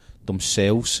Blackburn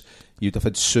themselves, you'd have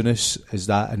had Souness as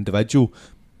that individual,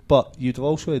 but you'd have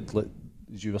also had, like,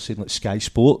 as you were saying, like Sky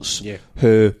Sports,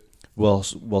 who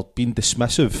were being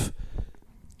dismissive,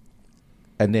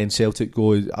 and then Celtic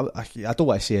go. I don't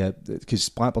want to say it because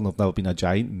Blackburn have never been a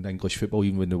giant in English football,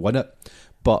 even when they won it,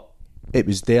 but it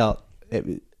was there.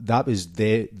 That was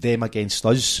them against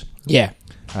us. Yeah.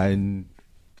 And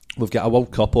we've got a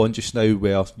World Cup on just now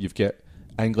where you've got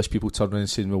English people turning around and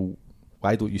saying, well,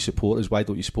 why don't you support us? Why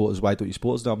don't you support us? Why don't you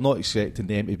support us? Now, I'm not expecting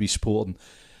them to be supporting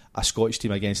a Scottish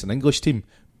team against an English team,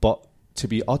 but to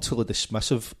be utterly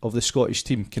dismissive of the Scottish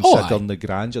team, considering the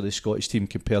grandeur of the Scottish team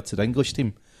compared to the English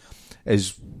team,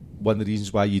 is one of the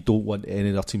reasons why you don't want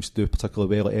any other teams to do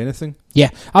particularly well at anything.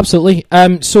 Yeah, absolutely.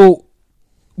 So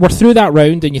we're through that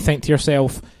round and you think to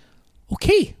yourself,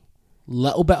 okay,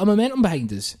 little bit of momentum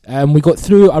behind us. We got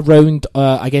through a round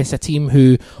against a team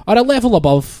who are a level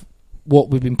above what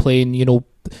we've been playing. You know,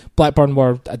 Blackburn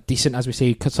were a decent, as we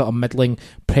say, sort of middling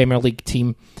Premier League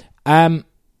team. The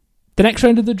next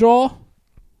round of the draw,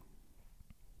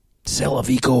 Celta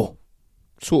Vigo.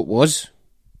 So it was.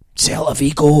 Celta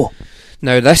Vigo.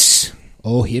 Now this...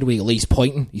 Oh, here we go. He's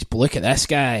pointing. Look at this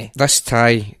guy. This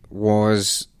tie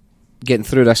was... Getting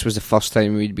through this was the first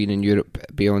time we'd been in Europe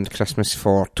beyond Christmas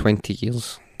for 20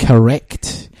 years.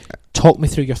 Correct. Talk me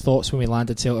through your thoughts when we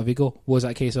landed Celta Vigo. Was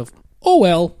that a case of, oh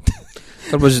well?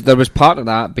 There was part of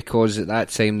that because at that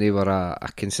time they were a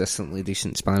consistently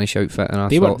decent Spanish outfit, and at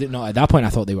that point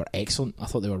I thought they were excellent. I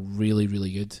thought they were really,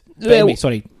 really good. But anyway,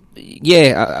 sorry.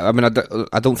 Yeah, I mean,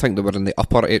 I don't think they were in the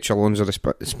upper echelons of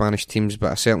the Spanish teams,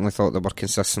 but I certainly thought they were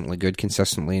consistently good,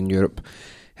 consistently in Europe.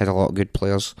 Had a lot of good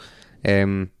players.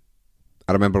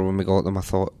 I remember when we got them, I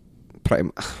thought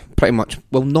pretty much.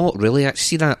 Well, not really. I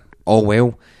see that all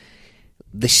well.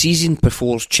 The season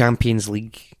before's Champions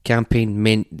League campaign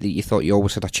meant that you thought you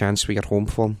always had a chance with your home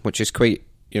form, which is quite,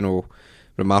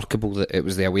 remarkable that it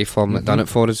was the away form that done it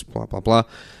for us. Blah blah blah.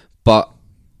 But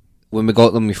when we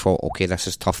got them, we thought, okay, this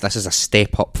is tough. This is a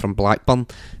step up from Blackburn,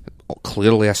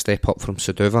 clearly a step up from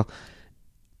Sudova.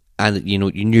 And, you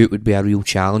knew it would be a real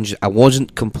challenge. I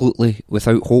wasn't completely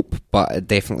without hope, but I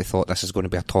definitely thought this is going to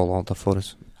be a tall order for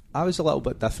us. I was a little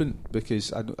bit different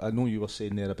because I know you were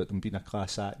saying there about them being a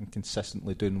class act and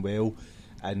consistently doing well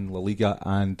in La Liga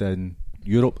and in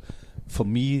Europe. For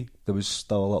me, there was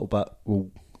still a little bit,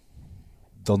 well,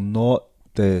 they're not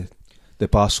the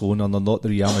Barcelona and they're not the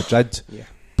Real Madrid,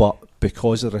 but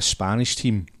because they're a Spanish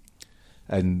team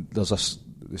and there's a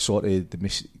sort of...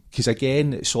 Because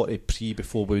again, it's sort of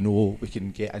before we know we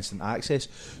can get instant access.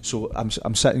 So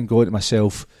I'm sitting going to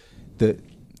myself that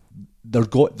they're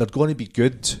going to be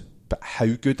good, but how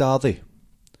good are they?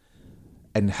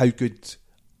 And how good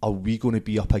are we going to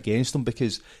be up against them?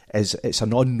 Because it's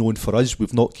an unknown for us.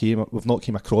 We've not came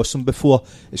across them before.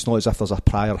 It's not as if there's a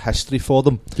prior history for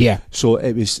them. Yeah. So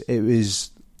there was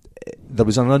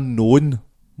an unknown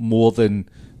more than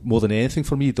anything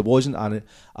for me. There wasn't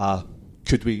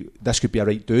this could be a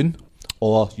right doing,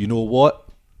 or you know what,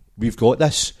 we've got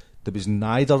this. There was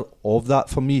neither of that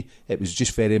for me. It was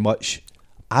just very much,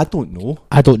 I don't know.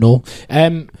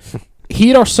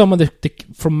 Here are some of the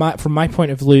from my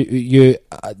point of view,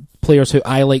 players who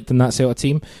I liked in that Celta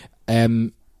team.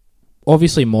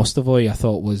 Obviously, Mostovoy I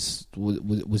thought was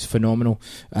phenomenal.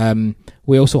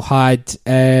 We also had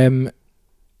Benny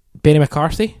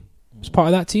McCarthy was part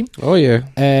of that team. Oh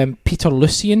yeah. Peter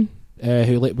Lucien,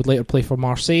 who would later play for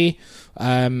Marseille.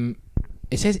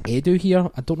 It says Edu here.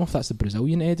 I don't know if that's the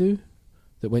Brazilian Edu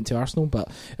that went to Arsenal,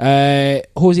 but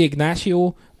Jose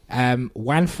Ignacio,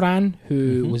 Juanfran,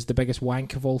 who was the biggest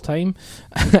wank of all time,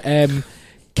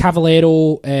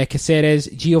 Cavallero, Caceres,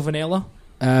 Gio Vanella,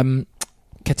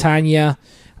 Catania.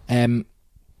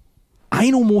 I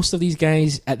knew most of these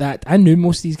guys at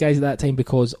that time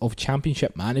because of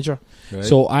Championship Manager. Right.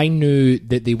 So I knew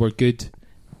that they were good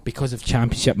because of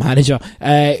Championship Manager.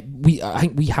 I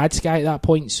think we had Sky at that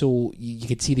point, so you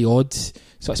could see the odd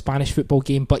sort of Spanish football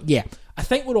game. But yeah, I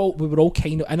think we were all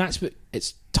kind of, and that's what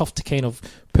it's tough to kind of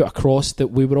put across, that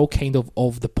we were all kind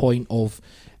of the point of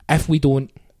if we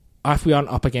aren't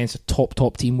up against a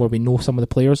top team where we know some of the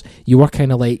players, you were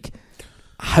kind of like,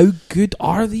 how good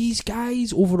are these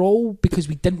guys overall? Because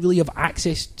we didn't really have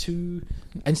access to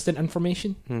instant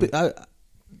information. But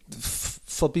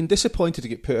for being disappointed to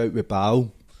get put out with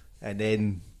Bal, and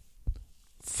then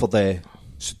for the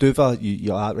Sudova,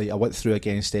 you're right, I went through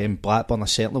against them. Blackburn, I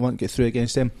certainly won't get through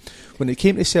against them. When it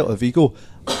came to Celta Vigo,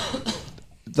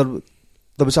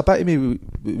 there was a bit of me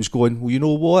that was going, well, you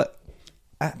know what?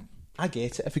 I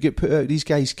get it if we get put out of these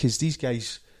guys, because these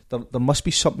guys, there must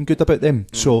be something good about them.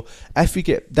 So if we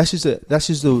get this is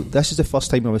the first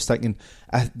time I was thinking,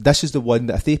 this is the one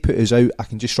that if they put us out, I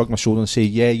can just shrug my shoulder and say,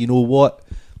 yeah, you know what,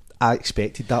 I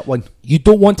expected that one. You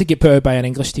don't want to get put out by an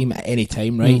English team at any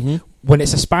time, right? Mm-hmm. When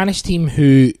it's a Spanish team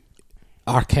who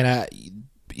are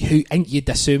and you'd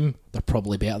assume they're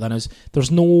probably better than us.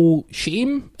 There's no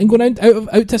shame in going out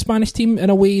to a Spanish team in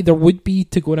a way there would be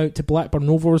to going out to Blackburn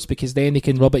Rovers, because then they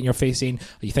can rub it in your face saying,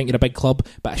 oh, you think you're a big club,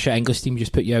 but a shit English team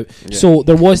just put you out. Yeah. So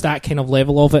there was that kind of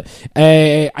level of it.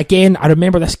 Again, I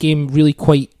remember this game really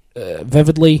quite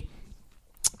vividly,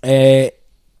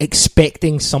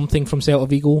 expecting something from Celta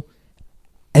Vigo,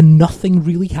 and nothing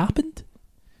really happened.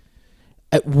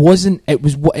 It wasn't. It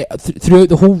was throughout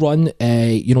the whole run.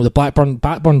 The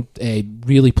Blackburn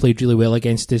really played really well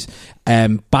against us.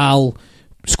 Ball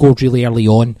scored really early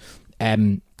on.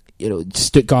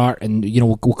 Stuttgart, and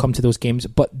we'll come to those games.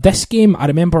 But this game, I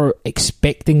remember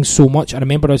expecting so much. I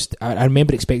remember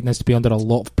expecting us to be under a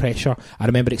lot of pressure. I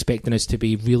remember expecting us to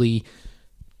be really,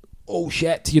 oh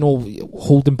shit,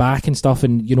 holding back and stuff,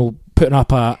 and putting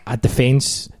up a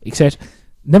defence, etc.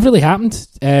 Never really happened.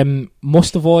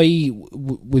 Mostovoy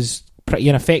was pretty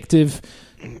ineffective.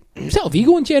 Celta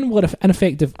Vigo in general were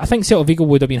ineffective. I think Celta Vigo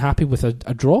would have been happy with a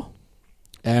draw.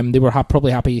 They were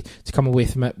probably happy to come away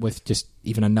from it with just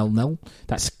even a 0-0.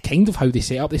 That's kind of how they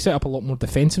set up. They set up a lot more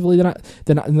defensively than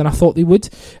I thought they would.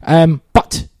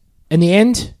 But in the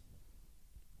end,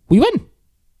 we win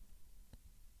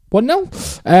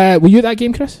 1-0. Were you at that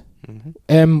game, Chris?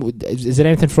 Mm-hmm. Is there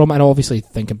anything from it? And obviously,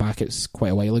 thinking back, it's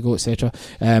quite a while ago, etc.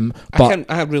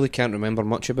 I really can't remember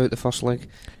much about the first leg.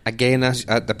 Again, as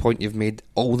at the point you've made,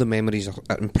 all the memories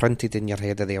are imprinted in your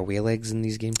head of the away legs in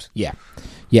these games. Yeah,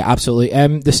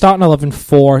 absolutely. The starting 11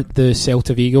 for the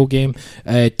Celta Vigo game: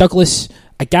 Douglas,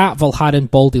 Agat,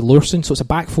 Valharin, Baldy, Lurson. So it's a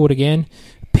back four again.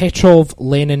 Petrov,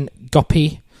 Lennon,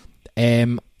 Guppy,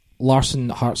 Larson,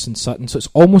 Hartson, and Sutton. So it's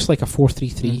almost like a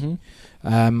 4-3-3.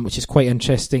 Which is quite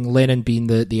interesting. Lennon being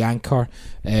the anchor,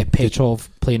 Petrov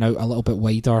playing out a little bit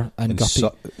wider, and Guppy.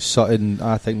 Sutton,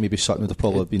 I think maybe Sutton would have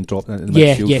probably been dropping into the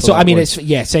midfield. Yeah. So I mean,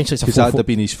 essentially it's a 4-4-2. Because that'd have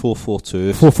been his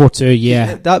 4-4-2. 4-4-2,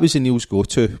 yeah. That was the Neil's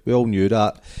go-to. We all knew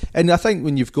that, and I think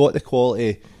when you've got the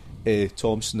quality,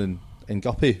 Thompson and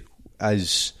Guppy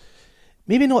as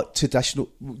maybe not traditional.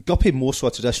 Guppy more so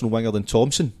a traditional winger than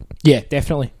Thompson. Yeah,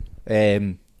 definitely.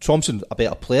 Thompson a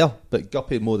better player, but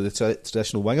Guppy more the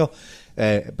traditional winger.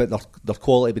 But their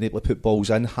quality, being able to put balls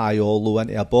in high or low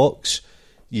into a box,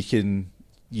 you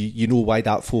know why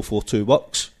that 4-4-2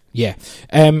 works. Yeah.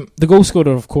 The goal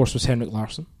scorer, of course, was Henrik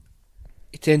Larsson.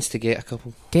 He tends to get a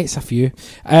couple. Gets a few.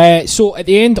 So at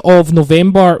the end of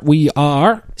November, we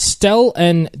are still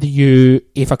in the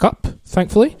UEFA Cup,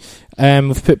 thankfully.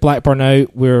 We've put Blackburn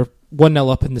out. We're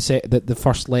 1-0 up in the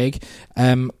first leg.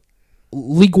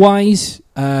 League-wise,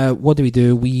 what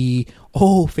do? We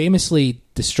famously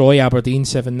destroy Aberdeen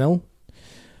 7-0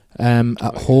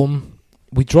 at home.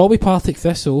 We draw with Partick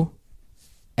Thistle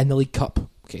in the League Cup.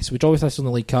 Okay, so we draw with Thistle in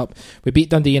the League Cup. We beat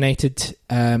Dundee United.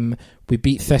 We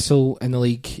beat Thistle in the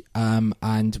league,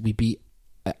 and we beat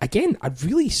again a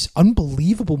really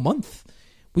unbelievable month.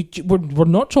 We're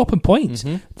not dropping points.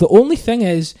 Mm-hmm. The only thing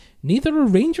is neither are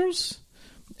Rangers.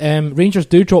 Rangers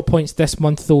do drop points this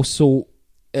month though, so.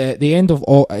 The end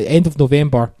of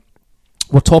November,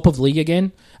 we're top of the league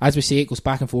again. As we say, it goes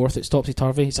back and forth. It's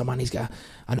topsy-turvy. It's a man, he's got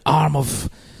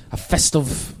a fist of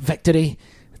victory.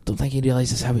 Don't think he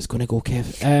realises how it's going to go,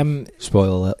 Kev.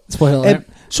 Spoiler alert.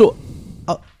 So,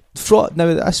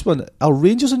 now this one, are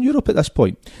Rangers in Europe at this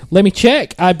point? Let me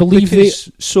check. I believe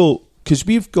because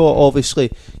we've got, obviously,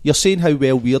 you're saying how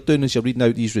well we're doing as you're reading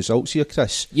out these results here,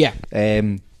 Chris. Yeah.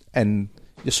 And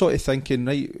you're sort of thinking,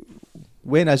 right,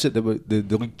 when is it that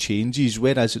the league changes?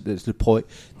 When is it that's the point?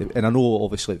 And I know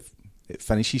obviously it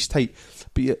finishes tight,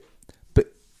 but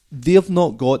they've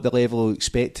not got the level of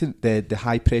expecting the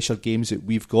high pressure games that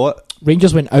we've got.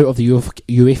 Rangers went out of the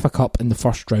UEFA Cup in the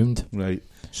first round. Right.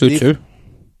 So too.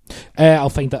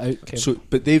 I'll find that out. Okay.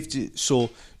 So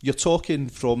you're talking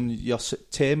from your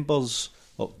September's,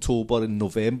 October and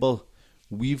November.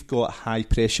 We've got high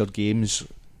pressure games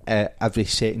every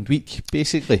second week,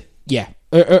 basically. Yeah.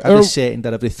 Every second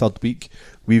or every third week,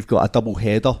 we've got a double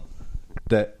header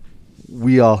that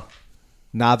we are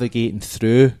navigating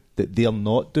through that they're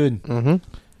not doing.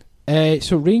 Mm-hmm.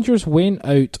 So Rangers went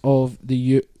out of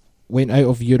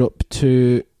Europe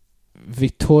to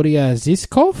Vitoria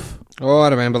Žižkov. Oh, I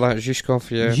remember that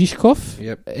Žižkov. Yeah. Žižkov.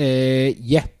 Yep.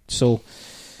 Yeah. So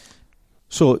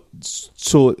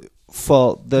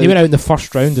for they went out in the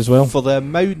first round as well. For the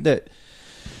amount that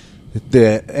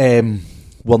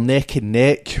we're neck and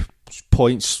neck,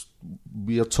 points,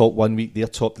 we're top one week, they're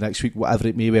top the next week, whatever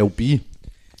it may well be.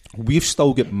 We've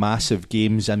still got massive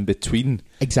games in between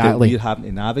that we're having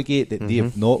to navigate that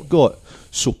they've not got.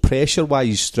 So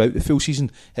pressure-wise throughout the full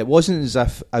season, it wasn't as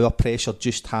if our pressure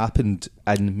just happened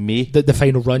in May. The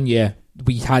final run, yeah.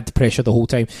 We had pressure the whole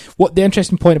time. What the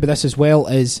interesting point about this as well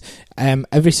is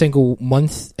every single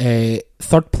month,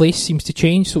 third place seems to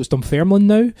change. So it's Dunfermline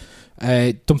now.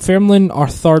 Dunfermline are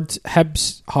third,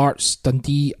 Hibs, Hearts,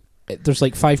 Dundee. There's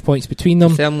like 5 points between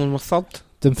them. Dunfermline were third?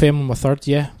 Dunfermline were third,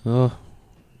 yeah. Oh,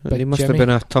 they must have been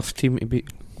a tough team to beat.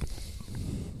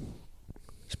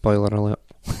 Spoiler alert.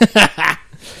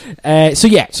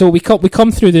 So we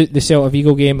come through the Celta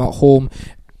Vigo game at home.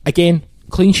 Again,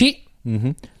 clean sheet.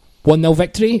 1-0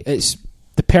 victory. It's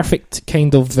the perfect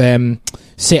kind of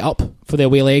set up for the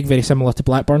away leg, very similar to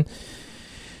Blackburn.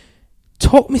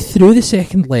 Talk me through the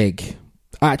second leg.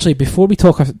 Actually, before I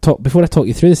talk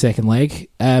you through the second leg,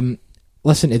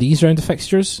 listen to these round of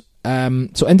fixtures.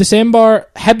 So in December,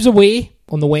 Hibs away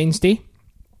on the Wednesday,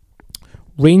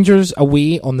 Rangers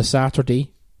away on the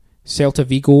Saturday, Celta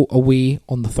Vigo away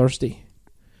on the Thursday.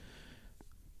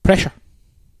 Pressure,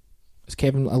 as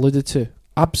Kevin alluded to,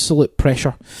 absolute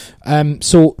pressure.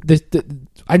 So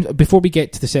before we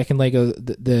get to the second leg of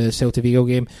the Celta Vigo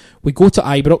game, we go to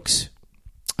Ibrox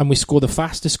and we score the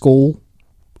fastest goal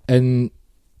in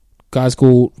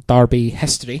Glasgow derby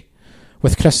history,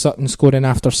 with Chris Sutton scoring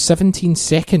after 17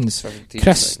 seconds.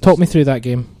 Chris, talk me through that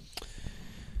game.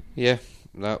 Yeah,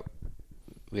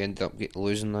 we ended up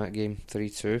losing that game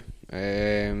 3-2.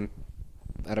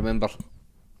 I remember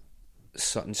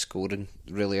Sutton scoring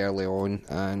really early on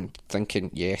and thinking,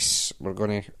 yes, we're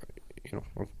going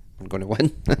to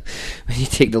win. When you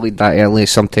take the lead that early,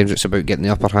 sometimes it's about getting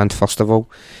the upper hand first of all.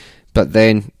 But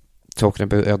then, talking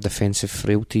about our defensive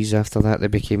frailties after that, they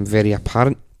became very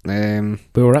apparent. We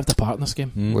were at the part in this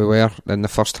game. We were in the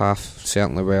first half,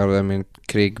 certainly were. I mean,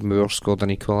 Craig Moore scored an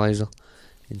equaliser,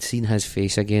 and seeing his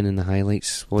face again in the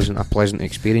highlights wasn't a pleasant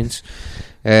experience.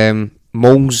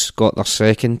 Moles got their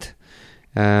second,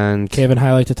 and Kevin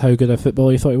highlighted how good a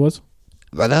footballer he thought he was.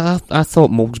 But I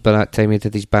thought Moles by that time he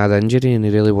had his bad injury and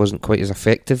he really wasn't quite as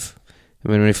effective. I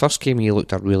mean, when he first came, he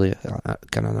looked really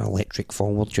kind of an electric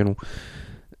forward, you know.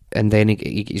 And then he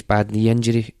got his bad knee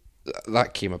injury.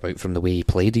 That came about from the way he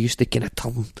played. He used to kind of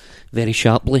turn very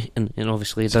sharply, and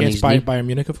obviously he'd done his knee. Bayern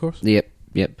Munich, of course. Yep.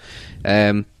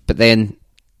 But then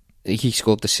he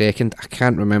scored the second. I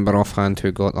can't remember offhand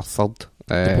who got the third.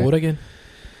 De Boer again.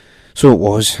 So it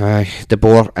was De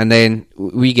Boer, and then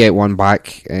we get one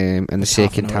back in the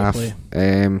second half.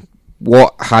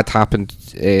 What had happened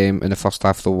in the first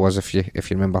half though was, if you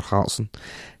remember, Hartson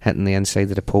hitting the inside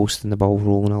of the post and the ball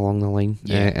rolling along the line,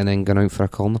 and then going out for a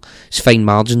corner. It's fine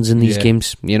margins in these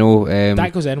games, you know.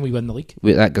 That goes in, we win the league.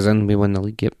 That goes in, we win the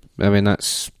league. Yep. I mean,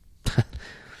 that's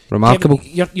remarkable.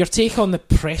 Kevin, your take on the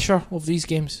pressure of these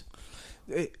games?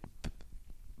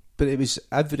 But it was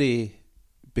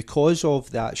because of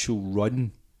the actual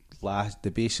run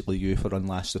the basically UEFA run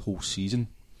last the whole season,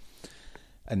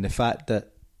 and the fact that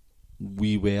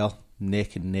we were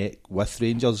neck and neck with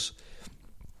Rangers,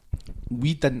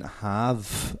 we didn't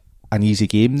have an easy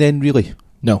game then, really.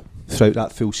 No. Throughout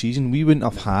that full season, we wouldn't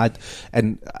have had,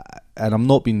 and I'm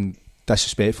not being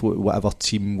disrespectful to whatever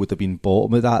team would have been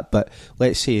bottom of that, but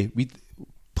let's say we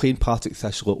playing Partick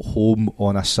Thistle at home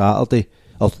on a Saturday,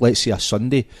 or let's say a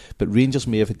Sunday, but Rangers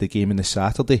may have had the game on the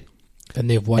Saturday, and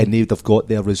they've won, and they'd have got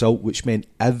their result, which meant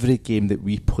every game that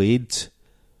we played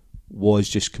was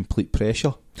just complete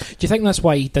pressure. Do you think that's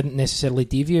why he didn't necessarily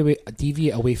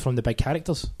deviate away from the big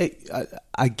characters?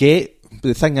 I get, but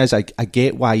the thing is, I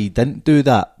get why he didn't do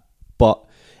that, but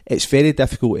it's very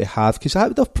difficult to have, because that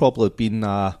would have probably been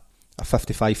a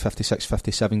 55, 56,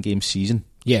 57 game season.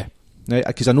 Yeah. Now,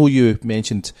 because I know you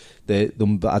mentioned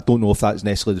them, but I don't know if that's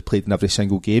necessarily played in every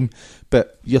single game.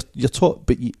 But you're taught,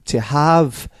 to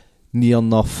have near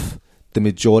enough the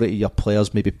majority of your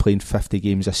players maybe playing 50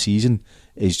 games a season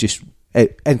is just,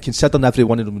 and considering every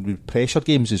one of them would be pressure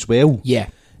games as well. Yeah.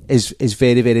 Is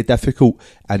very, very difficult,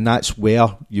 and that's where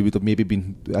you would have maybe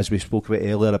been, as we spoke about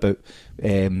earlier, about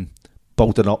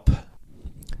building up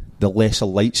the lesser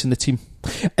lights in the team.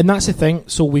 And that's the thing.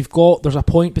 So there's a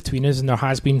point between us, and there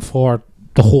has been for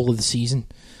the whole of the season,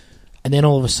 and then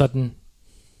all of a sudden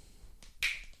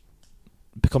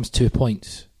it becomes 2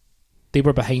 points. They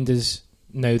were behind us,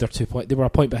 now they're 2 points. They were a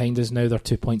point behind us, now they're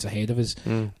 2 points ahead of us.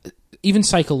 Even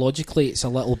psychologically, it's a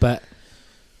little bit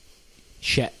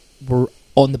shit. We're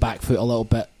on the back foot a little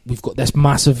bit. We've got this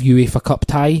massive UEFA Cup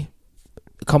tie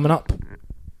coming up,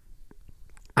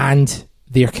 and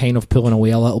they're kind of pulling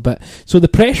away a little bit. So the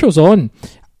pressure's on.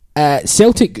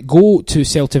 Celtic go to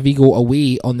Celta Vigo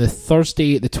away on the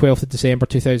Thursday, the 12th of December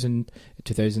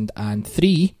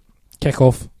 2003.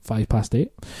 Kick-off 8:05.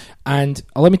 And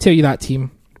let me tell you that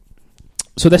team.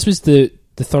 So this was the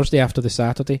Thursday after the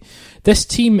Saturday. This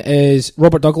team is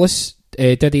Robert Douglas,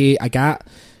 Didier Agat,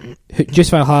 Jus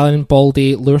Valhallen,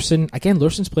 Baldy, Lurson. Again,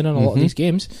 Lurson's playing in a lot of these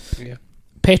games. Yeah.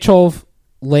 Petrov,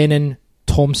 Lennon,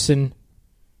 Thompson,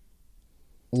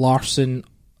 Larsson,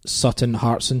 Sutton,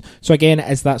 Hartson. So again,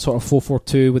 it is that sort of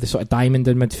 4-4-2 with a sort of diamond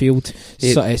in midfield.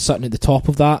 Sutton at the top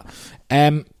of that.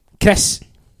 Chris,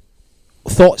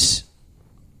 thoughts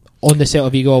on the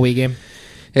Celta Vigo away game?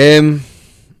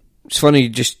 It's funny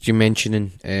just you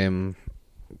mentioning the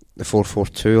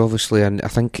 4-4-2, obviously, and I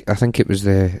think it was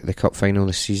the cup final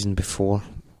the season before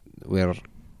where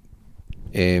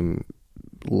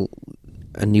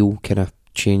Neil kind of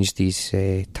changed his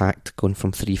tact, going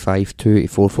from 3-5-2 to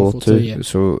 4-4-2. Yeah.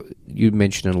 So you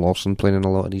mentioning Lawson playing in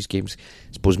a lot of these games,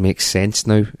 I suppose makes sense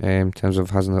now in terms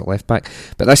of having that left back.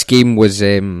 But this game was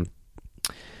really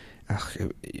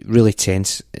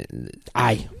tense.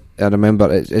 Aye. I remember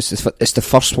it's the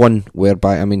first one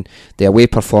whereby, I mean, the away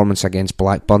performance against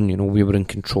Blackburn, we were in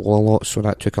control a lot, so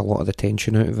that took a lot of the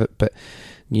tension out of it. But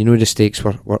the stakes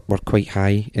were quite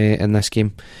high in this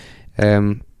game.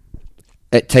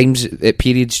 At times, at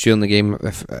periods during the game,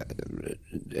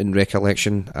 in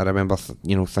recollection, I remember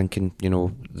thinking,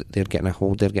 they're getting a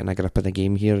hold, they're getting a grip of the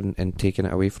game here and taking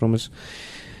it away from us.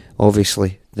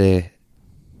 Obviously, the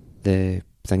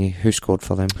thingy, who scored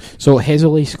for them? So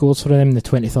Hesley scores for them in the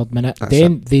 23rd minute.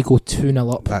 They go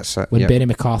 2-0 up. That's it. When Benny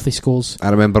McCarthy scores. I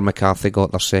remember McCarthy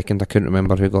got their second. I couldn't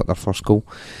remember who got their first goal.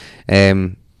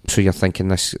 So you're thinking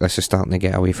this is starting to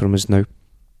get away from us now.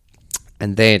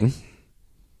 And then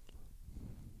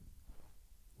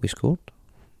we scored.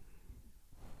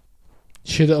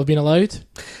 Should it have been allowed?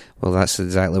 Well, that's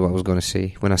exactly what I was going to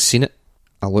say. When I seen it,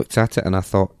 I looked at it and I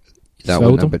thought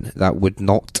that would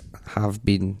not have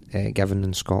been given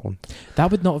in Scotland. That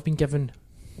would not have been given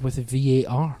with a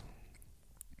VAR.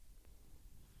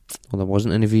 Well, there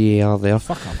wasn't any VAR there.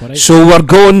 Fuck up, alright. So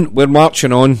we're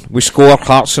marching on. We score.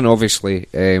 Hartson, obviously,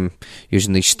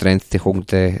 using his strength to hold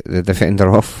the defender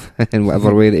off in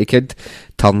whatever way that he could.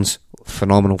 Turns,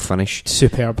 phenomenal finish.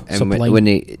 Superb. And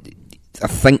I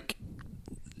think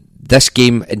this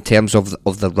game, in terms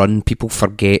of the run, people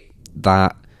forget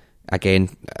that, again,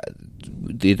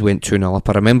 they went 2-0 up.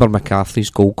 I remember McCarthy's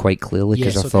goal quite clearly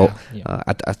because I thought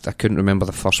I couldn't remember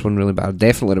the first one really, but I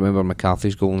definitely remember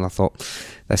McCarthy's goal, and I thought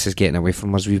this is getting away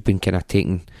from us. We've been kind of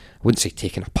taken, I wouldn't say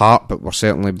taken apart, but we're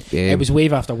certainly it was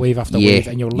wave after wave after wave,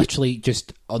 and you're literally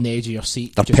just on the edge of your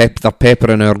seat. They're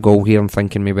peppering our goal here. I'm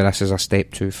thinking maybe this is a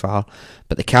step too far,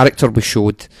 but the character we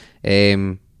showed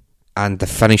and the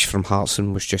finish from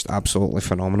Hartson was just absolutely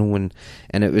phenomenal, and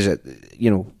it was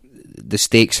the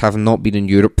stakes have not been in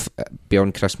Europe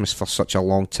beyond Christmas for such a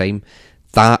long time.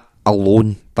 That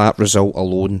result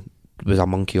alone was a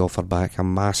monkey off her back, a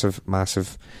massive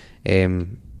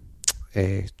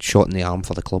shot in the arm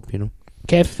for the club.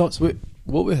 Kev, thoughts?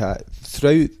 What we had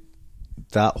throughout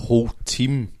that whole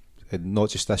team, and not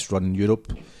just this run in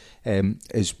Europe,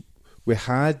 is we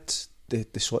had the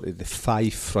sort of the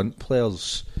five front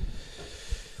players: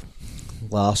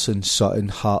 Larsson, Sutton,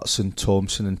 Hartson,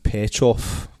 Thompson, and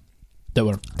Petrov. That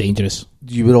were dangerous.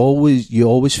 You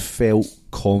always felt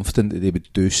confident that they would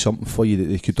do something for you, that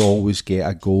they could always get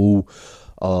a goal,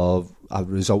 or a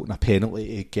result in a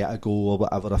penalty to get a goal or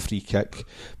whatever, a free kick.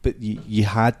 But you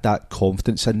had that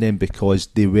confidence in them because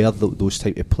they were those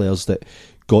type of players that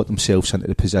got themselves into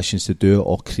the positions to do it,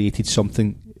 or created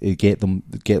something to get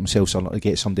themselves on it, to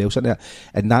get somebody else in it.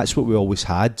 And that's what we always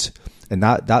had, and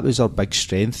that was our big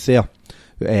strength there.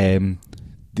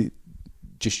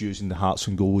 Just using the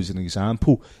Hartson goal as an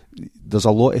example, there's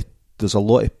a lot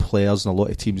of players and a lot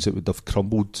of teams that would have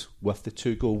crumbled with the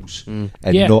two goals and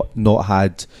not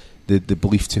had the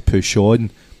belief to push on.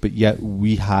 But yet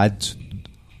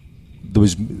there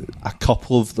was a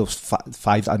couple of those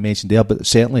five that I mentioned there, but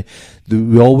certainly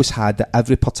we always had at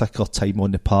every particular time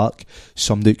on the park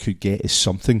somebody that could get us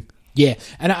something. Yeah,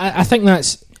 and I think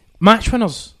that's match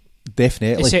winners.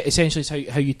 Definitely, essentially is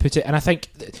how you'd put it. And I think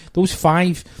those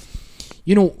five.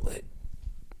 You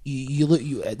look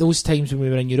at those times when we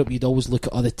were in Europe, you'd always look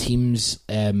at other teams,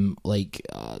 you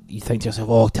think to yourself,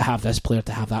 oh, to have this player,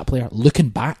 to have that player. Looking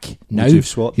back now,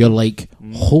 you're like,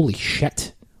 holy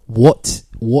shit, what?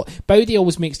 Bowdy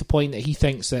always makes the point that he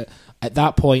thinks that at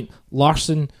that point,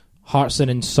 Larsson, Hartson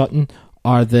and Sutton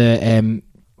are the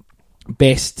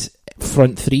best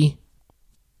front three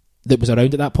that was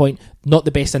around at that point. Not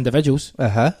the best individuals,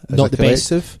 not the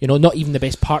best, not even the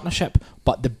best partnership,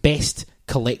 but the best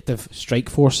collective strike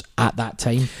force at that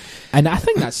time, and I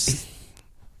think that's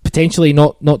potentially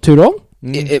not too wrong.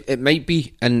 It might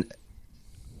be, and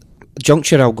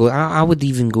juncture I would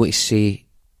even go to say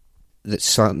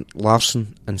that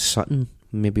Larsson and Sutton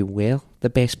maybe were the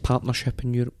best partnership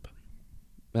in Europe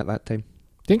at that time.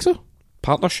 Think so?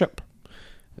 Partnership.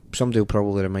 Somebody will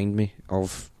probably remind me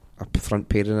of a front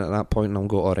pairing at that point, and I'll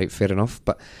go, alright, fair enough.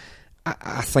 But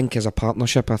I think as a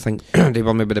partnership, I think they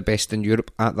were maybe the best in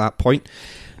Europe at that point.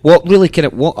 What really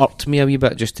what irked me a wee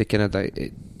bit, just to kind of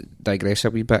digress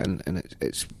a wee bit, and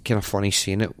it's kind of funny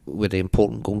seeing it with the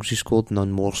important goals he scored,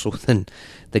 none more so than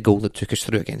the goal that took us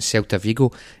through against Celta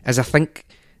Vigo, is I think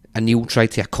Anil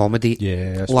tried to accommodate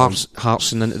Lars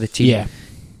Hartson into the team. Yeah.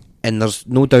 And there's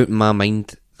no doubt in my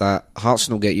mind that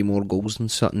Hartson will get you more goals than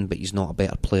Sutton, but he's not a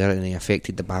better player, and he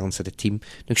affected the balance of the team.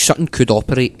 Now, Sutton could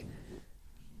operate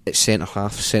at centre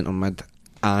half, centre mid,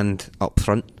 and up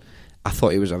front. I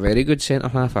thought he was a very good centre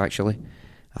half, actually.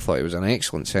 I thought he was an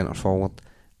excellent centre forward.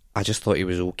 I just thought he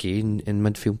was okay in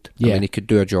midfield. Yeah. I mean, he could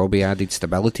do a job. He added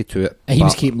stability to it. And he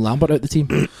was keeping Lambert out the team.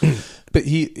 But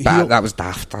that was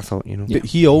daft, I thought, But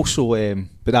he also,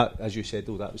 but that, as you said,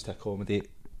 though, that was to accommodate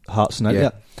Hartson into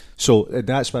it. So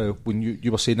that's why when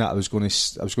you were saying that, I was going to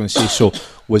say, so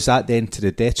was that then to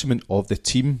the detriment of the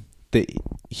team that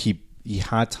he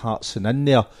had Hartson in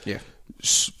there,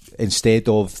 instead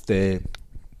of the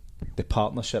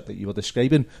partnership that you were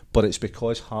describing? But it's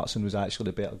because Hartson was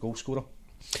actually the better goal scorer.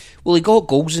 Well, he got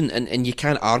goals, and you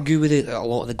can't argue with it. A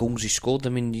lot of the goals he scored. I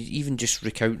mean, even just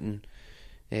recounting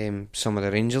some of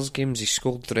the Rangers games, he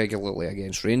scored regularly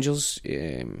against Rangers.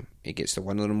 He gets the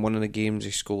winner in one of the games.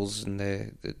 He scores in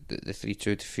the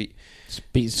 3-2 defeat.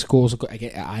 Scores at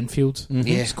Anfield. Mm-hmm.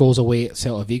 Yeah. Scores away at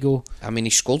Celta Vigo. I mean,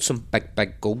 he scored some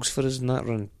big goals for us in that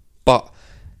run. But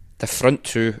the front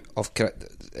two of,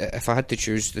 if I had to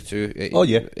choose the two,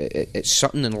 it's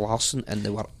Sutton and Larsson, and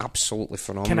they were absolutely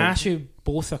phenomenal. Can I ask you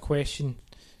both a question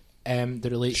that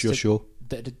relates to... show.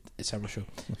 It's our show.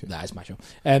 Okay. That is my show.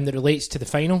 That relates to the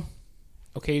final.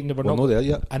 Okay, we're not there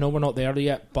yet. I know we're not there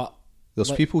yet, but...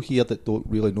 There's people here that don't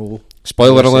really know...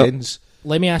 Spoiler alert.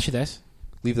 Let me ask you this.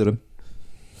 Leave the room.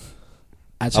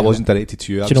 Actually, I wasn't directed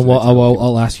to you. Do you know what?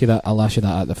 I'll ask you that. I'll ask you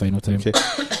that at the final time. Okay.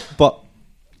 But...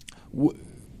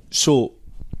 So,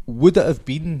 would it have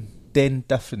been then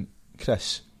different,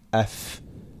 Chris, if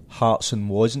Hartson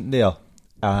wasn't there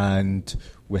and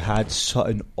we had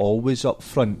Sutton always up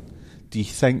front? Do you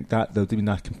think that there would have been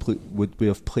a complete? Would we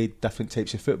have played different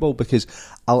types of football? Because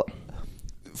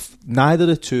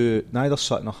neither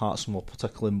Sutton or Hartson were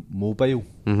particularly mobile.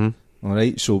 Mm-hmm. All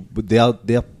right, so but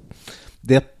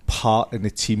their part in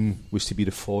the team was to be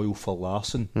the foil for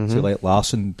Larsson, to let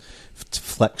Larsson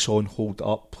flicks on, hold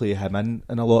up, play him in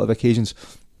a lot of occasions.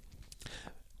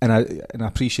 And I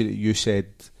appreciate that you said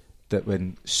that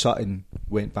when Sutton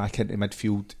went back into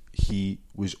midfield, he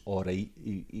was all right.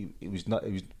 He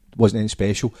wasn't anything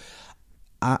special.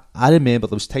 I remember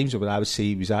there was times where I would say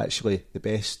he was actually the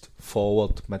best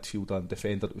forward, midfielder and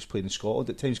defender that was playing in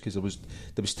Scotland at times, because there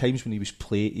was times when he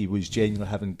was genuinely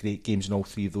having great games in all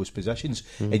three of those positions,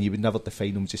 and you would never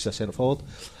define him as just a centre forward.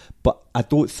 But I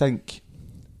don't think,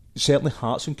 certainly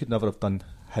Hartson could never have done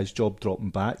his job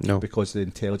dropping back because of the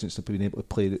intelligence of being able to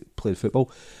play the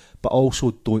football. But I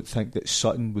also don't think that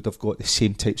Sutton would have got the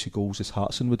same types of goals as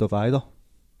Hartson would have either.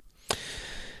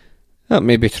 That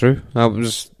may be true.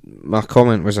 My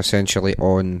comment was essentially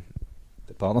on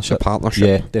the partnership.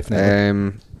 Yeah,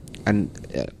 definitely.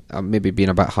 And maybe being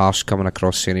a bit harsh coming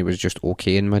across saying he was just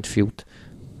okay in midfield,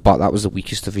 but that was the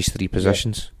weakest of his three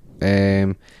positions.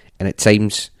 And at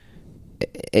times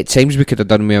we could have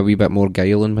done with a wee bit more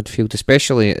guile in midfield.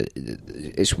 Especially,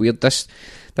 it's weird, this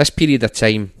period of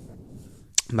time.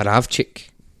 Did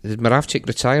Moravcik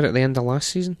retire at the end of last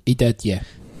season? He did, yeah.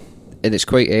 And it's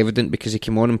quite evident because he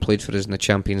came on and played for us in the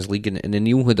Champions League, and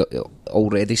Anil had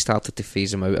already started to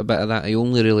phase him out a bit of that. He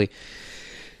only really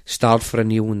starred for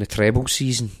Anil in the treble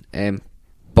season.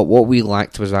 But what we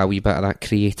lacked was a wee bit of that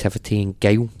creativity and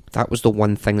guile. That was the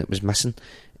one thing that was missing.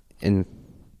 And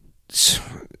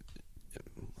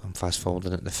I'm fast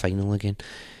forwarding at the final again.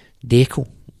 Deco,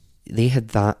 they had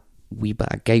that wee bit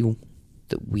of guile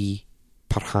that we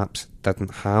perhaps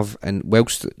didn't have, and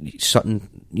whilst Sutton,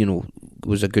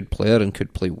 was a good player and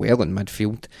could play well in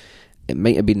midfield, it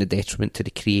might have been a detriment to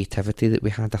the creativity that we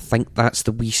had. I think that's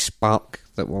the wee spark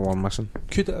that we were missing.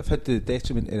 Could it have had the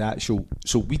detriment in actual?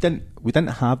 So we didn't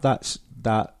have that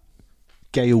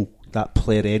guile, that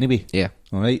player anyway. Yeah.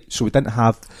 All right. So we didn't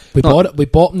have. We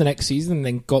bought him the next season and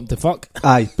then got him to fuck.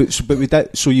 Aye, but we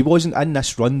did. So he wasn't in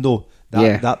this run though.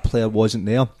 That player wasn't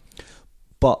there.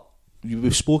 But we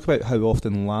spoke about how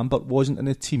often Lambert wasn't in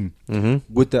the team.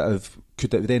 Mm-hmm.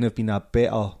 Could it then have been a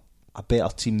better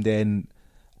team then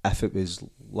if it was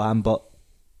Lambert,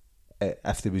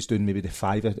 if they was doing maybe the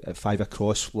five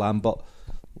across Lambert,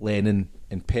 Lennon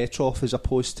and Petrov as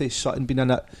opposed to Sutton being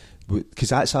in it, because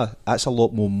that's a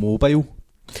lot more mobile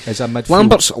as a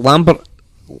midfield.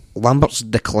 Lambert's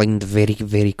declined very,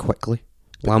 very quickly.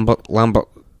 Lambert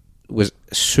was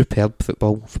a superb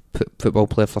football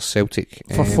player for Celtic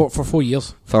for 4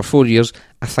 years. For 4 years,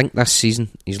 I think this season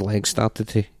his legs started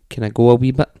to kind of go a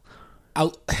wee bit.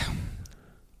 Are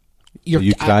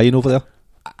you crying over there?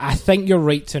 I think you're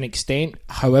right to an extent.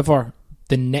 However,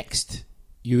 the next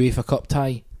UEFA Cup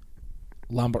tie,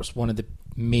 Lambert's one of the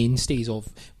mainstays of.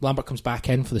 Lambert comes back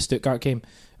in for the Stuttgart game,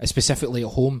 specifically at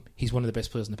home. He's one of the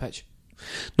best players on the pitch.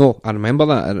 No, I remember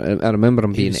that. I remember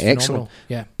him being excellent.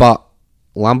 Yeah, but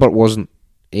Lambert wasn't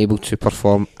able to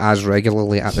perform as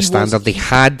regularly at the standard they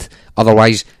had.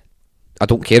 Otherwise, I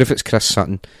don't care if it's Chris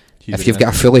Sutton. If you've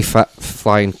got a fully fit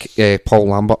flying Paul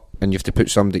Lambert and you have to put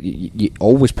somebody, you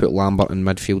always put Lambert in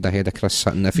midfield ahead of Chris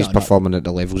Sutton if he's performing at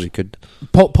the levels he could.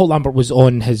 Paul Lambert was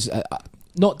on his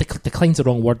not decline's the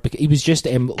wrong word, because he was just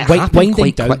winding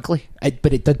quite down quickly.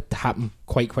 But it did happen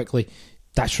quite quickly.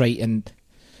 That's right, and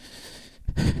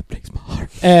it breaks my heart.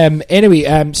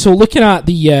 Anyway, so looking at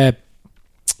the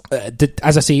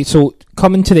as I say, so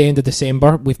coming to the end of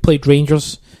December, we've played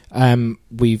Rangers.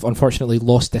 We've unfortunately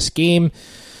lost this game.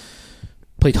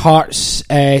 Played Hearts.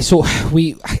 So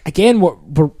we're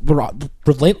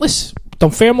relentless.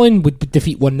 Dunfermline would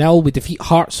defeat 1-0. We defeat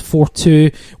Hearts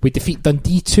 4-2. We defeat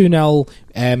Dundee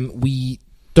 2-0. We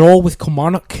draw with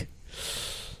Kilmarnock.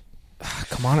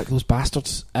 Kilmarnock, those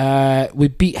bastards. We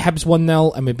beat Hibs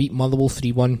 1-0 and we beat Motherwell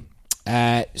 3-1.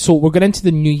 So we're going into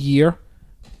the new year.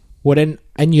 We're in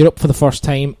Europe for the first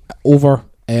time over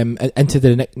into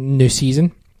the new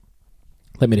season.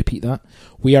 Let me repeat that.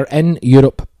 We are in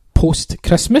Europe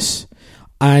post-Christmas,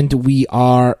 and we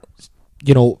are,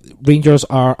 Rangers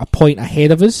are a point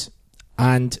ahead of us,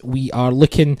 and we are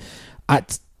looking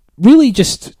at really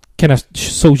just kind of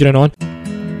soldiering on.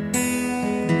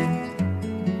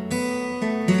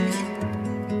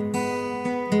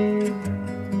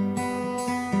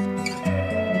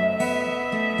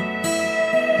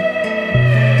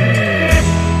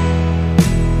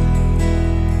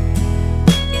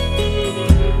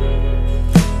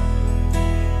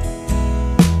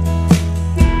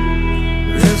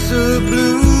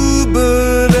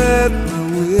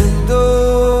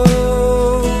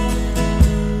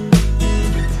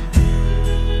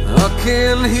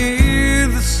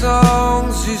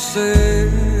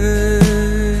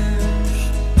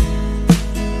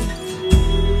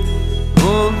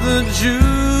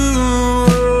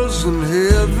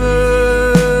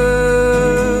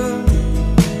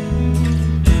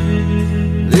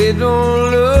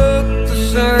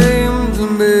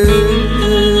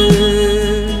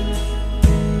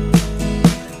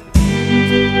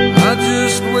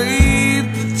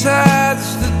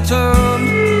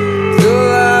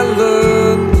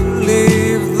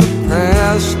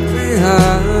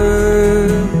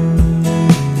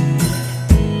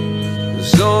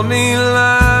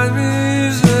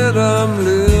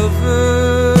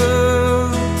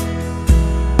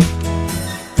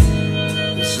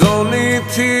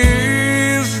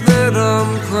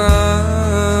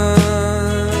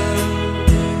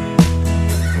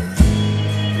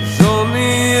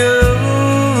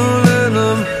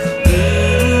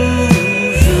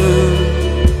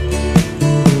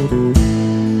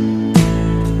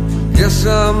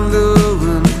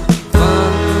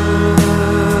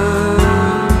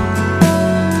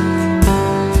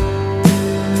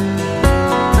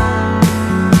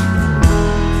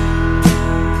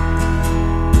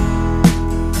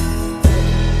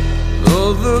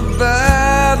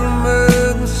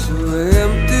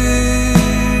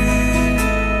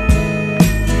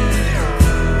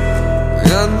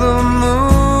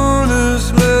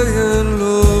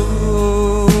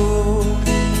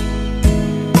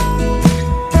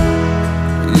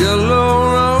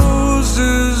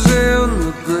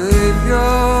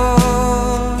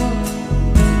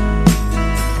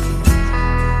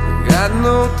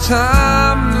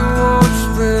 Time to watch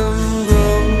them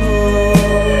grow.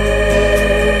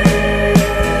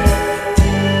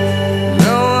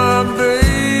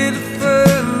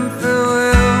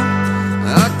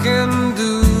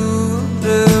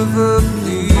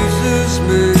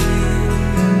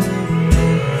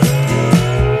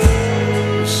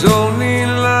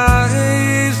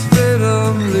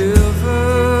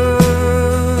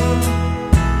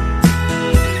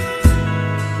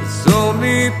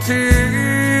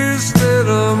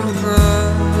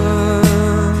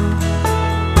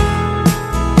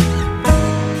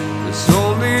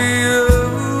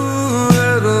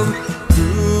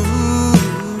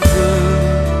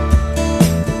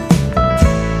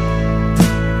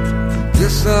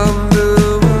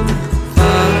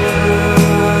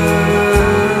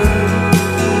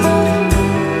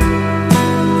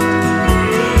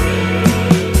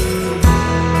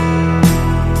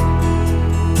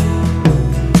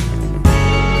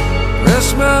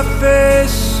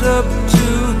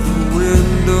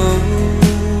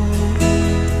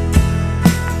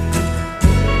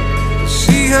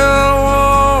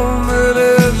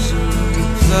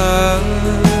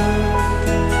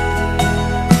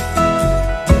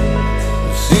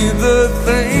 the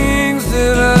things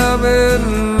that I've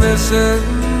been missing.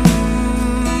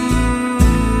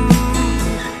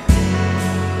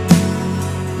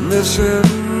 Missing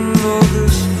all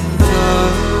this